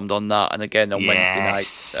informed on that. And again on Wednesday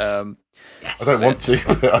Yes. nights. Yes. I don't want to,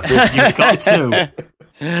 but I will. You've got to.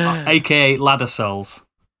 AKA Ladder Souls.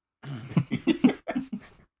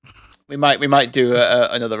 We might do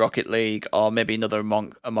another Rocket League or maybe another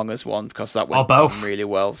Among Us one because that went Or both. down really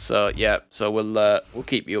well. So yeah, so we'll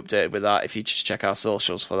keep you updated with that if you just check our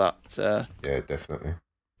socials for that. Yeah, definitely.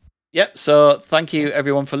 Yep. So thank you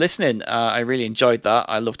everyone for listening. I really enjoyed that.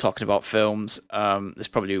 I love talking about films. There's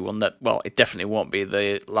probably one that it definitely won't be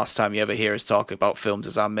the last time you ever hear us talk about films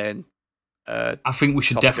as our main. I think we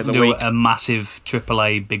should Topic of the definitely do week. a massive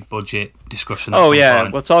AAA big budget discussion. At Oh some yeah,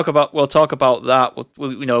 point. we'll talk about that.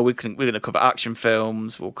 We're going to cover action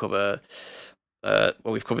films. We'll cover.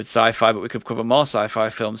 We've covered sci-fi, but we could cover more sci-fi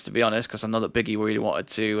films, to be honest, because I know that Biggie really wanted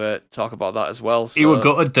to talk about that as well. So, You were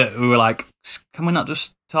gutted that we were like, can we not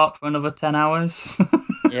just talk for another 10 hours?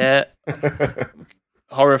 yeah,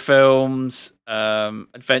 horror films,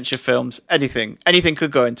 adventure films, anything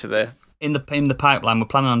could go into there. in the pipeline, we're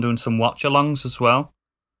planning on doing some watch-alongs as well.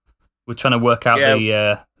 We're trying to work out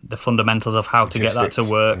the fundamentals of how to get that to Logistics,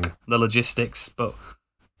 work, the logistics. But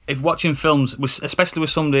if watching films, especially with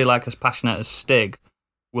somebody like as passionate as Stig,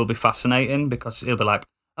 will be fascinating because he'll be like,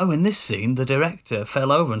 "Oh, in this scene, the director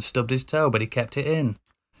fell over and stubbed his toe, but he kept it in."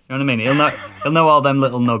 You know what I mean? He'll know all them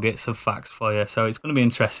little nuggets of facts for you, so it's going to be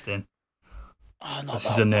interesting. Oh, not This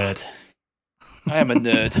that is a nerd. bad. I am a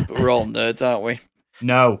nerd, but we're all nerds, aren't we?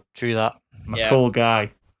 No, True that. I'm a Yeah. cool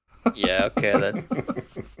guy. Yeah, okay then.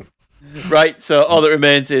 Right, so all that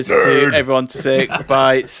remains is to everyone to say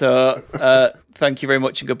goodbye. So thank you very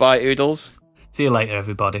much and goodbye, Oodles. See you later,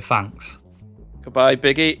 everybody. Thanks. Goodbye,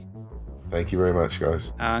 Biggie. Thank you very much,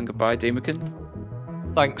 guys. And goodbye,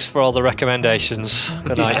 Deemakin. Thanks for all the recommendations.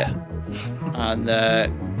 Good night. And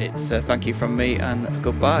it's thank you from me and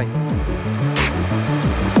goodbye.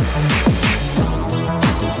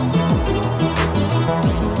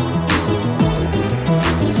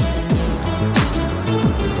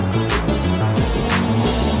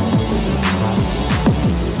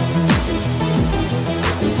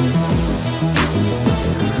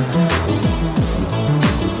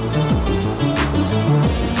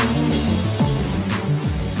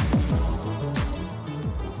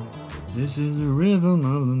 This is the rhythm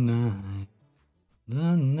of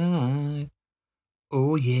the night.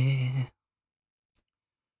 Oh yeah,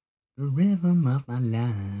 the rhythm of my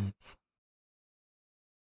life.